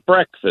 I'll eat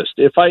breakfast.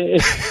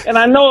 And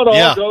I know it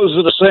all goes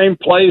to the same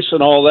place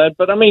and all that,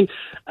 but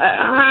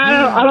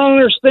I don't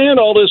understand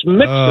all this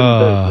mixing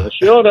business.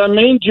 You know what I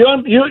mean? Do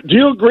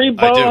you agree,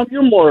 Bo?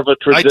 You're more of a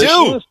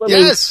traditionalist. I do.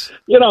 Yes.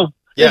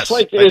 Yes,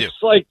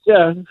 it's like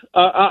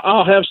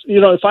I'll have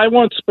if I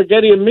want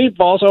spaghetti and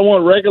meatballs, I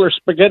want regular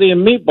spaghetti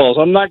and meatballs.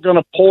 I'm not going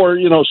to pour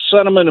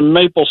cinnamon and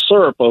maple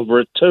syrup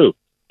over it too.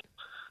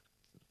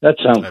 That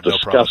sounds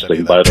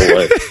disgusting, by the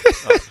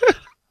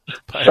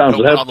way.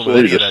 Sounds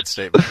absolutely that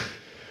statement.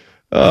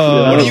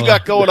 What do you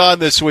got going on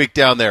this week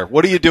down there?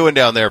 What are you doing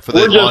down there for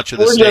the launch of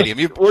the stadium?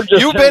 You've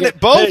been at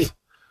both. Hey,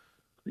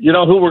 you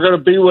know who we're going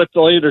to be with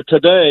later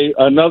today?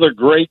 Another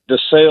great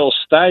DeSales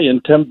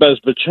stallion, Tim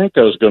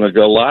Bezbachenko, is going to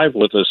go live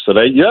with us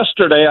today.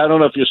 Yesterday, I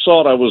don't know if you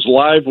saw it, I was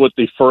live with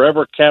the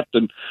forever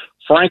captain,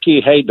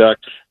 Frankie Hayduck,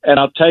 and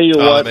I'll tell you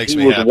what,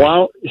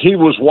 he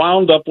was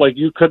wound up like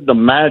you couldn't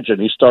imagine.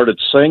 He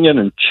started singing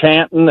and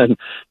chanting, and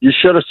you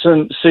should have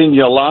seen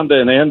Yolanda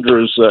and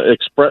Andrews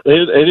express.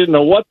 They didn't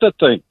know what to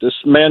think. This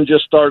man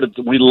just started,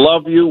 we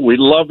love you,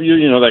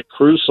 that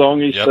cruise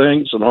song he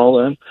sings and all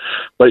that.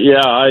 But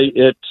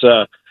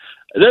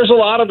there's a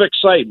lot of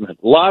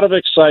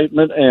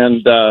excitement,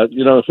 and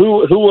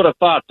who would have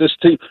thought this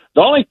team?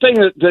 The only thing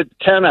that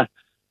kind of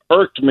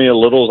irked me a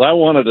little is I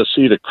wanted to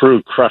see the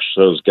crew crush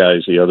those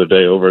guys the other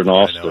day over in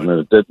Austin,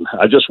 and it didn't.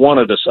 I just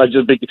wanted to. I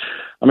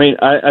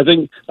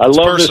think I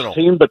love this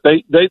team, but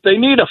they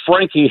need a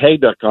Frankie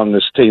Hayduck on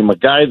this team, a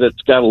guy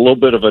that's got a little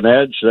bit of an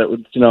edge that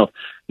would,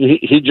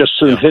 he just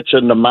soon hits you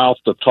in the mouth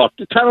to talk,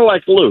 kind of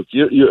like Luke.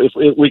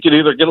 If we could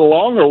either get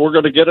along or we're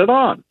going to get it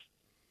on.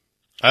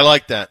 I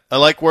like that. I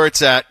like where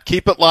it's at.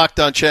 Keep it locked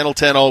on Channel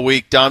 10 all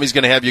week. Dami's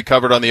going to have you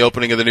covered on the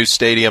opening of the new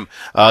stadium.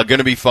 Going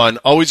to be fun.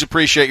 Always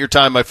appreciate your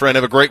time, my friend.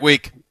 Have a great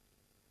week.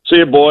 See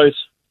you, boys.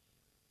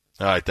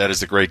 All right, that is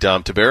the great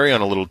Dom Tiberi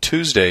on a little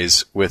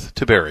Tuesdays with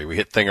Tiberi. We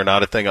hit Thing or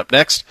Not a Thing up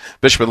next.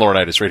 Bishop and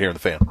Laurinaitis right here on The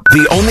Fan.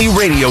 The only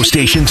radio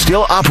station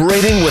still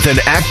operating with an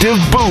active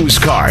booze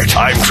cart.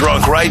 I'm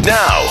drunk right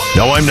now.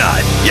 No, I'm not.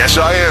 Yes,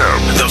 I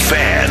am. The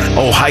Fan,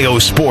 Ohio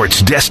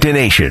sports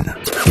destination.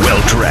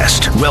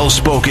 Well-dressed,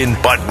 well-spoken,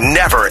 but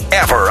never,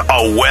 ever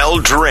a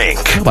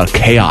well-drink. How about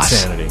chaos?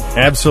 Insanity.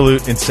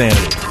 Absolute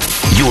insanity.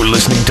 You're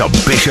listening to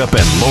Bishop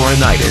and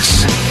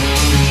Laurinaitis.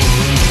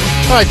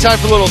 All right, time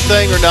for a little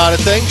Thing or Not a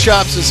Thing.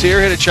 Chops is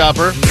here. Hit it,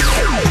 Chopper.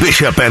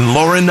 Bishop and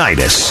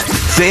Laurinaitis.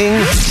 Thing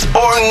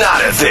or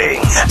Not a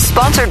Thing.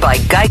 Sponsored by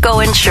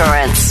Geico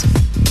Insurance.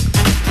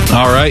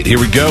 All right, here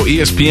we go.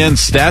 ESPN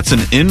stats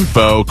and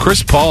info.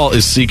 Chris Paul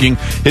is seeking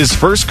his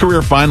first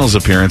career finals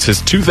appearance.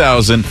 His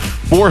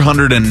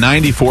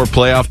 2,494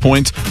 playoff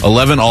points,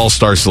 11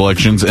 All-Star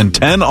selections, and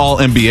 10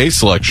 All-NBA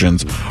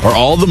selections are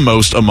all the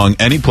most among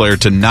any player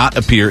to not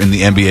appear in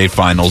the NBA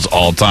Finals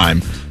all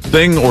time.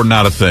 Thing or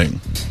not a thing?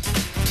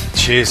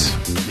 Jeez.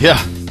 Yeah.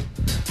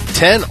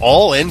 10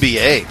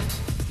 All-NBA.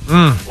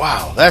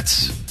 Wow,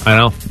 that's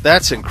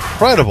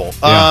incredible.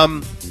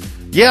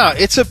 Yeah.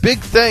 It's a big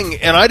thing,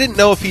 and I didn't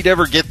know if he'd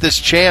ever get this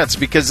chance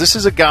because this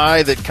is a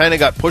guy that kind of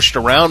got pushed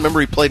around. Remember,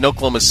 he played in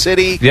Oklahoma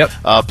City,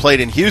 played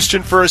in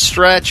Houston for a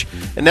stretch,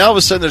 and now all of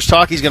a sudden there's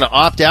talk he's going to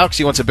opt out because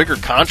he wants a bigger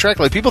contract.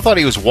 Like, people thought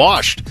he was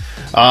washed.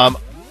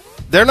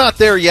 They're not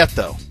there yet,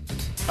 though.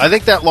 I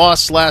think that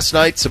loss last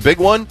night's a big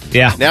one.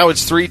 Yeah. Now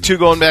it's 3-2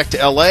 going back to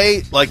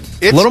L.A. Like,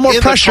 it's a little more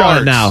pressure on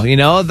it now. You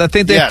know, I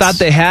think they thought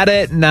they had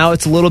it. And now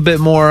it's a little bit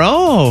more.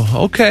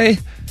 Oh, okay.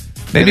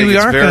 Maybe we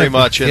are very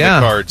much in the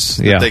cards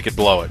that they could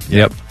blow it.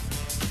 Yep.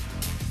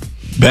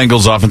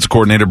 Bengals offensive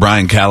coordinator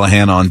Brian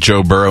Callahan on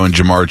Joe Burrow and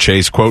Jamar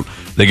Chase, quote,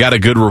 "They got a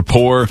good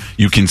rapport.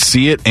 You can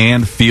see it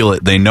and feel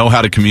it. They know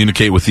how to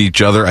communicate with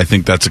each other. I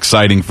think that's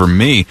exciting for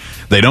me.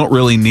 They don't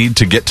really need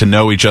to get to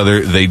know each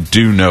other. They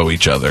do know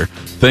each other."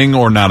 Thing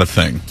or not a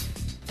thing?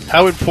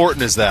 How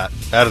important is that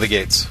out of the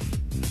gates?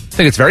 I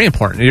think it's very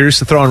important. You're used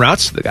to throwing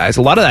routes to the guys.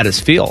 A lot of that is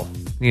feel.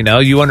 You know,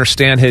 you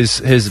understand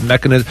his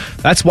mechanism.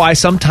 That's why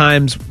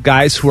sometimes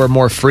guys who are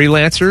more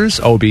freelancers,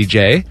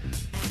 OBJ,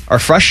 are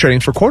frustrating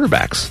for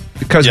quarterbacks.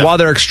 Because while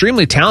they're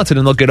extremely talented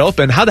and they'll get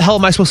open, how the hell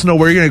am I supposed to know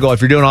where you're going to go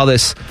if you're doing all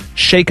this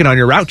shaking on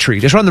your route tree?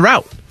 Just run the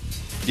route.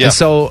 Yeah. And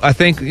so I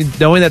think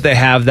knowing that they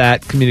have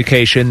that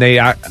communication, they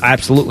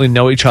absolutely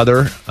know each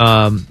other.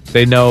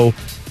 They know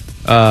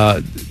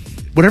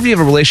whenever you have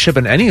a relationship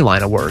in any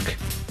line of work,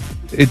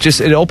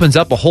 it opens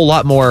up a whole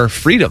lot more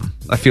freedom,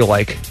 I feel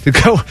like, to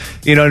go,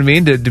 you know what I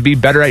mean, to be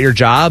better at your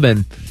job.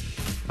 And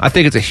I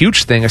think it's a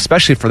huge thing,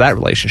 especially for that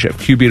relationship,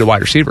 QB to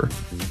wide receiver.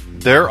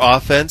 Their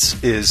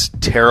offense is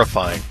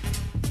terrifying.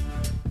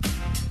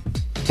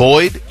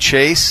 Boyd,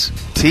 Chase,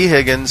 T.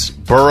 Higgins,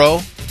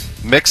 Burrow,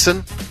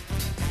 Mixon.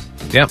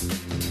 Yep.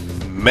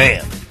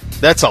 Man,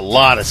 that's a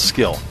lot of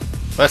skill.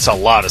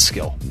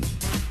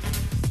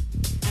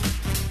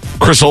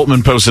 Chris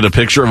Holtmann posted a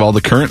picture of all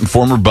the current and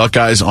former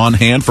Buckeyes on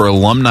hand for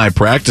alumni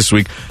practice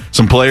week.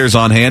 Some players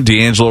on hand: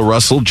 D'Angelo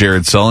Russell,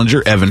 Jared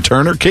Sullinger, Evan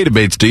Turner, Keita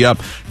Bates-Diop,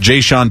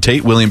 Jayshawn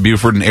Tate, William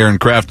Buford, and Aaron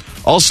Kraft.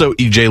 Also,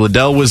 E.J.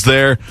 Liddell was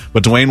there,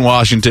 but Dwayne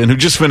Washington, who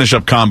just finished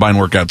up combine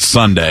workouts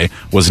Sunday,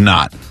 was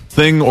not.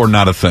 Thing or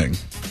not a thing?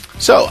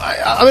 So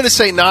I'm going to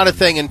say not a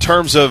thing in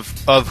terms of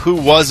who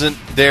wasn't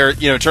there,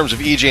 in terms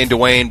of E.J. and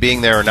Dwayne being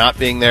there or not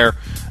being there.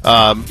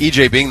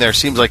 EJ being there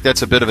seems like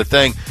that's a bit of a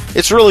thing.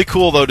 It's really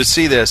cool, though, to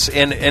see this.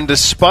 And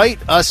despite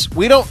us,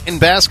 in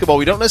basketball,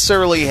 we don't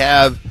necessarily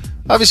have,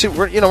 obviously,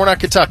 we're not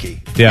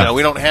Kentucky. Yeah.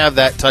 We don't have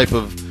that type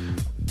of,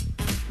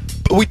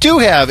 but we do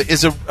have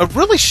is a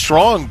really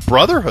strong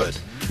brotherhood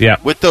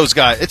with those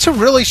guys. It's a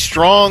really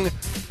strong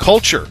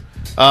culture.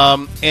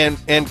 And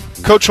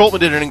Coach Holtmann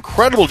did an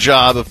incredible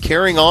job of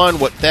carrying on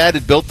what Thad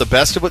had built, the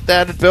best of what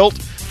Thad had built,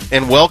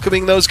 and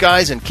welcoming those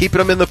guys and keeping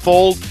them in the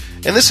fold.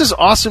 And this is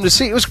awesome to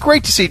see. It was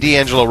great to see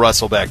D'Angelo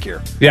Russell back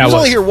here. Yeah, he was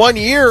only here 1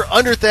 year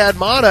under Thad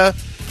Matta,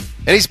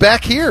 and he's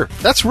back here.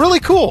 That's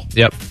really cool.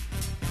 Yep.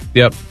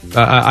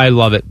 I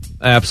love it.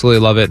 I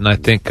absolutely love it. And I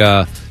think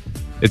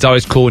it's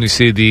always cool when you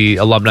see the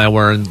alumni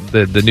wearing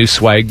the new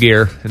swag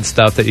gear and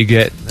stuff that you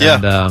get.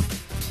 Yeah. And,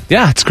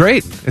 it's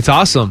great. It's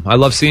awesome. I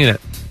love seeing it.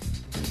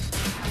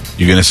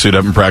 You going to suit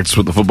up and practice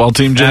with the football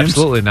team, James?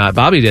 Absolutely not.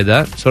 Bobby did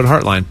that. So did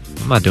Heartline.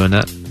 I'm not doing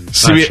that.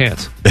 Not a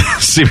chance.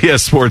 CBS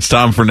Sports'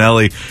 Tom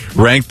Fornelli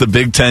ranked the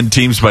Big Ten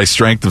teams by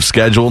strength of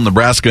schedule.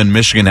 Nebraska and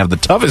Michigan have the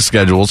toughest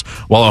schedules,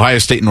 while Ohio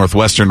State and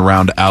Northwestern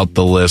round out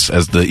the list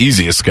as the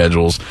easiest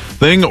schedules.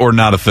 Thing or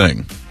not a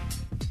thing?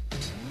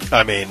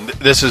 I mean,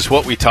 this is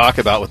what we talk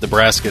about with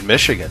Nebraska and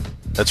Michigan.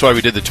 That's why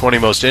we did the 20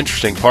 most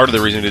interesting. Part of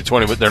the reason we did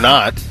 20, but they're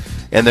not,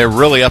 and they're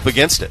really up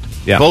against it.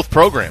 Yeah. Both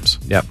programs.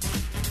 Yep.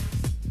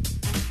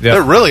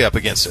 They're really up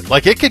against it.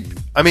 Like, it could,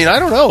 I mean, I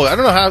don't know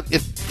how,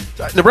 if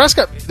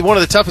Nebraska, one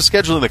of the toughest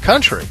schedules in the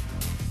country.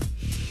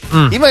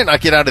 He might not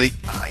get out of the,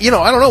 I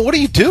don't know. What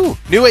do you do?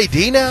 New AD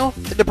now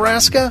at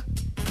Nebraska?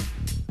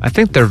 I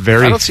think they're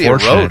very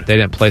fortunate they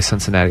didn't play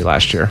Cincinnati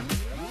last year.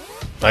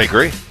 I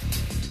agree.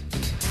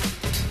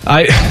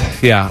 I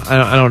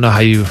don't know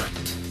how you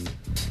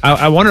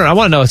I want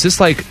to know, is this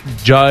like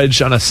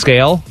judged on a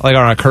scale, like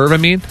on a curve, I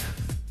mean?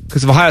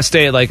 Because of Ohio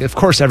State, like, of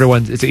course,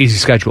 it's an easy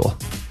schedule.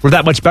 We're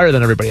that much better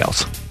than everybody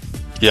else.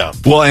 Yeah.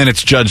 Well, and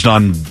it's judged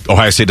on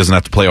Ohio State doesn't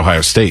have to play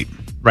Ohio State.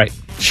 Right.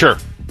 Sure.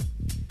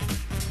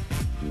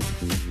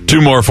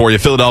 2 more for you.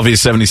 Philadelphia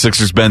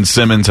 76ers Ben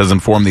Simmons has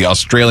informed the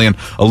Australian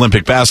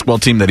Olympic basketball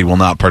team that he will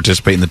not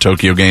participate in the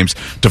Tokyo Games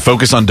to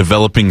focus on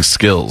developing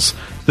skills.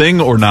 Thing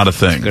or not a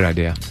thing? Good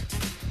idea.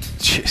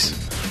 Jeez.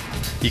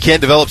 You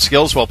can't develop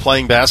skills while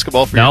playing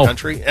basketball for your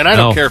country? And I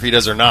don't care if he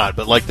does or not,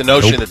 but like the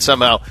notion that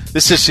somehow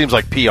this just seems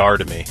like PR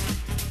to me.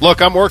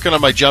 Look, I'm working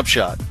on my jump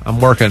shot.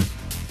 I'm working.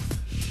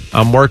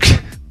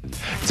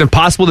 It's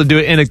impossible to do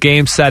it in a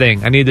game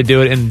setting. I need to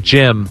do it in the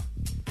gym,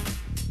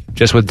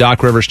 just with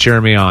Doc Rivers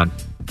cheering me on.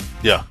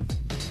 Yeah.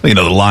 You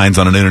know, the lines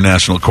on an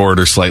international court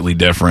are slightly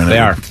different. They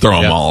are.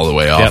 Throw them all the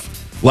way off. Yep.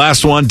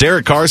 Last one,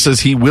 Derek Carr says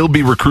he will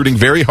be recruiting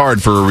very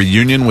hard for a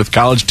reunion with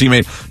college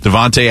teammate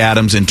Davante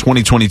Adams in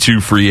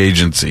 2022 free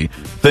agency.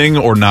 Thing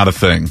or not a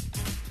thing?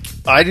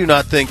 I do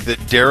not think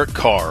that Derek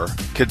Carr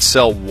could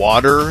sell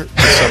water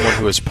to someone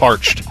who is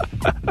parched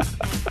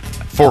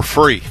for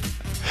free,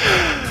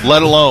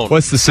 let alone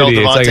what's the city?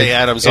 sell Davante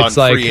Adams on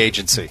free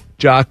agency.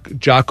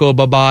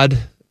 Jacobabad,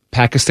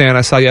 Pakistan,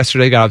 I saw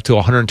yesterday, got up to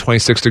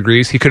 126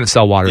 degrees. He couldn't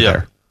sell water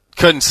there.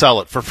 Couldn't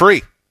sell it for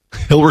free.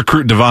 He'll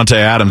recruit Davante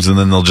Adams, and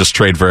then they'll just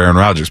trade for Aaron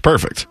Rodgers.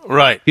 Perfect.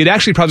 Right. He'd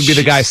actually probably be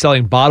the guy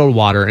selling bottled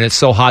water, and it's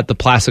so hot the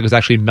plastic is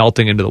actually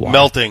melting into the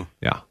water.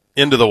 Yeah.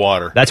 Into the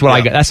water. That's what I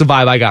got. That's the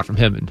vibe I got from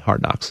him in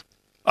Hard Knocks.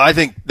 I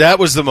think that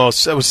was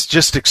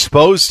just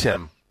exposed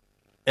him.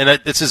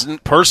 And this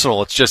isn't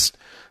personal. It's just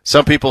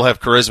some people have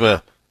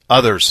charisma,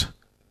 others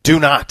do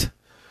not.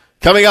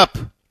 Coming up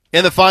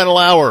in the final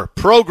hour,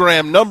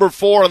 program number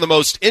 4 on the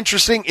most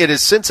interesting. It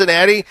is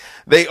Cincinnati.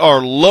 They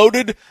are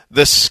loaded.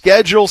 The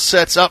schedule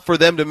sets up for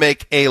them to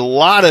make a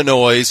lot of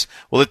noise.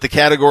 We'll hit the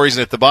categories,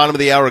 and at the bottom of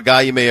the hour, a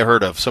guy you may have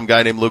heard of. Some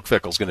guy named Luke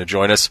Fickell is going to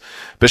join us.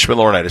 Bishop and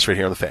Laurinaitis right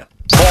here on The Fan.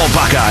 All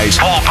Buckeyes.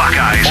 All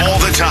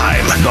the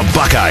time. The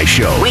Buckeye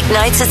Show.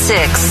 Weeknights at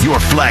 6. Your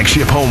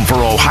flagship home for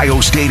Ohio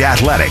State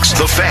athletics.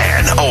 The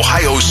Fan,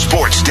 Ohio's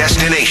sports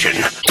destination.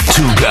 2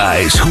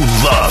 guys who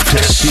love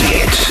to see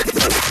it.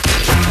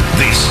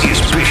 This is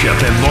Bishop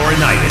and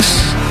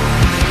Laurinaitis.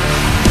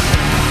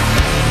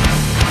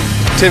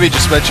 Timmy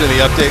just mentioned the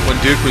update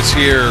when Duke was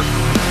here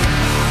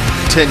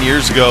 10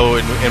 years ago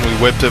and we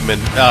whipped him.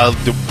 And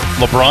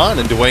LeBron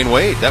and Dwayne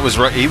Wade, that was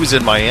right. He was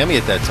in Miami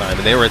at that time,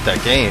 and they were at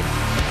that game.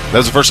 That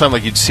was the first time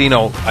you'd seen.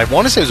 I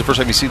want to say it was the first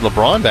time you'd seen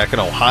LeBron back in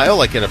Ohio,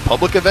 like in a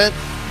public event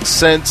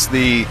since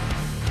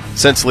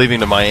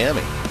leaving to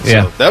Miami.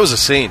 Yeah, so that was a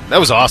scene. That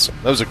was awesome.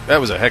 That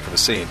was a heck of a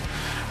scene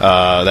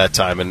that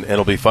time, and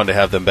it'll be fun to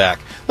have them back.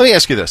 Let me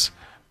ask you this: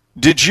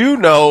 did you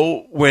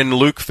know when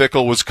Luke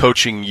Fickell was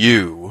coaching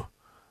you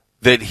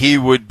that he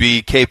would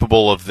be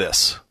capable of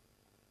this?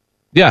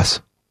 Yes.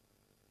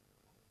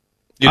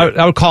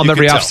 I would call him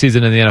every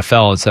offseason in the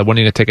NFL and say, when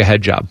are you going to take a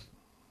head job?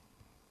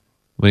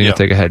 When are you going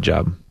to take a head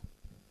job?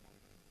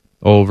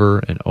 Over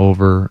and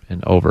over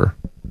and over.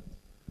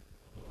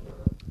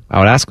 I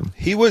would ask him.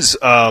 He was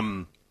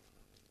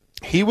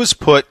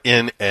put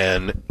in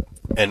an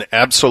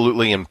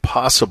absolutely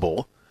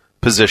impossible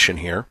position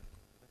here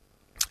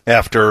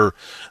after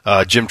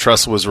Jim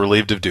Tressel was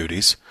relieved of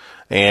duties,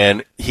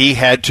 and he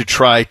had to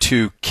try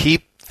to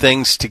keep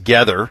things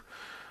together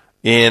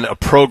in a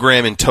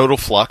program in total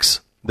flux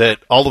that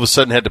all of a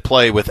sudden had to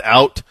play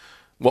without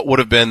what would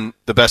have been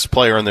the best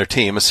player on their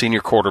team, a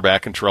senior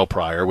quarterback in Terrell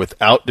Pryor,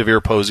 without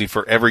DeVere Posey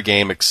for every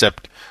game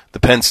except the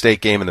Penn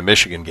State game and the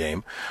Michigan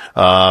game.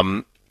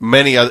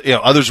 Many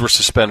others were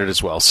suspended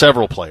as well,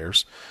 several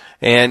players,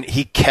 and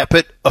he kept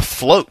it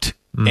afloat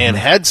and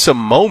had some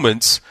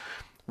moments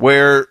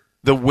where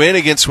the win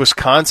against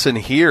Wisconsin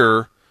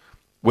here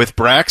with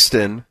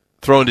Braxton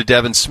thrown to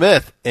Devin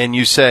Smith, and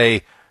you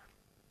say,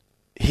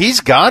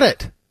 he's got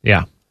it.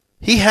 Yeah.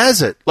 He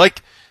has it.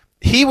 Like,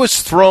 he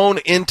was thrown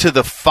into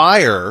the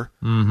fire,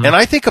 and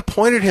I think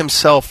appointed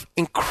himself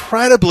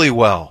incredibly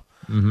well.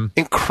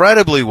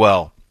 Incredibly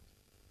well.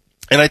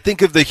 And I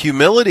think of the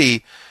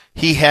humility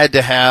he had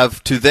to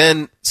have to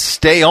then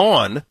stay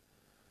on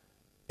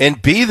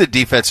and be the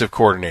defensive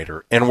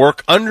coordinator and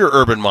work under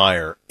Urban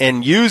Meyer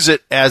and use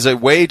it as a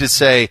way to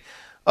say,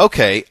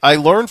 okay, I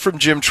learned from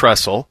Jim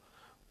Tressel.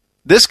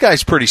 This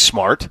guy's pretty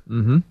smart.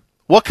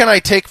 What can I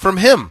take from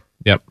him?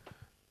 Yep.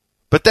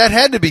 But that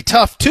had to be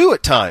tough, too,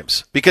 at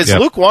times, because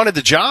Luke wanted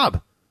the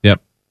job.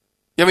 Yep.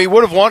 I mean,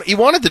 he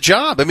wanted the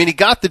job. I mean, he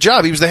got the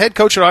job. He was the head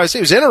coach at Ohio State.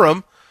 He was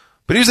interim,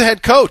 but he was the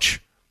head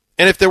coach.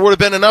 And if there would have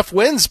been enough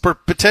wins,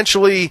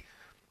 potentially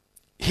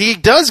he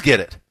does get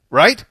it,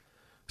 right?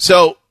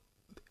 So,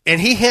 and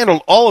he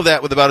handled all of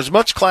that with about as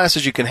much class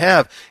as you can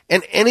have.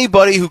 And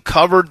anybody who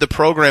covered the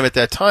program at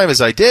that time,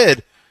 as I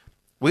did,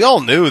 we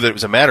all knew that it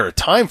was a matter of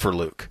time for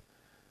Luke.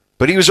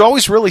 But he was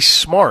always really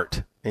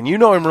smart. And you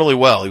know him really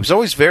well. He was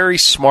always very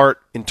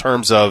smart in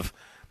terms of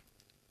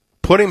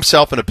putting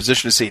himself in a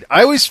position to succeed.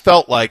 I always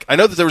felt like, I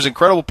know that there was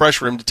incredible pressure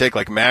for him to take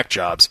like MAC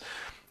jobs,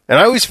 and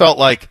I always felt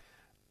like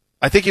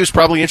I think he was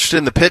probably interested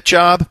in the Pitt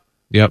job.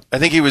 Yep. I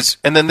think he was,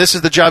 and then this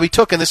is the job he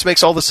took, and this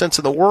makes all the sense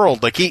in the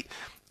world. Like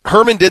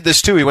Herman did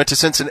this too. He went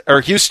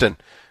to Houston,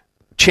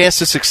 chance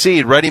to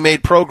succeed,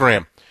 ready-made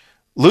program.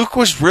 Luke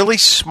was really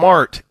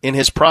smart in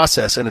his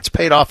process, and it's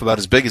paid off about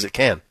as big as it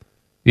can.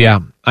 Yeah,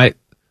 I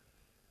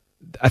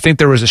think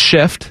there was a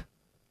shift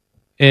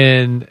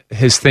in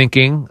his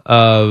thinking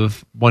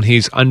of when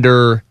he's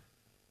under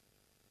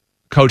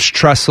Coach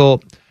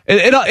Tressel.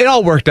 It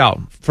all worked out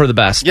for the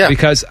best. Yeah.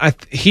 Because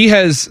he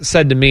has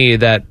said to me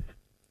that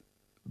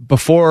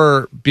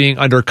before being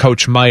under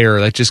Coach Meyer,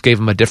 that just gave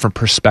him a different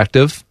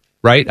perspective,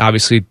 right?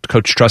 Obviously,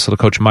 Coach Tressel to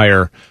Coach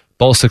Meyer,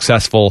 both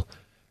successful.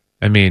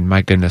 I mean,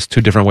 my goodness,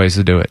 two different ways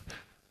to do it.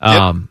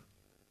 Yep.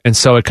 And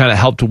so it kind of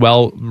helped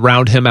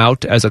round him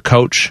out as a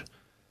coach.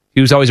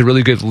 He was always a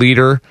really good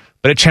leader,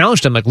 but it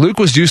challenged him. Like Luke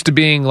was used to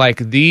being like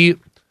the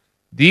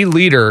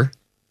leader.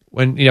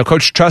 When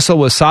Coach Tressel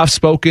was soft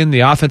spoken, the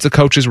offensive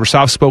coaches were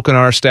soft spoken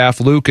on our staff.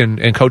 Luke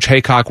and Coach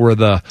Haycock were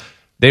the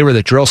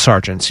drill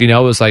sergeants. It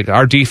was like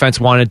our defense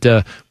wanted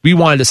to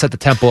set the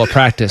tempo of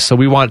practice.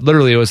 So it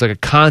was like a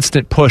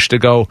constant push to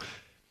go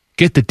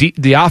get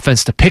the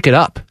offense to pick it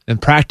up in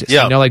practice.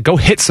 Yeah. Like go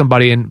hit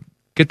somebody and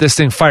get this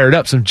thing fired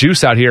up, some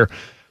juice out here.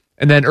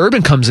 And then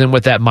Urban comes in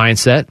with that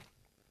mindset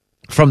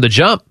from the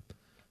jump.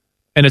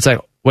 And it's like,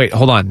 wait,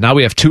 hold on. Now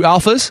we have two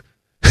alphas?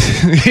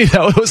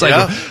 It was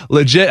like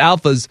legit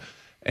alphas.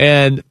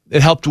 And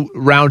it helped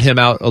round him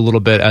out a little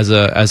bit as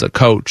a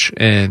coach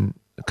and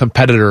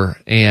competitor.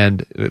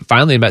 And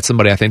finally met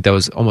somebody I think that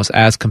was almost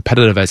as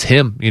competitive as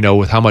him,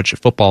 with how much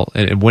football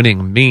and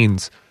winning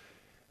means.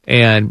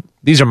 And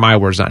these are my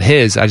words, not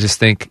his. I just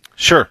think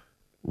sure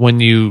when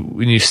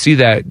you see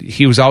that,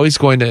 he was always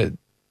going to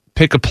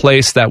pick a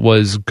place that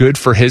was good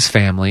for his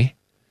family.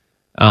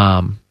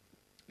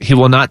 He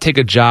will not take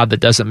a job that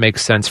doesn't make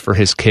sense for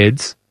his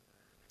kids.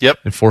 Yep.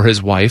 And for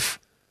his wife.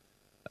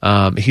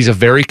 He's a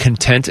very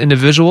content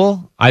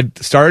individual. I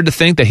started to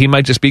think that he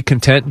might just be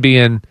content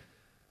being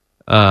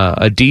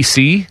a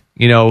DC,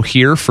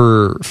 here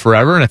for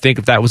forever. And I think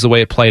if that was the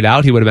way it played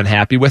out, he would have been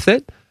happy with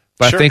it.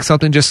 But sure. I think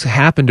something just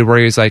happened to where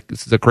he's like,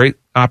 this is a great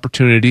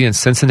opportunity in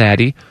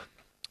Cincinnati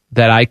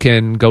that I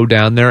can go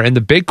down there. And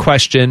the big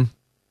question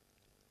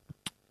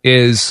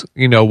is,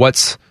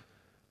 what's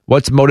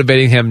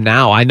motivating him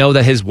now? I know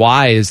that his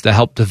why is to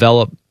help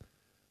develop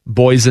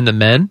boys into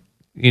men,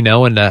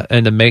 and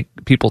to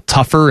make people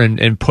tougher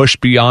and push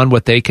beyond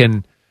what they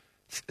can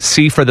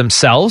see for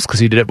themselves,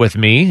 because he did it with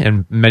me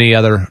and many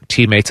other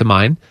teammates of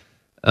mine.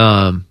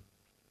 But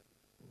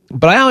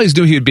I always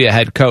knew he would be a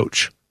head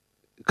coach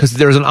because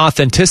there was an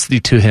authenticity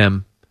to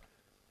him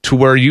to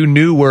where you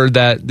knew where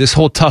that this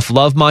whole tough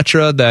love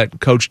mantra that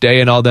Coach Day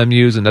and all them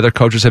use and other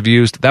coaches have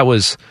used, that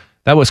was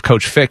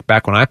Coach Fick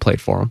back when I played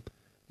for him.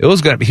 It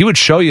was good. He would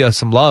show you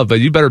some love,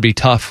 but you better be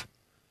tough.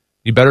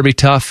 You better be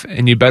tough,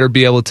 and you better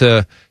be able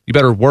to. You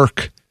better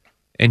work,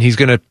 and he's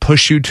going to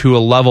push you to a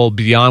level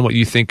beyond what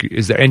you think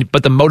is there.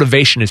 But the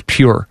motivation is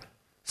pure,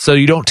 so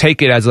you don't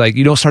take it as like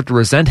you don't start to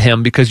resent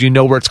him because you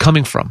know where it's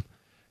coming from.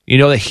 You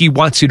know that he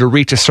wants you to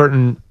reach a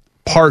certain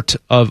part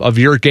of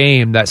your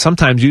game that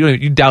sometimes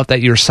you doubt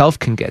that yourself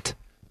can get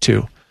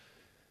to.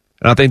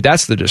 And I think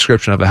that's the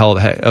description of a hell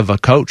of a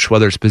coach,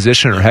 whether it's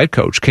position or head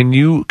coach. Can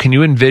you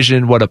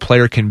envision what a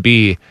player can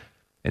be?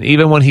 And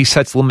even when he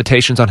sets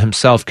limitations on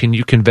himself, can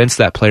you convince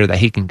that player that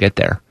he can get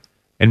there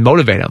and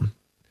motivate him?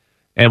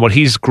 And what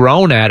he's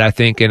grown at, I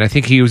think, and I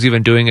think he was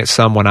even doing it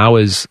some when I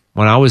was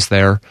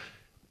there,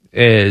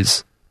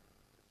 is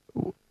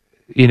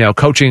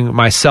coaching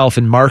myself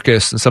and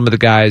Marcus and some of the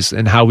guys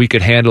and how we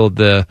could handle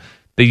the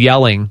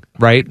yelling,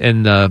 right,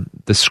 and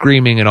the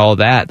screaming and all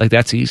that. Like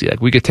that's easy. Like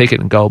we could take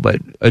it and go, but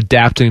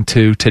adapting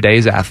to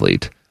today's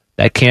athlete,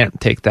 that can't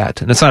take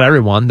that. And it's not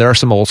everyone. There are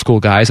some old school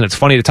guys, and it's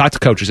funny to talk to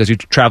coaches as you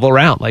travel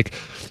around. Like,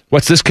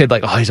 what's this kid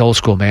like? Oh, he's old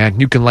school, man.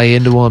 You can lay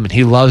into him, and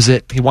he loves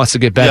it. He wants to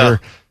get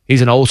better. Yeah.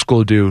 He's an old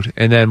school dude.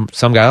 And then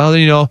some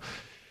guy,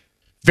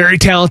 very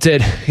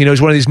talented. He's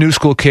one of these new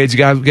school kids. You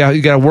got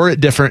to word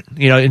it different.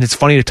 And it's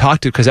funny to talk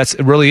to because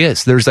it really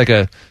is. There's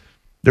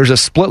a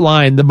split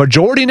line. The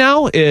majority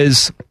now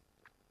is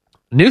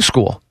new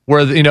school,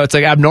 where it's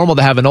like abnormal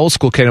to have an old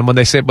school kid. And when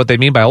they say what they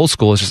mean by old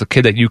school is just a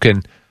kid that you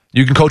can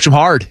coach him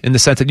hard in the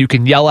sense that you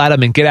can yell at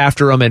him and get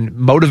after him and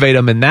motivate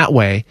him in that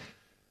way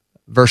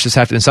versus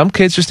having some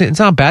kids it's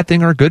not a bad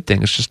thing or a good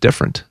thing. It's just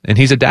different. And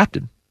he's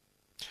adapted.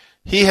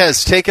 He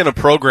has taken a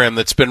program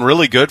that's been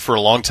really good for a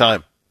long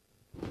time.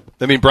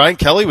 I mean, Brian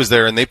Kelly was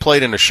there and they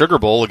played in a Sugar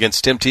Bowl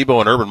against Tim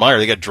Tebow and Urban Meyer.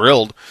 They got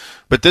drilled.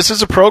 But this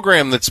is a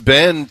program that's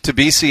been to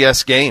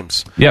BCS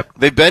games. Yep.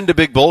 They've been to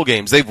big bowl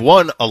games. They've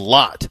won a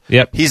lot.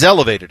 Yep. He's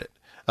elevated it.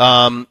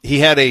 He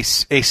had a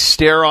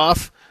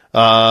stare-off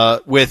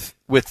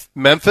with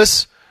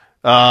Memphis,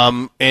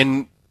 and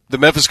the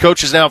Memphis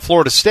coach is now at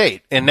Florida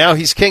State, and now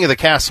he's king of the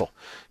castle.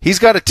 He's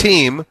got a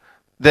team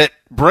that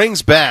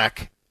brings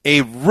back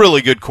a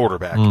really good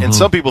quarterback, and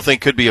some people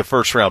think could be a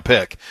first-round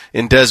pick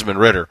in Desmond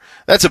Ridder.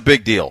 That's a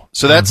big deal.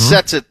 So that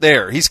sets it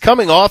there. He's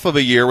coming off of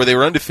a year where they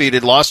were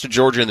undefeated, lost to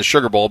Georgia in the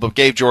Sugar Bowl, but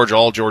gave Georgia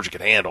all Georgia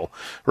could handle,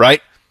 right?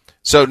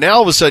 So now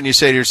all of a sudden you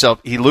say to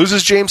yourself, he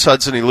loses James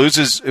Hudson. It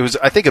was,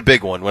 I think, a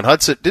big one.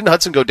 Didn't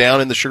Hudson go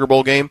down in the Sugar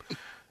Bowl game?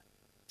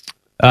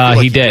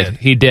 He did.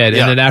 Yeah. And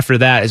then after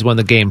that is when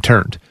the game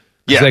turned.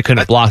 Yeah. They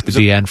couldn't block the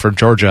DN for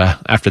Georgia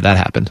after that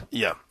happened.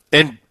 Yeah.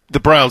 And the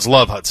Browns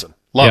love Hudson.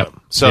 Love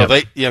him. So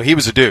he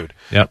was a dude.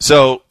 Yep.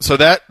 So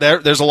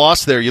there's a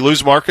loss there. You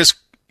lose Marcus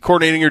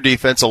coordinating your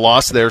defense, a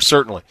loss there,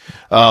 certainly.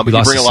 But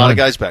you bring a lot of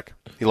guys back.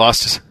 He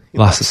lost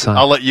his son.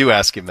 I'll let you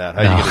ask him that.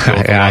 How are you going to deal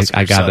with the loss of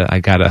your son? I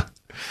gotta.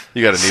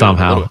 You got to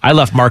somehow. I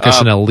left Marcus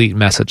an elite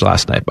message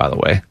last night, by the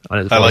way, on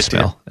his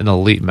voicemail. An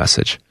elite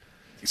message.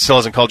 He still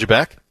hasn't called you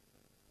back?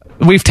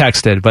 We've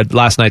texted, but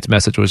last night's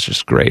message was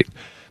just great.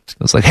 It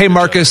was like, hey,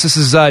 Marcus, this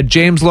is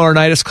James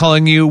Laurinaitis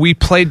calling you. We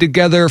played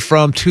together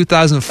from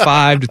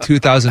 2005 to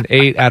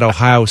 2008 at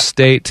Ohio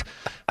State.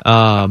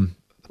 I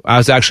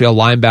was actually a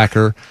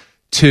linebacker,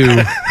 too.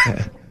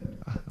 I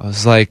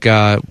was like,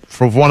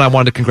 for one, I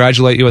wanted to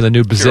congratulate you on the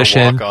new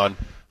position.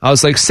 I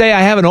was like, say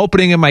I have an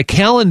opening in my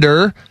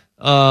calendar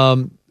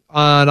on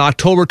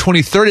October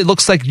 23rd. It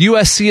looks like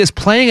USC is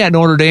playing at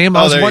Notre Dame.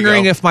 I was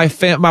wondering if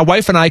my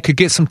wife and I could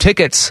get some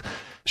tickets.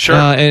 Sure.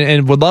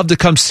 And would love to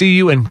come see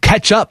you and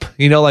catch up,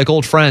 like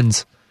old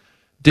friends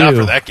do. Not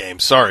for that game.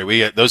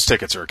 Sorry. Those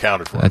tickets are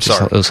accounted for.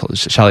 Sorry.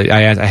 Shelly,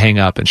 I hang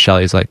up and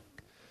Shelly's like,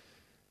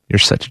 you're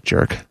such a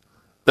jerk.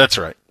 That's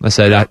right. I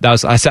said, I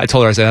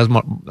told her,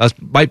 that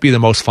might be the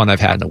most fun I've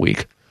had in a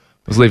week. I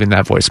was leaving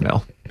that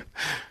voicemail.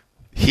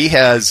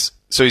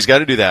 So he's got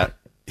to do that.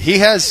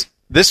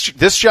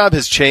 This job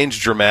has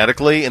changed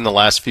dramatically in the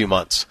last few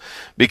months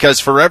because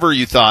forever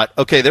you thought,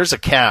 okay, there's a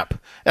cap,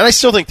 and I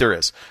still think there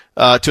is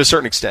to a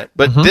certain extent,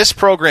 but this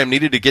program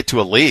needed to get to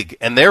a league,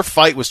 and their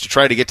fight was to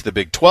try to get to the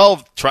Big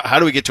 12. How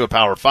do we get to a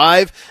Power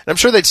 5? And I'm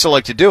sure they'd still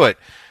like to do it,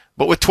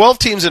 but with 12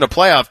 teams in a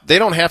playoff, they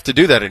don't have to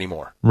do that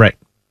anymore. Right.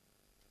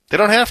 They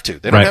don't have to.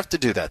 They don't have to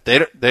do that. They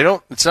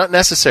don't. It's not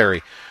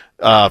necessary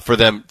for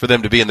them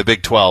to be in the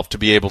Big 12 to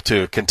be able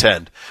to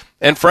contend.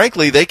 And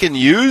frankly, they can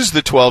use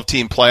the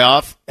 12-team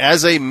playoff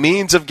as a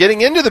means of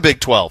getting into the Big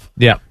 12.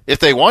 Yeah. If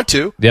they want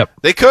to. Yep.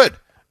 They could.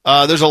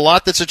 There's a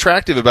lot that's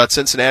attractive about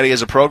Cincinnati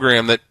as a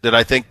program that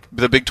I think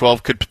the Big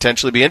 12 could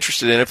potentially be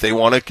interested in if they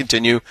want to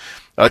continue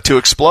to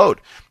explode.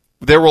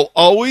 There will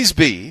always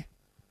be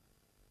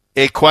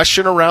a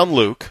question around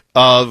Luke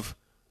of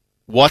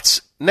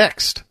what's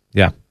next.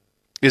 Yeah.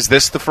 Is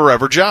this the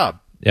forever job?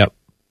 Yep.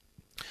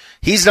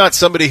 He's not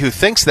somebody who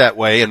thinks that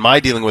way in my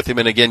dealing with him,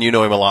 and again, you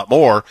know him a lot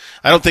more.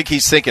 I don't think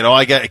he's thinking,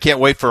 I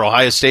can't wait for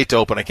Ohio State to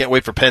open. I can't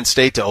wait for Penn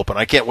State to open.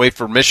 I can't wait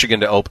for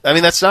Michigan to open. I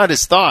mean, that's not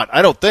his thought.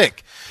 I don't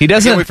think. He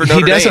doesn't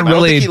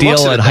really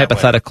deal in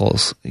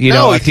hypotheticals.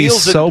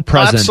 He's so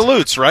present.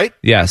 Absolutes, right?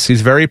 Yes,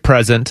 he's very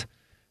present.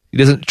 He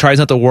tries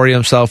not to worry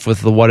himself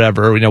with the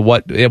whatever,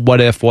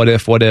 what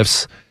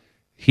ifs.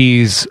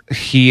 He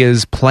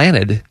is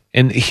planted,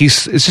 and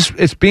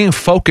it's being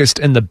focused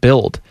in the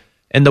build.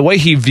 And the way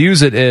he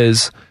views it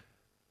is,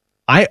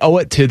 I owe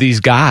it to these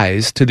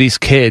guys, to these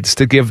kids,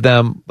 to give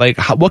them,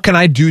 what can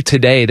I do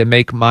today to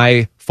make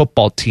my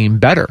football team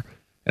better?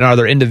 And are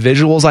there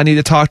individuals I need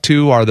to talk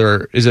to?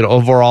 Is it an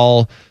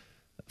overall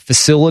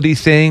facility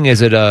thing?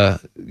 Is it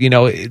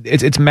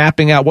it's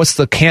mapping out what's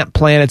the camp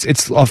plan?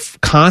 It's a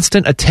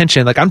constant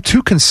attention. I'm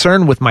too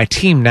concerned with my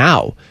team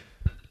now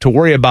to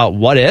worry about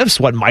what ifs,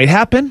 what might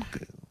happen.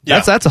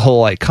 Yeah. That's a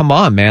whole, come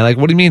on, man.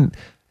 What do you mean?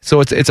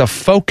 So it's a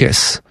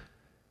focus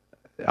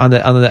on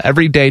the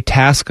everyday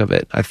task of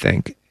it, I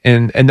think.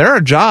 And there are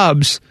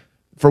jobs.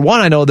 For one,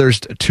 I know there's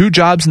 2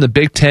 jobs in the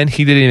Big Ten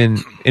he didn't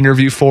even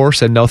interview for,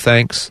 said no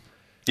thanks.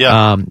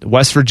 Yeah.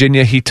 West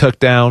Virginia he took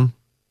down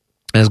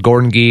as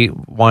Gordon Gee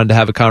wanted to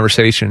have a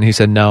conversation. He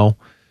said no.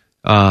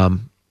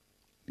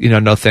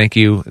 No thank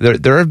you.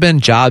 There have been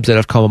jobs that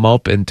have come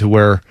open to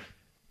where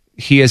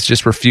he has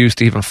just refused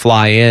to even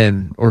fly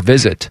in or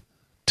visit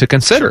to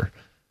consider.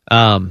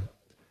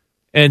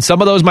 And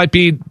some of those might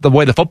be the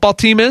way the football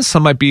team is.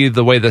 Some might be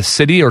the way the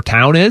city or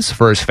town is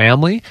for his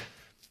family.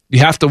 You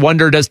have to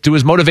wonder, do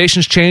his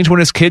motivations change when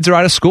his kids are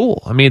out of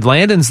school? I mean,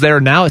 Landon's there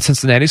now at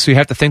Cincinnati, so you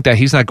have to think that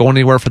he's not going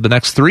anywhere for the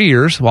next 3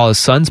 years while his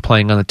son's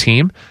playing on the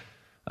team.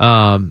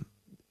 And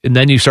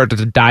then you start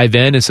to dive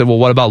in and say, well,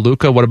 what about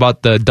Luka? What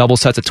about the double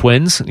sets of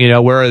twins?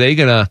 Where are they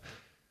going to...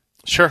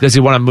 Sure. Does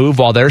he want to move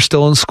while they're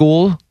still in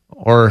school?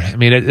 Or,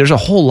 there's a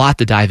whole lot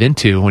to dive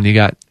into when you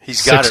got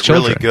He's got it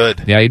children. Really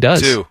good. Yeah, he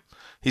does. Too.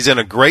 He's in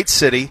a great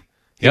city.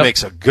 He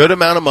makes a good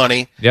amount of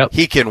money. Yep.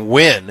 He can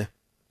win.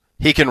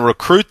 He can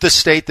recruit the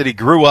state that he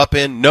grew up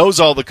in, knows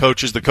all the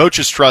coaches. The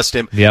coaches trust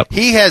him. Yep.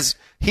 He has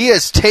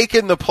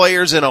taken the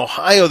players in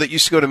Ohio that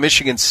used to go to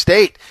Michigan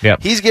State.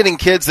 Yep. He's getting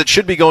kids that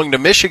should be going to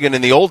Michigan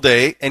in the old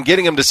day and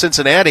getting them to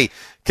Cincinnati.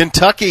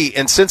 Kentucky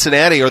and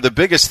Cincinnati are the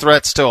biggest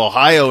threats to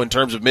Ohio in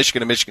terms of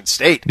Michigan and Michigan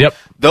State. Yep.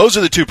 Those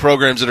are the 2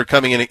 programs that are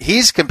coming in.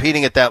 He's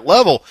competing at that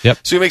level. Yep.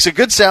 So he makes a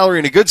good salary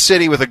in a good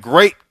city with a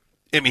great,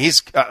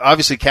 he's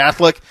obviously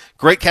Catholic,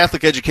 great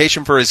Catholic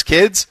education for his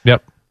kids.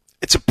 Yep.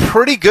 It's a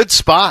pretty good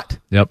spot.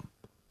 Yep.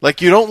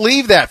 Like, you don't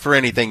leave that for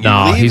anything.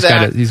 He's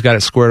got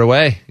it squared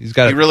away. He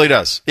really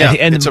does. Yeah,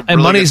 and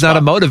really money's not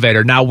a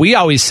motivator. Now, we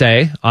always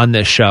say on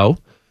this show,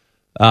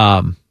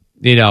 what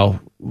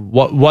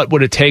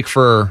would it take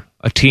for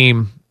a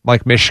team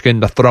like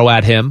Michigan to throw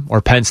at him,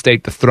 or Penn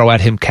State to throw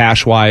at him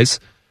cash-wise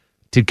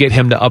to get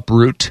him to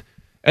uproot?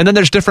 And then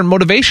there's different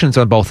motivations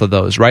on both of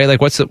those, right?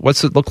 Like, what's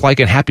it look like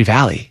in Happy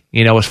Valley,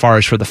 as far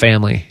as for the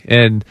family?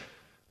 And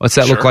what's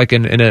that look like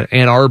in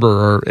Ann Arbor?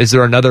 Or is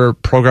there another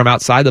program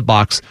outside the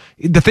box?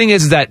 The thing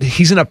is that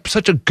he's in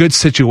such a good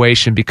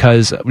situation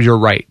because you're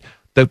right.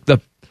 The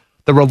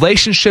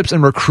relationships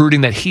and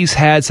recruiting that he's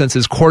had since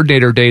his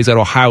coordinator days at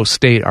Ohio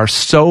State are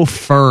so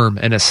firm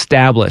and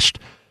established.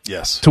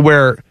 Yes. To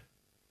where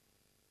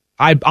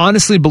I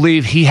honestly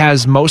believe he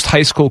has most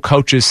high school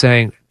coaches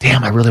saying,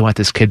 damn, I really want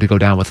this kid to go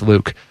down with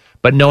Luke.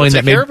 But knowing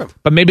that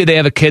maybe they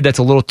have a kid that's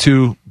a little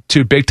too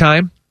big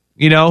time,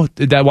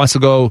 that wants to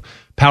go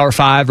Power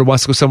 5 or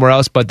wants to go somewhere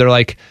else, but they're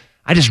like,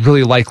 I just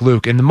really like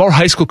Luke. And the more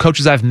high school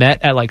coaches I've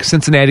met at like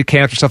Cincinnati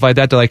camps or stuff like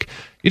that, they're like,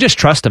 you just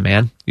trust him,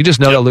 man. You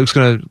just know that Luke's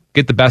going to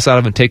get the best out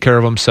of him and take care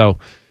of him. So,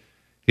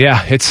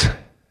 yeah, it's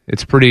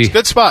pretty... It's a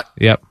good spot.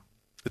 Yep.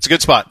 It's a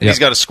good spot. Yep. He's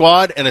got a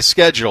squad and a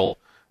schedule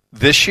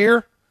this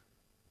year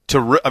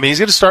he's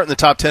going to start in the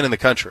top 10 in the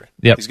country.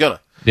 Yep. He's going to.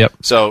 Yep.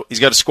 So he's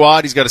got a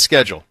squad, he's got a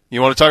schedule.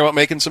 You want to talk about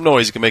making some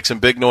noise, you can make some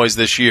big noise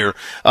this year.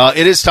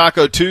 It is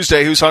Taco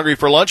Tuesday. Who's hungry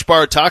for lunch?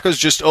 Bar Tacos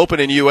just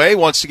opened in UA.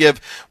 Wants to give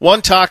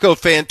one Taco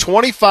fan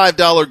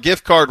 $25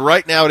 gift card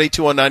right now at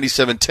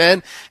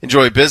 821-9710.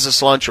 Enjoy a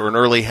business lunch or an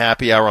early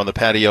happy hour on the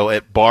patio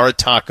at Bar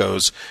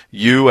Tacos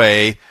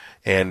UA.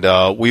 And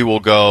we will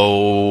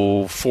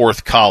go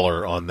fourth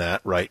caller on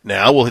that right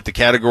now. We'll hit the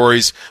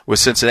categories with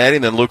Cincinnati,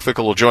 and then Luke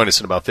Fickell will join us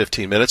in about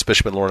 15 minutes.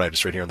 Bishop and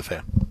Laurinaitis right here on The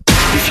Fan.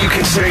 If you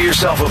consider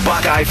yourself a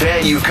Buckeye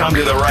fan, you've come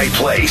to the right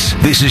place.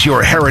 This is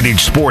your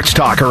heritage sports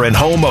talker and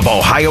home of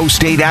Ohio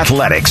State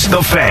Athletics,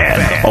 The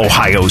Fan,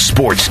 Ohio's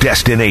sports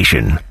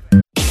destination.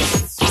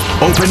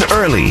 Open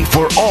early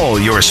for all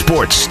your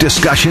sports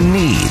discussion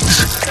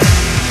needs.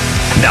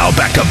 Now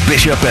back to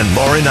Bishop and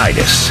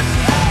Laurinaitis.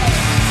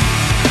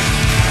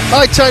 All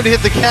right, time to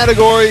hit the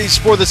categories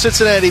for the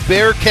Cincinnati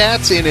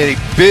Bearcats in a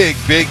big,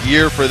 big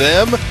year for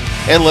them.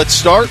 And let's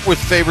start with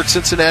favorite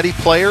Cincinnati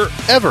player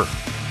ever.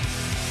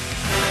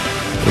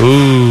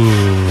 Ooh.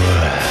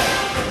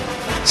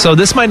 So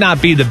this might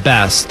not be the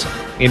best,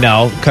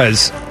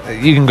 because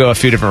you can go a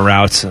few different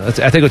routes.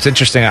 I think what's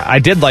interesting, I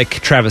did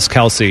like Travis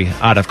Kelce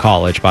out of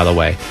college, by the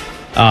way.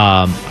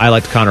 I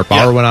liked Connor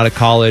Barwin out of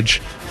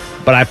college.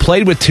 But I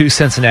played with two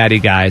Cincinnati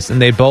guys, and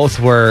they both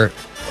were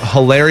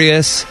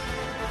hilarious,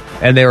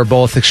 and they were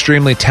both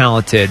extremely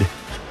talented.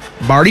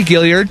 Marty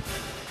Gilliard,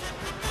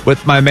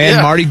 with my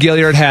man Marty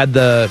Gilliard, had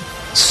the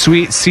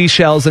sweet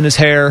seashells in his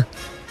hair.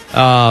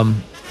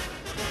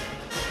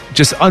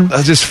 Just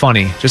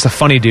funny. Just a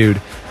funny dude.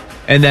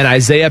 And then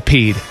Isaiah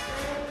Peed.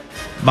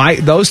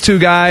 Those two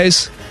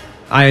guys,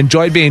 I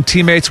enjoyed being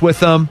teammates with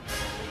them.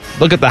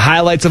 Look at the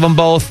highlights of them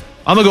both.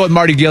 I'm going to go with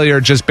Marty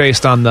Gilliard just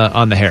based on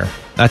the hair.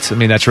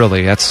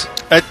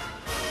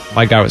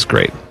 My guy was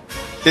great.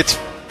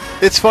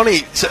 It's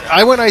funny.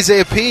 I went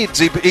Isaiah Peed,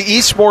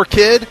 Eastmore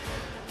kid.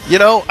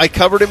 I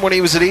covered him when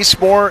he was at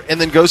Eastmore,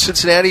 and then goes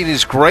Cincinnati, and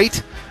he's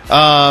great.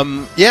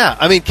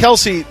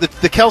 Kelce,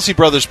 the Kelce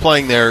brothers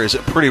playing there is a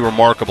pretty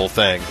remarkable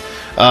thing.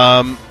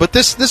 But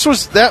this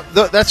was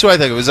that's who I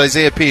think it was.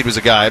 Isaiah Peed was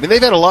a guy.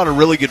 They've had a lot of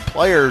really good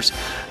players,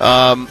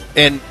 and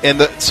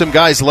some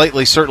guys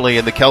lately, certainly,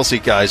 and the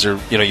Kelce guys are,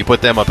 you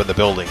put them up in the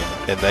building,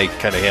 and they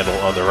kind of handle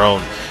on their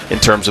own in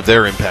terms of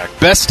their impact.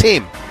 Best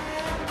team.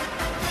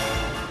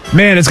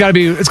 Man, it's got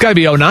to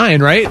be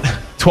 09, right?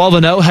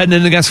 12-0 heading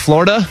in against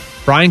Florida.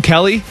 Brian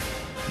Kelly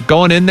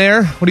going in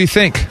there. What do you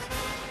think?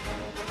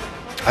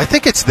 I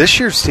think it's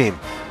this year's team.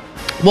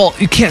 Well,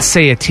 you can't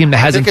say a team that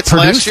hasn't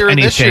produced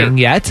anything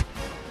yet.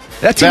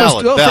 That team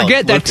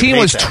that team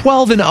was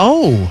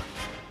 12-0.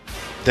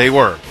 They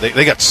were.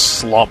 They got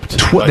slumped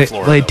by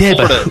Florida. They did,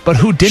 but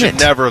who didn't? Should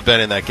never have been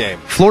in that game.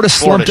 Florida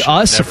slumped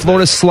us.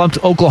 Florida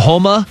slumped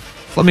Oklahoma.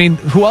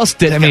 Who else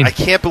did? I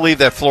can't believe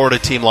that Florida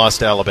team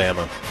lost to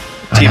Alabama.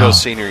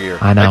 Tebow's senior year.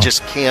 I know. I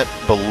just can't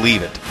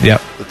believe it.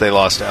 Yep. That they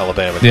lost to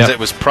Alabama. Because it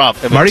was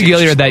Marty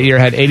Gilliard that year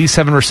had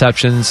 87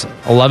 receptions,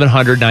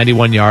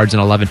 1,191 yards,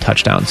 and 11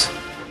 touchdowns.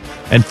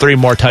 And 3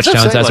 more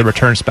touchdowns as a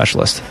return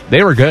specialist.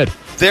 They were good.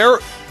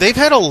 They've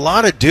had a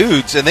lot of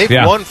dudes, and they've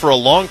won for a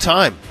long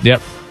time.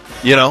 Yep.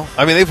 They've won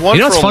for a long time.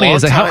 What's funny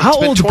is how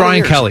old is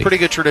Brian Kelly? Pretty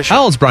good tradition.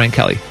 How old is Brian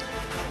Kelly?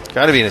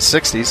 Got to be in his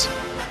 60s.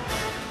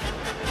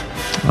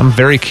 I'm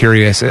very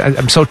curious.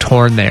 I'm so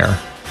torn there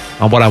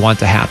on what I want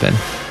to happen.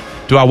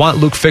 Do I want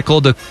Luke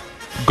Fickell to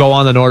go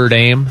on to Notre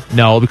Dame?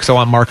 No, because I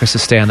want Marcus to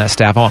stay on that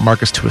staff. I want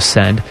Marcus to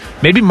ascend.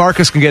 Maybe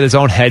Marcus can get his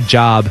own head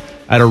job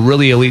at a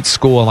really elite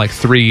school in like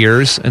 3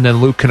 years, and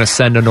then Luke can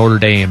ascend to Notre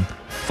Dame,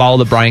 follow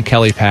the Brian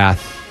Kelly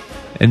path,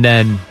 and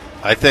then...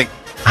 I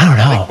don't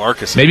know.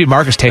 Maybe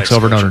Marcus takes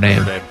over Notre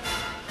Dame.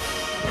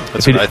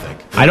 That's what I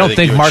think. I don't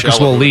think Marcus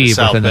will leave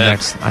within the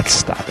next... Let's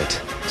stop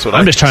it.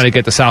 I'm just trying to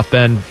get to South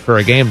Bend for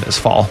a game this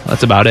fall.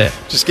 That's about it.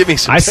 Just give me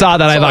some. I saw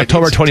that I have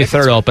October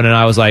 23rd open, and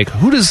I was like,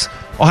 who does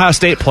Ohio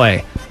State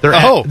play? They're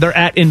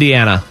at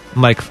Indiana.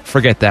 I'm like,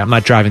 forget that. I'm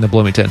not driving to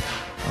Bloomington.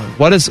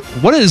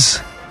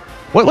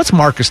 What's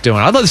Marcus doing?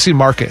 I'd love to see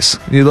Marcus.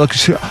 You look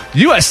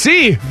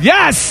USC.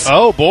 Yes.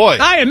 Oh boy,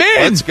 I am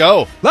in.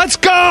 Let's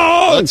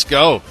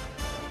go.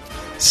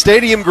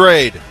 Stadium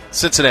grade,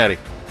 Cincinnati.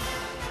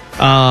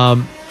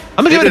 I'm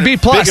gonna give it a B+.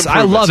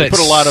 I love it. They put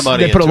a lot of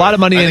money. They put a lot of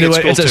money into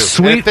it. It's a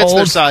sweet it fits old.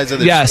 Their size of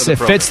the, yes, of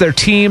the it fits their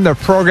team, their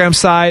program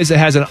size. It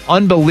has an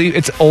unbelievable.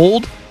 It's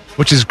old,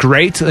 which is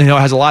great. It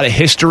has a lot of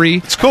history.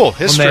 It's cool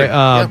history.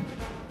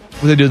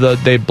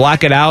 They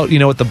black it out,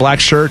 with the black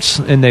shirts,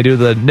 and they do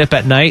the nip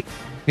at night.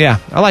 Yeah,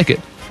 I like it.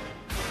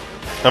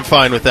 I'm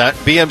fine with that.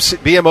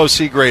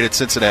 BMOC grade at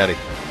Cincinnati.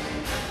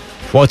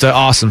 Well, it's an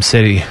awesome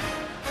city.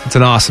 It's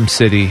an awesome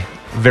city.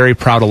 Very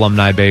proud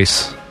alumni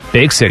base.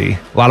 Big city.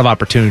 A lot of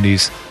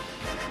opportunities.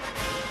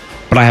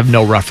 But I have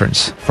no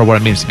reference for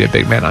what it means to be a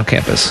big man on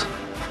campus.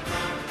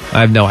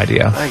 I have no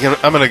idea.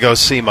 I'm going to go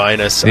C-.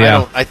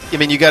 Yeah. I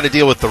mean, you got to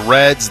deal with the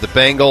Reds, the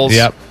Bengals.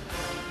 Yep.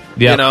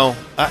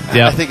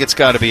 I think it's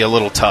got to be a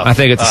little tough. I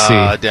think it's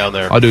a C. Down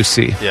there. I'll do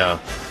C. Yeah.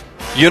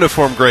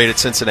 Uniform grade at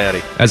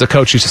Cincinnati. As a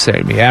coach used to say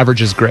to me,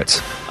 average is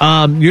grits.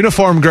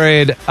 Uniform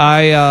grade,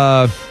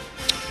 how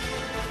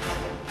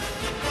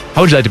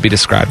would you like to be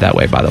described that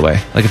way, by the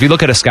way? Like, if you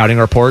look at a scouting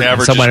report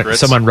and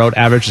someone wrote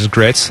average is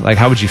grits, like,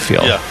 how would you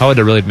feel? Yeah. How would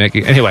it really make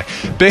you? Anyway.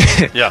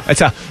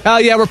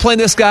 We're playing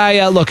this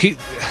guy. Look,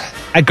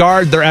 at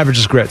guard, their average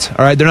is grits. All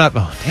right? They're not,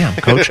 damn,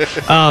 coach.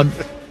 I'll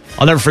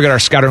never forget our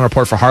scouting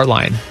report for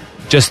Heartline.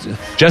 Just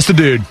a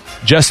dude.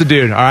 Just a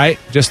dude, all right?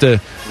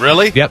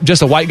 Really? Yep,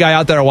 just a white guy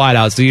out there at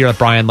wideouts. It's the year that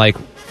Brian,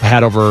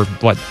 had over,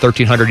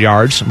 1,300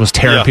 yards and was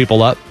tearing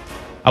people up.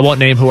 I won't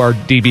name who our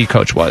DB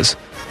coach was.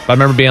 But I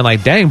remember being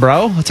like, dang,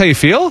 bro, that's how you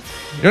feel?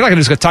 You're not going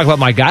to just talk about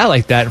my guy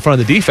like that in front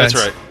of the defense.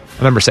 That's right. I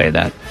remember saying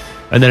that.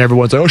 And then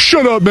everyone's like, oh,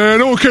 shut up, man.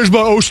 No one cares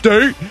about O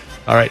State.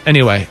 All right,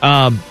 anyway,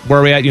 where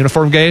are we at?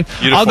 Uniform game?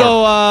 I'll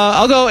go A-.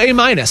 I'll go A-.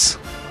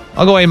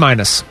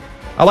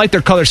 I like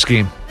their color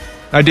scheme.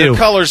 I do. Their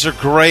colors are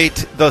great.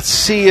 The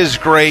C is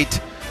great.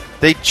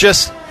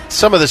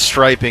 Some of the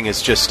striping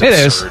is just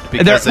absurd.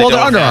 It is. They're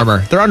Under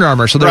Armour. They're Under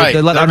Armour, so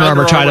they let Under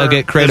Armour try to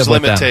get creative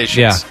with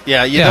limitations.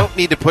 them. You don't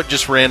need to put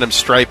just random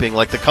striping.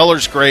 Like, the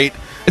color's great.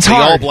 It's the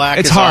hard. All black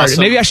it's is hard. awesome.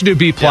 Maybe I should do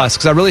B+,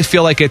 because I really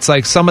feel like it's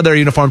like some of their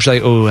uniforms are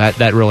like, ooh,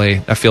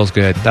 that feels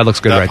good. That looks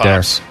good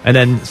pops. there. And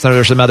then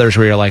there's some others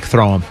where you're like,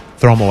 throw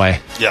them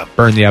away. Yeah.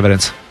 Burn the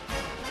evidence.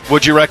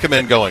 Would you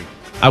recommend going?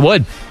 I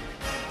would.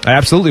 I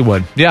absolutely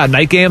would. Yeah,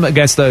 night game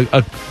against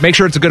make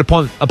sure it's a good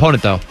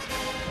opponent though.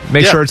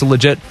 Make sure it's a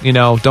legit,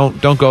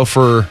 don't go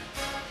for.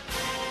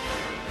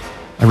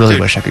 I really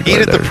wish I could go eat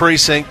there. Eat at the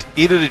precinct,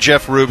 eat at a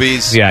Jeff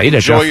Ruby's. Yeah, eat at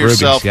Enjoy Jeff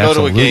yourself, Ruby's. Yeah, go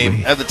to a game,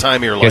 have the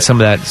time of your life. Get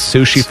some of that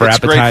sushi for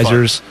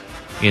appetizers,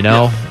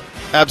 Yeah.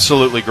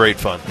 Absolutely great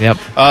fun. Yep.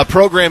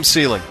 Program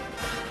ceiling.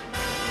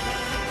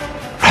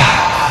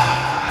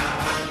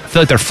 I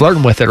feel like they're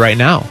flirting with it right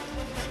now.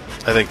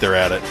 I think they're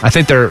at it. I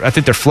think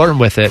they're flirting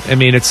with it. I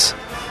mean,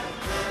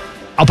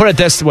 I'll put it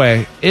this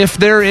way. If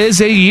there is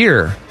a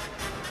year,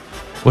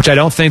 which I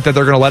don't think that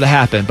they're going to let it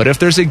happen, but if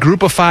there's a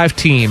group of 5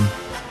 team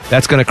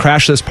that's going to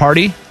crash this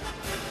party,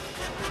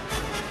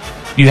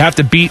 you have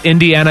to beat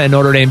Indiana and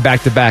Notre Dame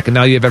back-to-back, and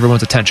now you have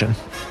everyone's attention.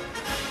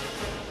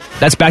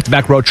 That's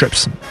back-to-back road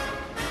trips.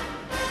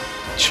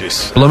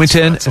 Jeez.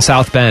 Bloomington and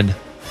South Bend.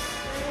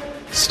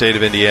 State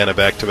of Indiana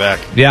back-to-back.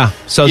 Yeah.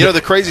 So the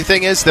crazy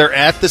thing is they're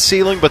at the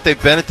ceiling, but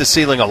they've been at the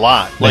ceiling a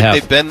lot.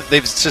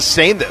 They've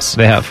sustained this.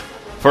 They have.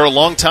 For a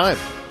long time.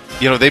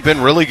 They've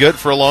been really good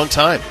for a long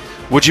time.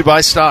 Would you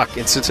buy stock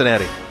in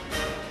Cincinnati?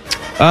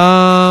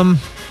 I'll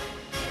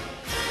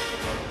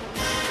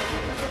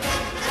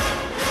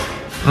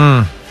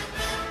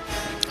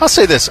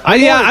say this.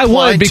 I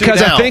would,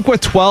 because I think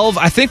with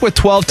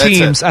 12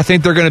 teams, I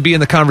think they're going to be in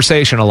the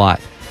conversation a lot.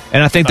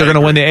 And I think they're going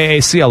to win the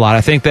AAC a lot.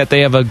 I think that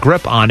they have a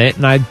grip on it,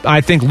 and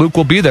I think Luke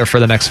will be there for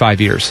the next 5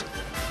 years.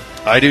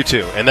 I do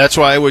too, and that's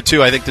why I would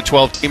too. I think the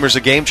 12-teamer is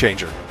a game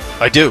changer.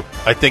 I do.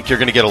 I think you're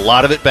going to get a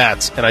lot of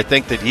at-bats, and I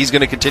think that he's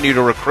going to continue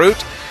to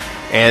recruit,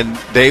 and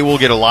they will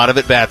get a lot of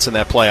at-bats in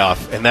that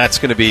playoff, and that's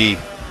going to be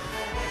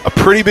a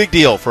pretty big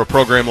deal for a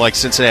program like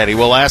Cincinnati.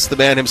 We'll ask the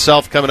man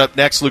himself coming up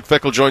next. Luke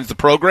Fickell joins the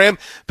program.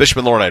 Bishop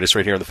and Laurinaitis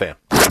right here on The Fan.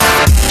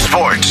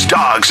 Sports,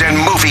 dogs, and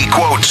movie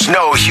quotes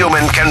no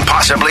human can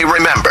possibly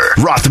remember.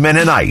 Rothman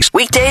and Ice.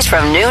 Weekdays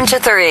from noon to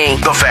 3.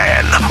 The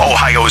Fan,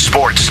 Ohio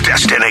sports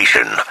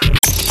destination.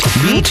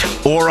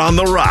 Meet or on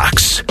the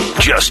rocks.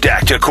 Just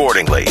act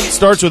accordingly.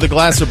 Starts with a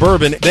glass of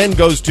bourbon, then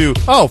goes to,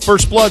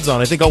 First Blood's on.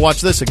 I think I'll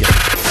watch this again.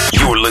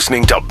 You're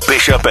listening to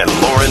Bishop and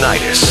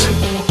Laurinaitis.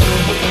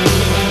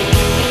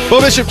 Well,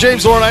 Bishop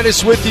James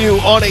Laurinaitis with you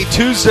on a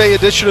Tuesday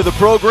edition of the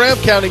program,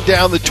 counting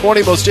down the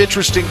 20 most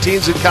interesting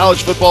teams in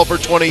college football for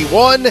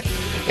 21.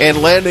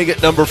 and landing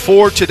at number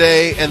 4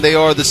 today, and they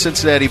are the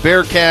Cincinnati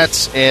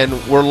Bearcats, and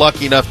we're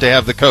lucky enough to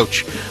have the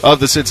coach of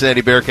the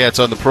Cincinnati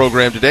Bearcats on the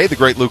program today, the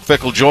great Luke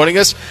Fickell, joining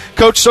us.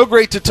 Coach, so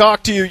great to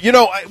talk to you. You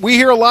know, we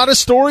hear a lot of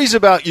stories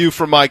about you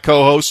from my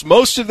co-hosts.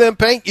 Most of them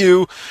paint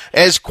you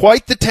as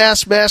quite the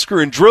taskmaster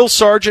and drill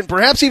sergeant,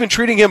 perhaps even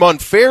treating him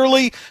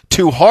unfairly,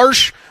 too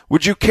harsh.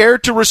 Would you care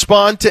to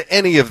respond to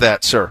any of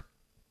that, sir?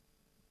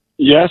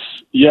 Yes,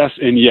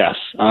 and yes.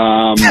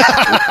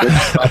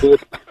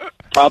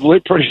 Probably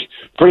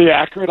pretty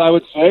accurate, I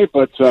would say.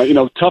 But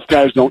tough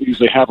guys don't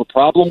usually have a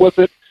problem with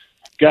it.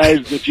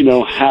 Guys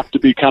that have to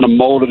be kind of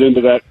molded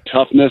into that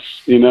toughness,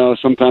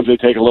 sometimes they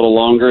take a little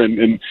longer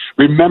and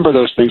remember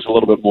those things a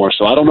little bit more.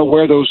 So I don't know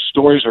where those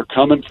stories are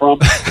coming from,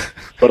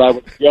 but I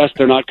would guess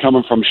they're not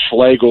coming from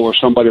Schlegel or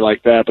somebody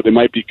like that, but they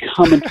might be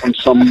coming from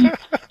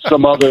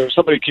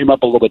somebody came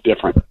up a little bit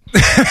different.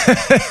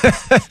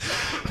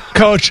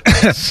 Coach,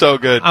 so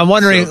good. I'm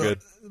wondering,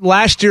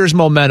 last year's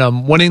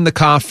momentum, winning the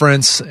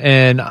conference,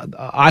 and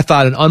I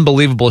thought an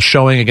unbelievable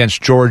showing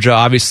against Georgia.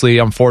 Obviously,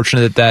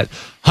 unfortunate that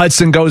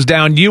Hudson goes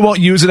down. You won't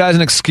use it as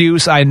an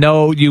excuse. I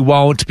know you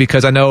won't,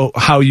 because I know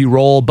how you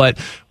roll. But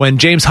when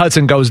James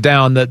Hudson goes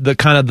down, the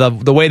kind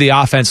of the way the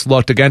offense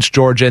looked against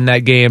Georgia in that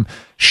game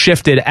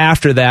shifted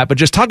after that. But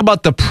just talk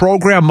about the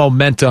program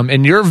momentum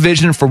and your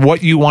vision for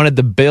what you wanted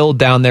to build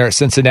down there at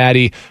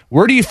Cincinnati.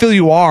 Where do you feel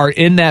you are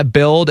in that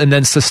build and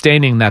then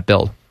sustaining that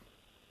build?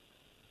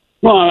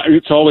 Well,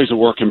 it's always a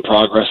work in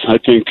progress. I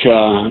think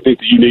the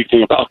unique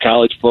thing about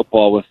college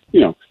football with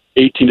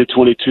 18 to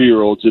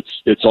 22-year-olds,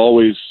 it's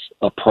always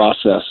a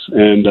process,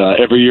 and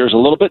every year is a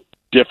little bit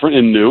different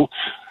and new.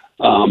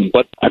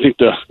 But I think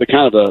the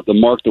kind of the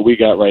mark that we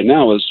got right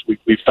now is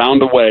we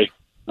found a way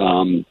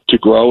to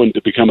grow and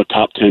to become a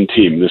top 10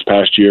 team. This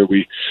past year,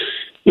 we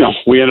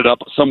ended up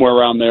somewhere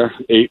around there,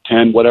 8,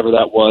 10, whatever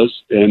that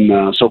was,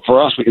 and so for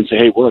us, we can say,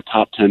 hey, we're a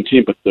top 10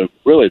 team. But the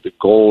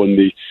goal and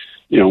the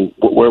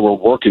where we're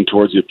working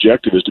towards the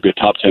objective is to be a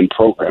top 10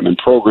 program, and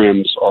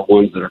programs are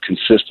ones that are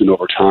consistent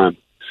over time.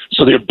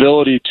 So the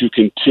ability to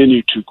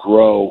continue to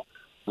grow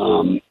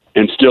and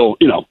still,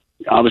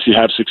 obviously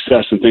have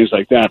success and things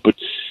like that, but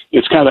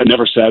it's kind of that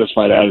never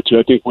satisfied attitude.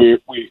 I think we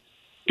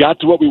got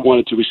to what we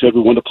wanted to. We said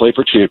we wanted to play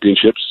for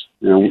championships.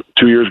 2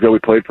 years ago we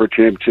played for a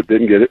championship,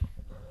 didn't get it.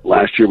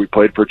 Last year we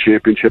played for a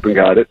championship and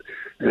got it.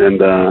 And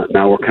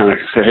now we're kind of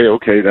say, hey,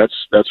 okay, that's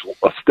a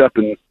step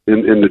in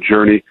the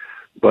journey.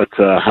 But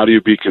how do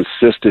you be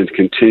consistent,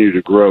 continue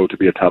to grow to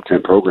be a top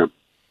 10 program?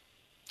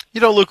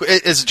 Luke,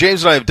 as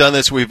James and I have done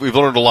this, we've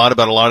learned a lot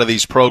about a lot of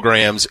these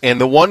programs, and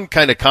the one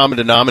kind of common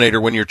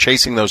denominator when you're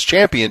chasing those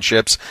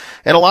championships,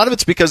 and a lot of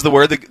it's because the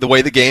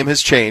way the game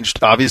has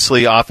changed.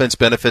 Obviously, offense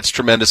benefits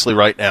tremendously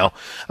right now,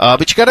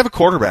 but you got to have a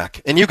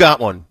quarterback, and you got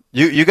one.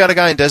 You got a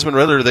guy in Desmond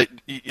Ridder that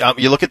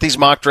you look at these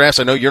mock drafts.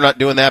 I know you're not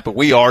doing that, but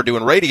we are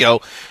doing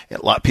radio.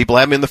 A lot of people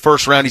have him in the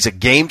first round. He's a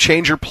game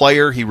changer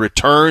player. He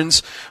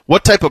returns.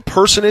 What type of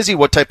person is he?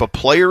 What type of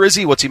player is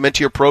he? What's he meant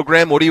to your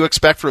program? What do you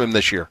expect from him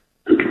this year?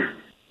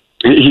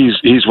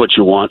 He's what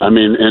you want. I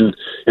mean, in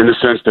the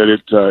sense that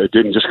it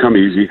didn't just come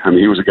easy. I mean,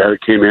 he was a guy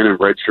that came in and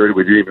redshirted.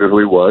 We didn't even know who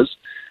he was.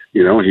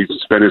 He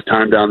spent his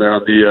time down there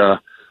on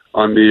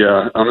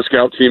the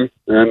scout team,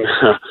 and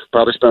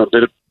probably spent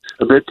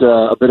a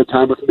bit of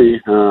time with me.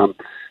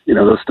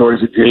 Those stories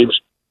that James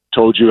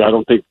told you, I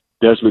don't think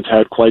Desmond's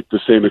had quite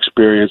the same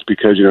experience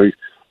because he's a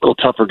little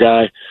tougher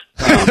guy.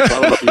 So I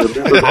don't know if he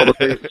remembers all the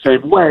things the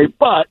same way,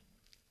 but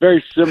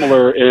very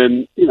similar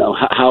in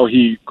how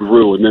he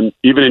grew. And then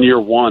even in year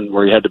one,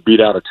 where he had to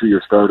beat out a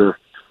 2-year starter,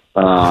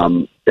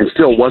 and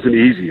still wasn't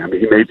easy. I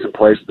mean, he made some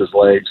plays with his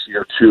legs.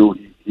 Year two,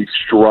 he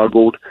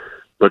struggled,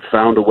 but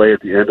found a way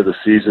at the end of the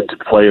season to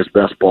play his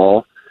best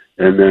ball.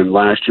 And then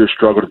last year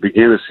struggled to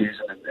begin the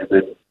season, and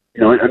then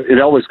and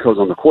it always goes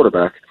on the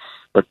quarterback,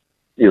 but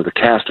the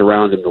cast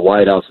around him, the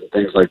wideouts and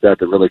things like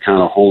that really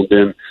kind of honed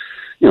in.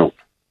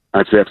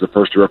 I'd say after the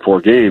first 3 or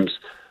 4 games,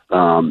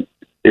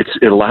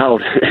 it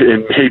allowed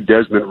and made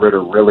Desmond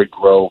Ridder really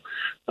grow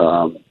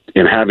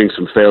in having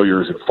some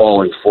failures and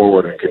falling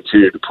forward and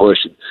continue to push.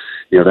 And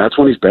that's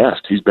when he's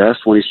best. He's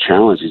best when he's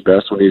challenged. He's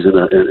best when he's in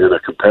a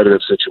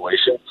competitive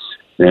situation.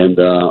 And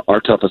our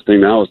toughest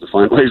thing now is to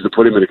find ways to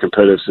put him in a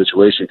competitive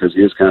situation because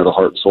he is kind of the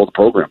heart and soul of the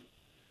program.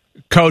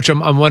 Coach,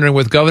 I'm wondering,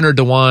 with Governor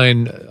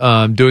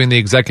DeWine doing the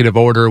executive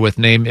order with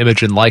name,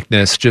 image, and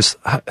likeness, just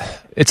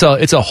it's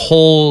a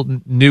whole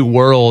new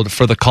world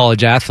for the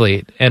college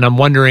athlete. And I'm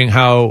wondering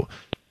how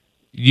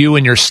you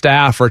and your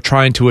staff are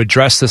trying to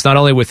address this, not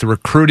only with the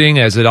recruiting,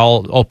 as it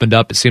all opened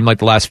up, it seemed like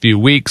the last few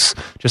weeks,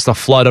 just a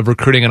flood of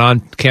recruiting and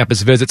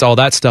on-campus visits, all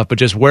that stuff, but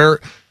just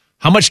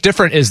how much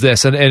different is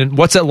this, and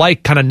what's it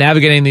like kind of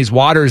navigating these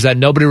waters that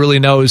nobody really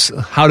knows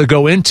how to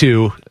go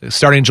into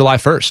starting July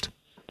 1st?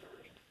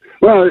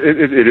 Well,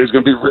 it is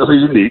going to be really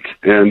unique,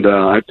 and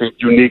I think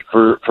unique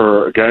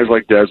for guys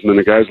like Desmond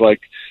and guys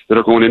like that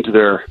are going into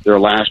their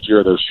last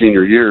year, their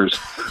senior years,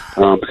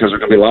 because there are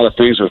going to be a lot of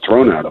things that are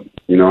thrown at them.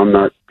 I'm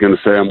not going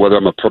to say whether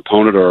I'm a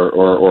proponent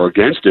or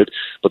against it,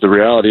 but the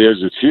reality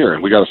is it's here,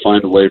 and we got to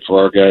find a way for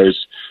our guys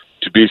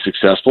to be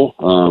successful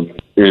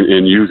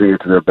in using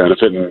it to their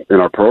benefit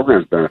and our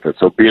program's benefit.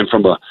 So being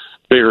from a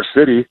bigger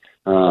city,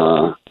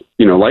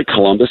 like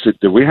Columbus,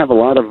 we have a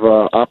lot of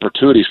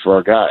opportunities for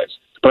our guys.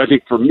 But I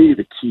think for me,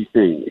 the key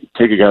thing,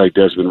 take a guy like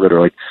Desmond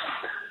Ridder. Like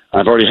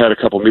I've already had a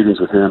couple meetings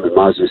with him and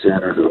Mozzie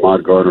Sanders and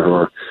Ahmad Gardner, who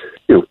are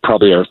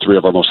probably are three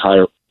of our most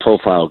higher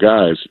profile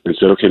guys, and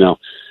said, okay, now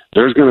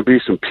there's going to be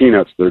some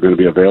peanuts that are going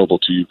to be available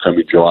to you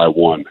coming July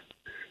 1.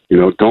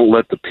 Don't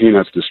let the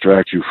peanuts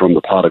distract you from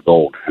the pot of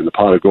gold. And the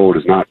pot of gold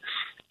is not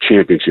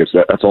championships.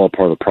 That's all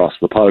part of the process.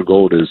 The pot of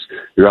gold is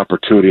your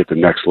opportunity at the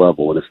next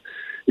level. And if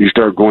you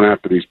start going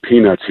after these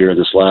peanuts here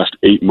this last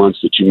 8 months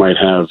that you might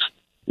have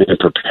in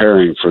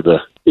preparing for the,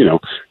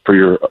 for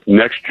your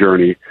next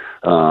journey,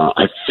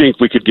 I think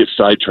we could get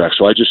sidetracked.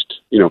 So I just,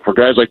 for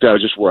guys like that,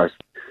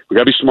 we got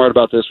to be smart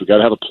about this. We got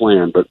to have a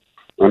plan, but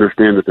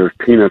understand that there's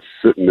peanuts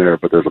sitting there,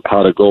 but there's a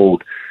pot of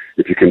gold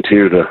if you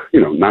continue to,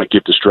 not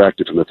get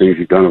distracted from the things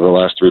you've done over the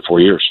last 3 or 4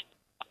 years.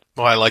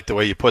 Well, I like the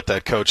way you put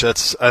that, Coach.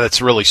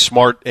 That's really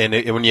smart. And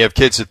when you have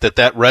kids that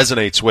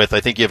resonates with,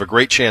 I think you have a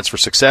great chance for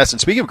success.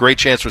 And speaking of great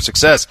chance for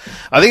success,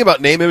 I think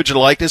about name, image, and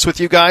likeness with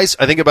you guys.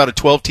 I think about a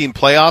 12-team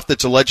playoff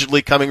that's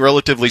allegedly coming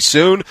relatively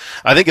soon.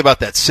 I think about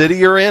that city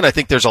you're in. I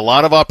think there's a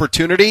lot of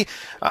opportunity.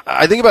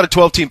 I think about a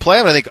 12-team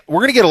playoff, and I think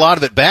we're going to get a lot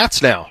of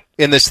at-bats now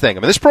in this thing.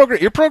 I mean,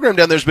 your program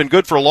down there has been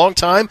good for a long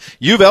time.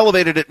 You've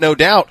elevated it, no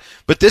doubt.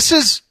 But this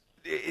is,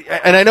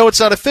 and I know it's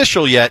not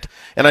official yet,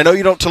 and I know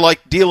you don't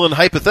deal in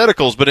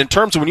hypotheticals, but in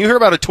terms of when you hear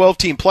about a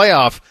 12-team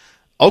playoff,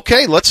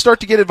 okay, let's start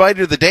to get invited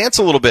to the dance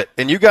a little bit.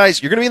 And you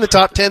guys, you're going to be in the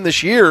top 10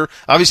 this year.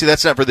 Obviously,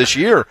 that's not for this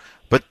year,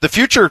 but the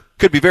future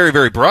could be very,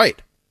 very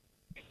bright.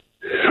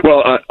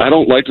 Well, I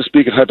don't like to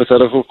speak in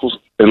hypotheticals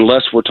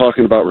unless we're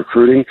talking about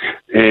recruiting,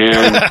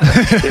 and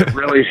it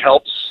really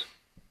helps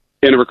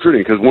in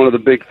recruiting, because one of the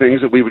big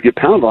things that we would get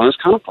pounded on is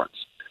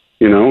conference,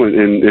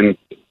 and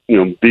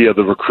via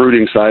the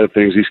recruiting side of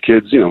things, these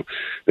kids,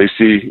 they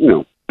see,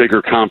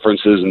 bigger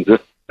conferences and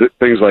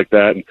things like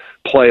that and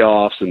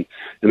playoffs, and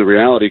the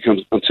reality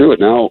comes to it.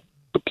 Now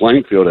the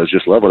playing field has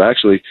just leveled.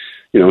 Actually,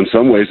 in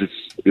some ways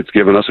it's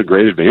given us a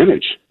great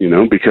advantage,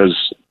 because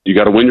you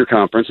got to win your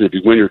conference. And if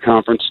you win your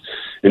conference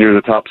and you're in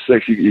the top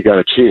 6, you got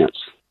a chance,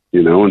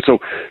 and so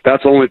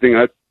that's the only thing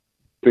I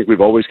think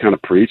we've always kind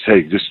of preached.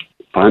 Hey, just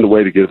find a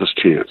way to give us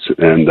a chance.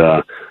 And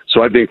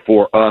so I think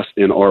for us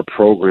in our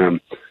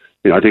program,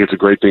 I think it's a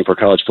great thing for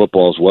college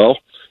football as well.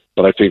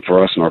 But I think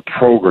for us in our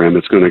program,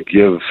 it's going to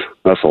give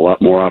us a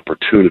lot more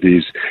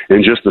opportunities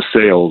in just the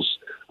sales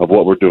of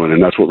what we're doing.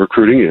 And that's what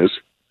recruiting is.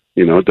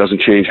 It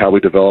doesn't change how we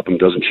develop them.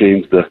 It doesn't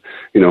change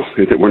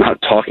we're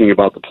not talking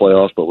about the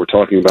playoffs, but we're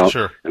talking about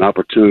an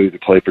opportunity to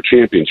play for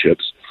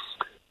championships.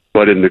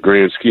 But in the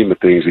grand scheme of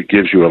things, it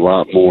gives you a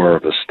lot more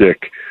of a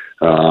stick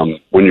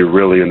when you're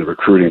really in the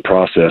recruiting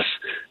process.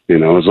 As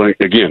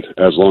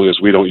long as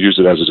we don't use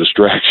it as a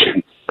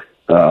distraction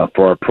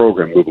for our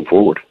program moving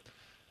forward.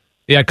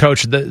 Yeah,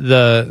 Coach,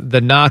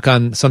 the knock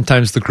on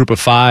sometimes the group of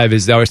 5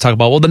 is they always talk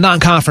about, the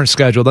non-conference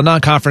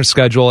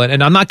schedule.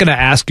 And I'm not going to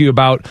ask you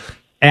about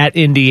at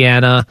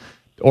Indiana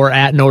or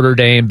at Notre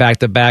Dame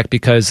back-to-back,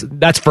 because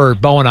that's for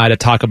Bo and I to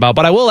talk about.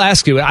 But I will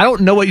ask you, I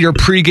don't know what your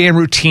pregame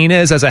routine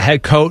is as a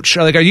head coach.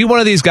 Are you one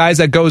of these guys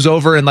that goes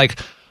over and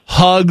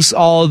hugs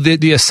all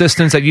the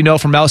assistants that you know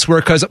from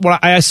elsewhere? Because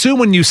I assume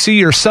when you see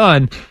your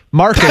son,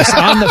 Marcus,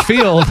 on the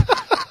field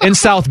in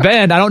South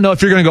Bend, I don't know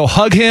if you're going to go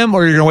hug him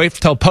or you're going to wait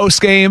till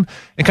post-game,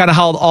 and kind of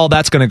how all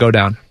that's going to go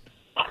down.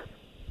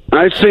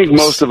 I think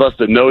most of us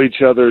that know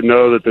each other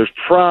know that there's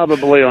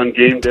probably on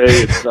game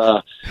day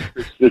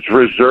it's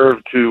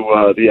reserved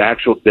to the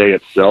actual day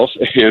itself,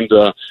 and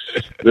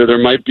there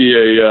might be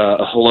a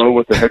hello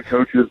with the head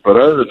coaches, but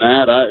other than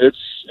that, it's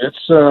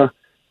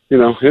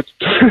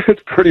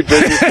pretty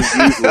business as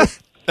usual.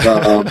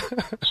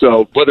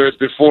 So whether it's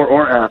before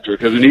or after,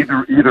 because in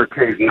either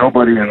case,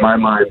 nobody in my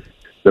mind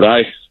that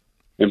I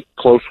am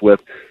close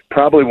with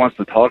probably wants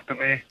to talk to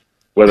me,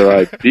 whether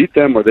I beat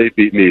them or they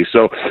beat me.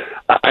 So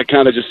I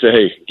kind of just say,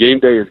 hey, game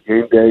day is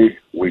game day.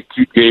 We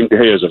keep game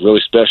day as a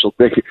really special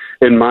thing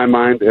in my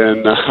mind,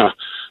 and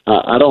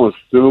I don't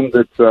assume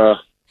that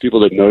people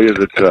that know you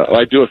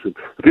I do assume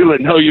people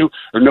that know you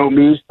or know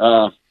me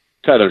kind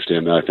of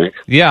understand that, I think.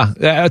 Yeah,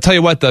 I'll tell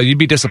you what, though, you'd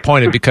be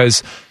disappointed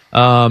because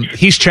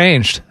he's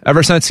changed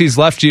ever since he's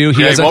left you.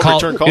 He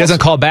doesn't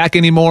call back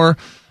anymore.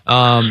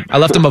 I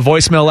left him a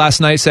voicemail last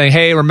night saying,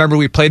 hey, remember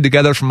we played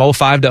together from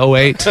 05 to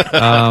 08.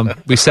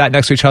 We sat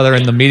next to each other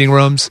in the meeting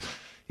rooms.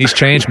 He's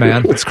changed,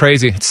 man. It's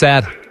crazy. It's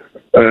sad.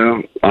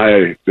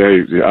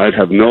 I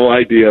have no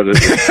idea.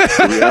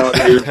 The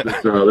reality is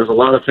that there's a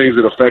lot of things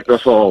that affect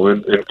us all,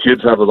 and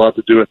kids have a lot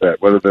to do with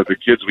that, whether they're the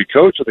kids we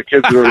coach or the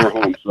kids that are in our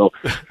home. So,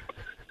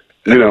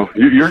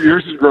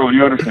 yours is growing.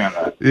 You understand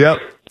that. Yep.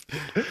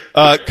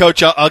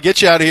 Coach, I'll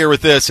get you out of here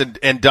with this,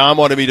 and Dom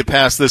wanted me to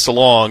pass this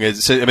along.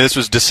 This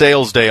was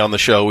DeSales Day on the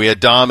show. We had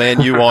Dom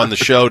and you on the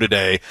show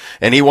today,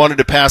 and he wanted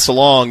to pass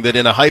along that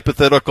in a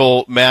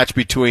hypothetical match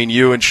between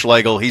you and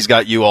Schlegel, he's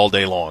got you all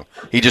day long.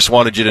 He just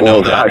wanted you to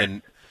know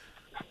that.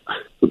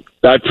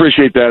 I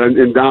appreciate that.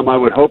 And Dom, I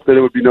would hope that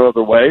it would be no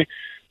other way.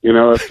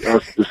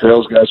 If the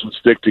sales guys would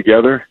stick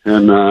together.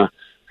 And, I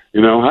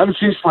haven't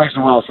seen Spikes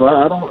in a while, so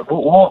I don't.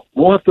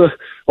 We'll have to.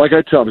 Like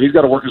I tell him, he's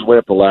got to work his way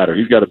up the ladder.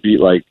 He's got to beat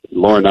like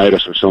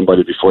Laurinaitis or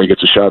somebody before he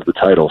gets a shot at the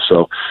title.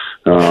 So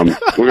we're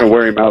going to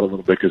wear him out a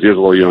little bit because he is a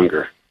little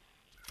younger.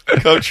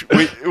 Coach,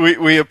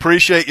 we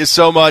appreciate you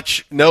so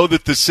much. Know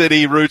that the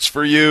city roots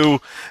for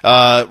you,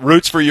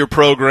 roots for your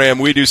program.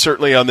 We do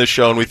certainly on this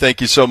show, and we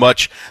thank you so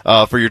much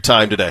for your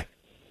time today.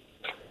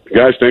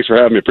 Guys, thanks for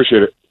having me.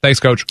 Appreciate it. Thanks,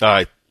 Coach. All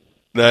right.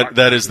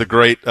 That is the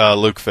great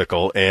Luke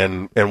Fickell,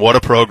 and what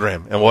a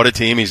program and what a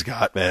team he's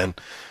got, man.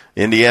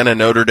 Indiana,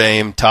 Notre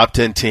Dame, top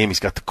 10 team. He's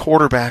got the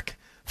quarterback.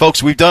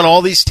 Folks, we've done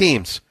all these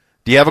teams.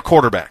 Do you have a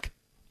quarterback?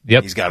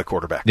 Yep. He's got a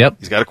quarterback. Yep.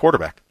 He's got a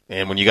quarterback.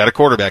 And when you got a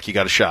quarterback, you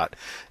got a shot.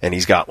 And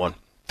he's got one.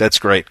 That's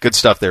great. Good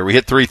stuff there. We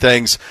hit 3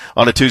 things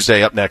on a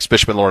Tuesday. Up next,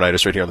 Bishop and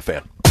Laurinaitis right here on The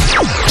Fan.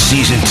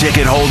 Season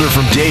ticket holder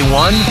from day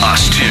one?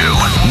 Us too.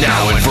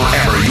 Now and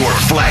forever, your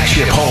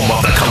flagship home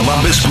of the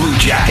Columbus Blue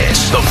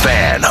Jackets. The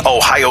Fan,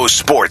 Ohio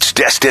sports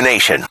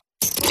destination.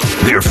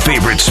 Their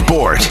favorite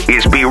sport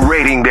is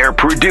berating their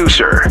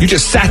producer. You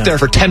just sat there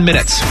for 10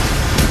 minutes.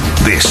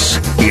 This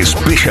is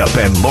Bishop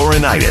and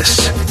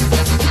Laurinaitis.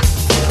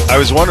 I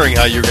was wondering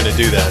how you were going to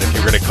do that, if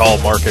you were going to call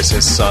Marcus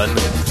his son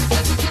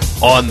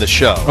on the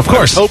show. Of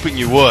course. I was hoping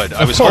you would.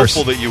 I was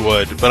hopeful that you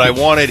would, but I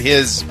wanted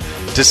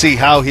to see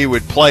how he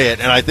would play it,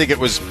 and I think it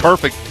was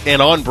perfect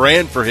and on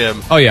brand for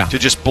him to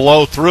just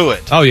blow through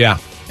it. Oh, yeah.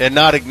 And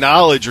not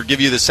acknowledge or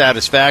give you the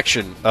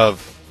satisfaction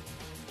of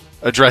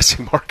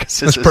addressing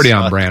Marcus as his pretty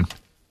son. on brand.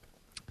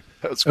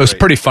 It was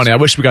pretty funny. I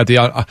wish we got the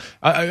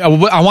I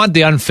want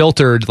the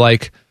unfiltered,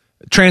 like,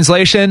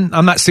 translation.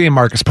 I'm not seeing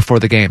Marcus before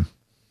the game.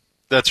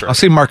 That's right. I'll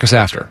see Marcus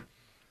after.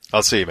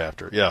 I'll see him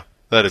after. Yeah,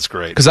 that is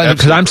great. Because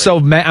I'm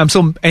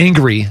so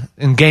angry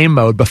in game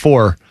mode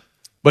before,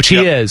 which he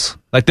is.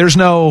 Like there's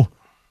no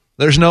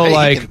he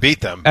like can beat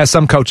them, as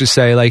some coaches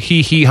say, like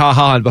he ha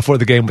ha before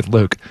the game with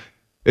Luke.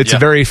 It's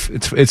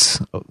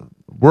it's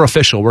we're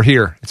official. We're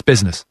here. It's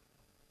business.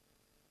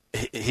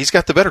 He's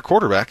got the better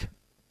quarterback.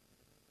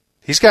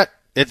 He's got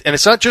it, and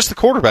it's not just the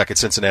quarterback at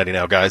Cincinnati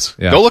now, guys.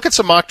 Yeah. Go look at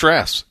some mock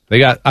drafts. They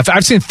got.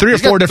 I've seen 3 or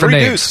 4 different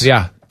names. Deuce.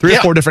 Yeah. 3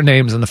 or 4 different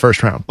names in the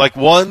first round. Like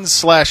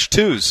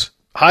 1/2s.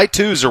 High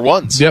 2s or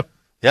 1s. Yep.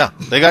 Yeah.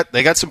 They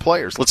got some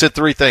players. Let's hit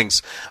 3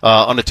 things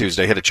on a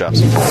Tuesday. Hit it,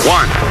 Chops. 1,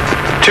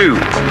 2,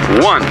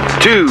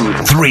 1, 2,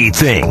 3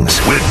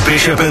 things with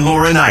Bishop and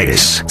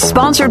Laurinaitis.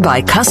 Sponsored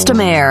by Custom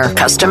Air.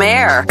 Custom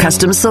Air.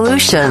 Custom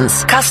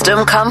Solutions.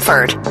 Custom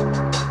Comfort.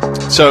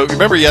 So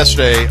remember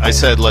yesterday I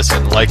said,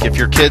 listen, like if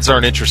your kids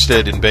aren't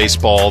interested in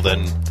baseball,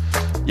 then,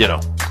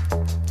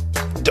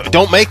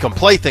 don't make them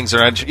play things that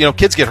are,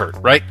 kids get hurt,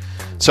 right?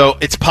 So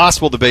it's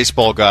possible the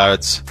baseball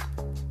gods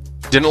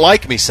didn't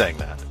like me saying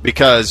that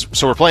because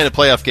we're playing a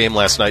playoff game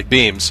last night.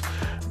 Beams,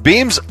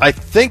 I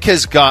think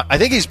he's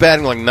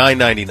batting like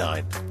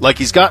 .999. Like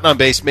he's gotten on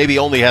base, maybe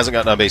only hasn't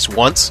gotten on base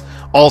once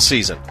all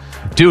season.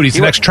 Dude, he's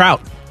the next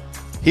Trout.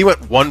 He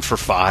went 1 for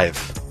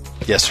 5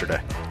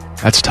 yesterday.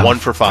 That's tough. 1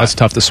 for 5. That's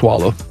tough to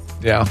swallow.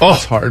 Yeah,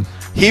 that's hard.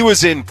 He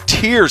was in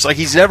tears. Like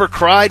he's never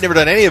cried, never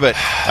done any of it.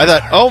 I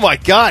thought, oh my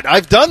God,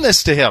 I've done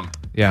this to him.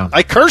 Yeah.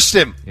 I cursed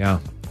him. Yeah.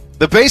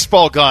 The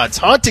baseball gods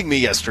haunting me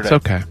yesterday.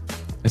 It's okay.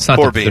 It's not.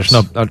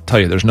 I'll tell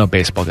you, there's no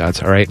baseball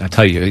gods. All right, and I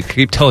tell you, I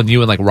keep telling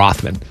you and like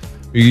Rothman,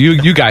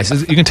 you guys,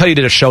 you can tell you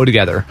did a show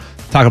together,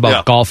 talk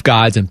about golf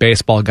gods and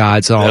baseball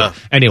gods and all. Yeah.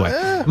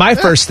 Anyway, my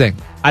first thing,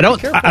 I don't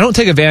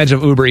take advantage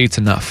of Uber Eats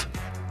enough.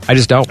 I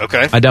just don't.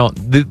 Okay. I don't.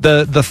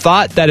 The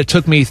thought that it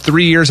took me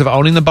 3 years of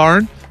owning the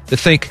barn to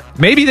think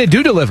maybe they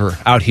do deliver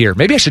out here.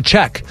 Maybe I should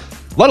check.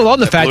 Let alone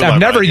the fact I've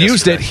never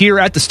used it here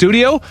at the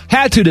studio.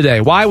 Had to today.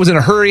 Why? I was in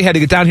a hurry. Had to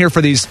get down here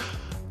for these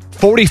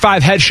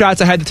 45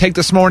 headshots I had to take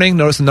this morning.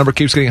 Notice the number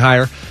keeps getting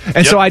higher.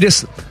 And so I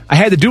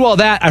had to do all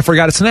that. I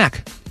forgot a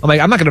snack. I'm like,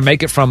 I'm not going to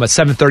make it from a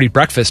 7:30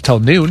 breakfast till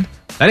noon.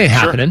 That ain't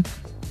happening.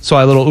 So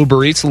I little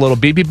Uber Eats, a little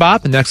beep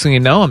bop, and next thing you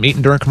know, I'm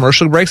eating during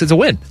commercial breaks. It's a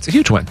win. It's a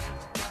huge win.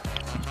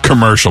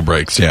 Commercial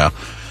breaks, yeah.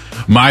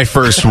 My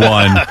first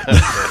one.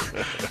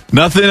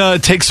 Nothing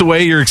takes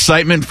away your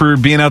excitement for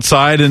being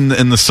outside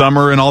in the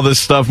summer and all this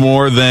stuff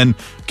more than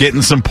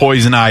getting some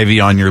poison ivy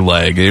on your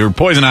leg. Or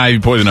poison ivy,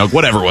 poison oak,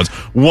 whatever it was.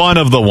 One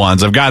of the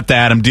ones. I've got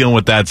that. I'm dealing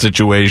with that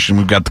situation.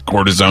 We've got the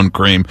cortisone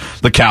cream,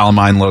 the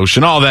calamine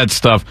lotion, all that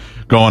stuff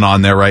going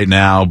on there right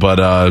now. But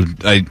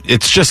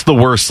it's just the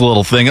worst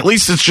little thing. At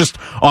least it's just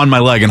on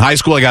my leg. In high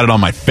school, I got it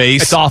on my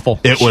face. It's awful.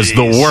 It was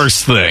the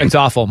worst thing. It's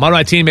awful. One of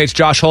my teammates,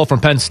 Josh Hull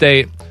from Penn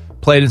State,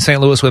 played in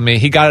St. Louis with me.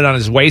 He got it on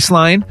his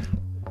waistline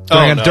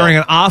during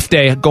an off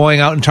day going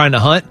out and trying to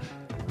hunt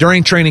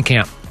during training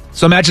camp.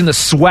 So imagine the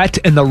sweat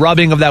and the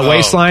rubbing of that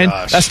waistline.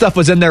 Gosh. That stuff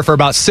was in there for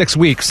about 6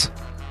 weeks.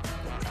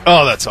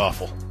 Oh, that's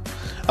awful.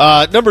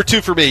 Number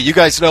 2 for me. You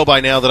guys know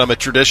by now that I'm a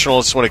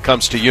traditionalist when it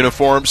comes to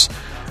uniforms,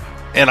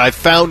 and I've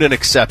found an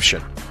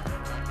exception.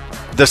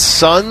 The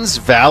Suns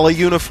Valley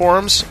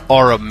uniforms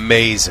are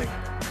amazing.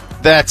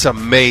 That's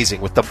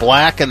amazing. With the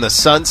black and the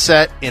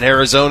sunset in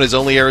Arizona, as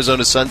only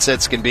Arizona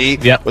sunsets can be,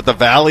 with the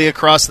valley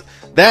across.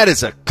 That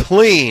is a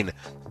clean,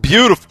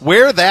 beautiful.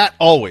 Wear that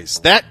always.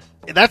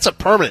 That's a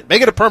permanent.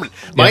 Make it a permanent.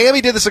 Yeah.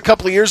 Miami did this a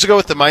couple of years ago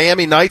with the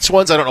Miami Nights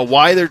ones. I don't know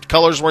why their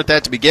colors weren't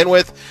that to begin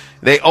with.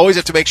 They always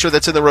have to make sure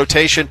that's in the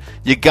rotation.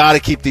 You got to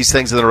keep these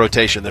things in the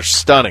rotation. They're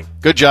stunning.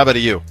 Good job out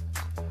of you.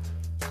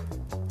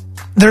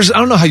 I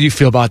don't know how you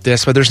feel about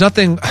this, but there's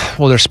nothing,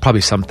 well, there's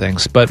probably some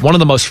things, but one of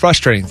the most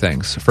frustrating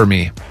things for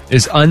me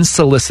is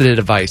unsolicited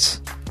advice.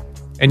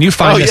 And you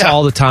find this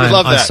all the time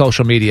on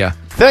social media.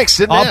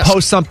 Thanks. I'll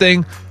post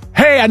something.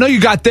 Hey, I know you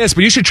got this,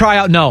 but you should try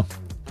out. No,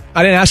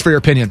 I didn't ask for your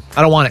opinion.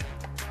 I don't want it.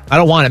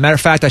 Matter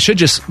of fact, I should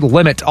just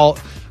limit all.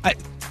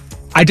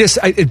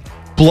 It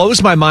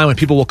blows my mind when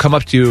people will come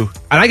up to you,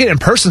 and I get it in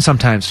person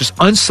sometimes, just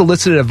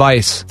unsolicited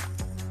advice.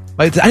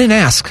 Like, I didn't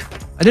ask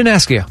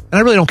you, and I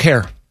really don't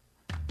care.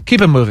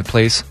 Keep it moving,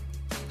 please.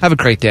 Have a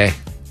great day.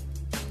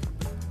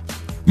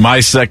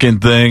 My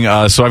second thing,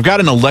 so I've got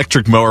an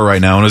electric mower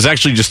right now, and it was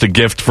actually just a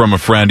gift from a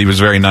friend. He was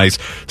very nice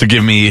to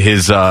give me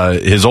his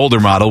older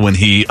model when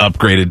he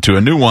upgraded to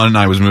a new one, and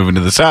I was moving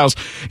to this house.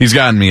 He's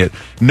gotten me it.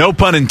 No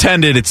pun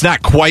intended, it's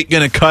not quite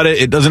going to cut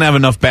it. It doesn't have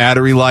enough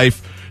battery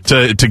life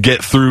to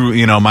get through,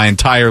 my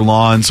entire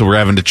lawn, so we're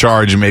having to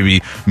charge and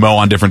maybe mow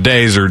on different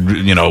days or,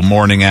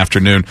 morning,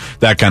 afternoon,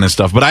 that kind of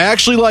stuff. But I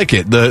actually like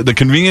it. The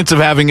convenience of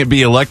having it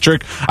be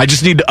electric. I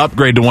just need to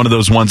upgrade to one of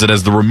those ones that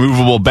has the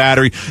removable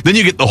battery. Then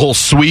you get the whole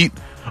suite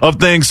of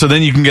things, so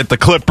then you can get the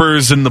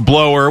clippers and the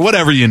blower,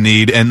 whatever you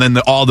need, and then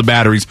all the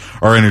batteries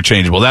are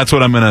interchangeable. That's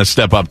what I'm going to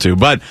step up to.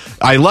 But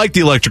I like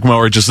the electric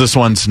mower, just this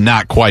one's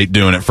not quite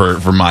doing it for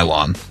my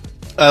lawn.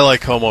 I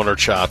like homeowner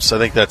chops. I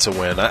think that's a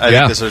win. I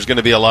think there's going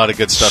to be a lot of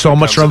good stuff. So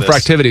much room for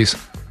activities.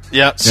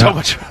 Yeah, so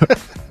much.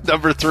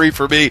 Number 3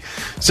 for me.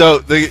 So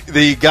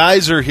the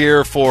guys are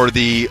here for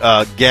the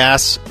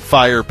gas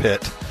fire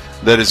pit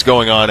that is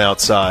going on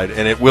outside,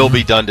 and it will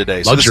be done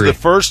today. So Luxury. This is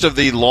the first of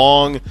the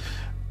long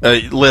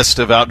list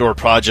of outdoor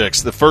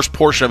projects. The first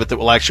portion of it that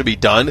will actually be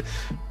done.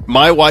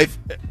 My wife,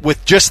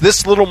 with just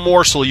this little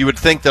morsel, you would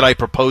think that I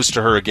proposed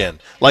to her again.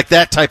 Like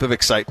that type of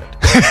excitement.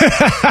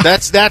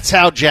 That's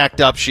how jacked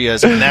up she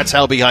is, and that's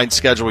how behind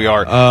schedule we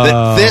are.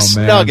 This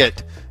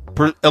nugget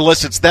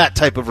elicits that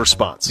type of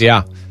response.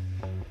 Yeah.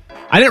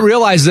 I didn't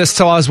realize this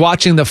till I was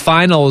watching the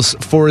finals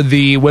for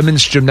the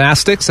women's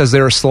gymnastics as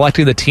they were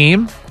selecting the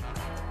team.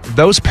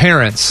 Those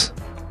parents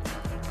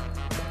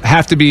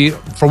have to be,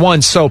 for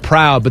one, so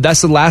proud, but that's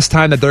the last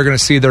time that they're going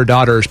to see their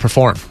daughters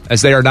perform,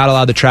 as they are not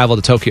allowed to travel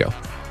to Tokyo.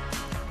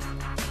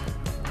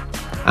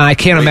 And I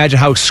can't imagine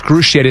how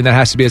excruciating that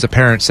has to be as a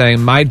parent,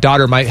 saying my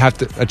daughter might have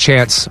a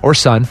chance, or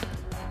son,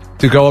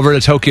 to go over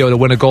to Tokyo to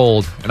win a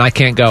gold, and I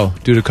can't go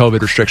due to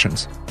COVID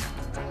restrictions.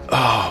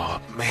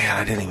 Oh, man,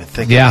 I didn't even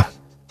think of that.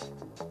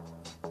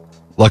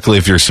 Luckily,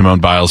 if you're Simone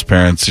Biles'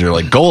 parents, you're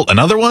like, gold,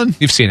 another one?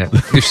 You've seen it.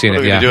 What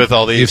are you do with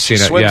all these? You've seen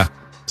it, yeah.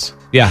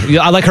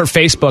 Yeah, I like her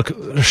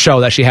Facebook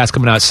show that she has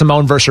coming out,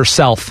 Simone versus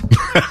herself.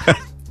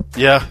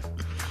 Yeah.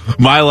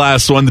 My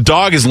last one, the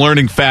dog is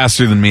learning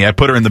faster than me. I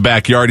put her in the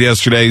backyard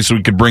yesterday so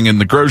we could bring in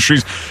the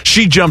groceries.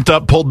 She jumped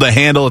up, pulled the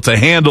handle. It's a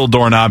handle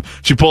doorknob.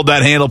 She pulled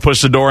that handle,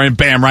 pushed the door in,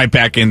 bam, right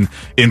back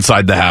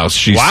inside the house.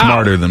 She's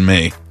smarter than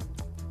me.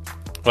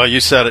 Well,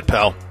 you said it,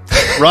 pal.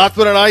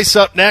 Rothman and Ice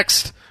up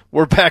next.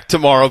 We're back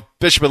tomorrow.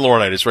 Bishop and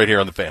Laurinaitis right here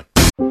on The Fan.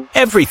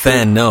 Every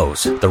fan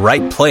knows the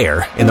right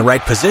player in the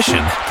right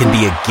position can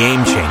be a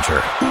game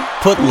changer.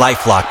 Put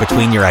LifeLock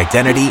between your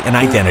identity and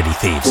identity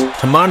thieves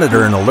to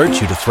monitor and alert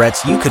you to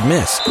threats you could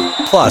miss.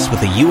 Plus,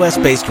 with a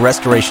U.S.-based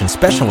restoration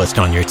specialist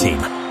on your team,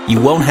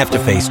 you won't have to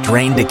face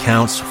drained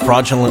accounts,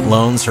 fraudulent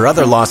loans, or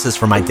other losses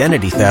from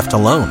identity theft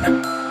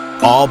alone.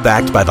 All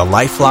backed by the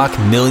LifeLock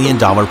 $1 Million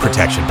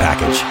Protection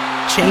Package.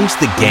 Change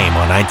the game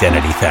on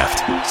identity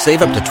theft.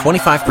 Save up to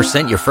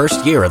 25% your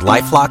first year at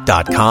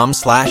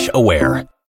LifeLock.com/aware.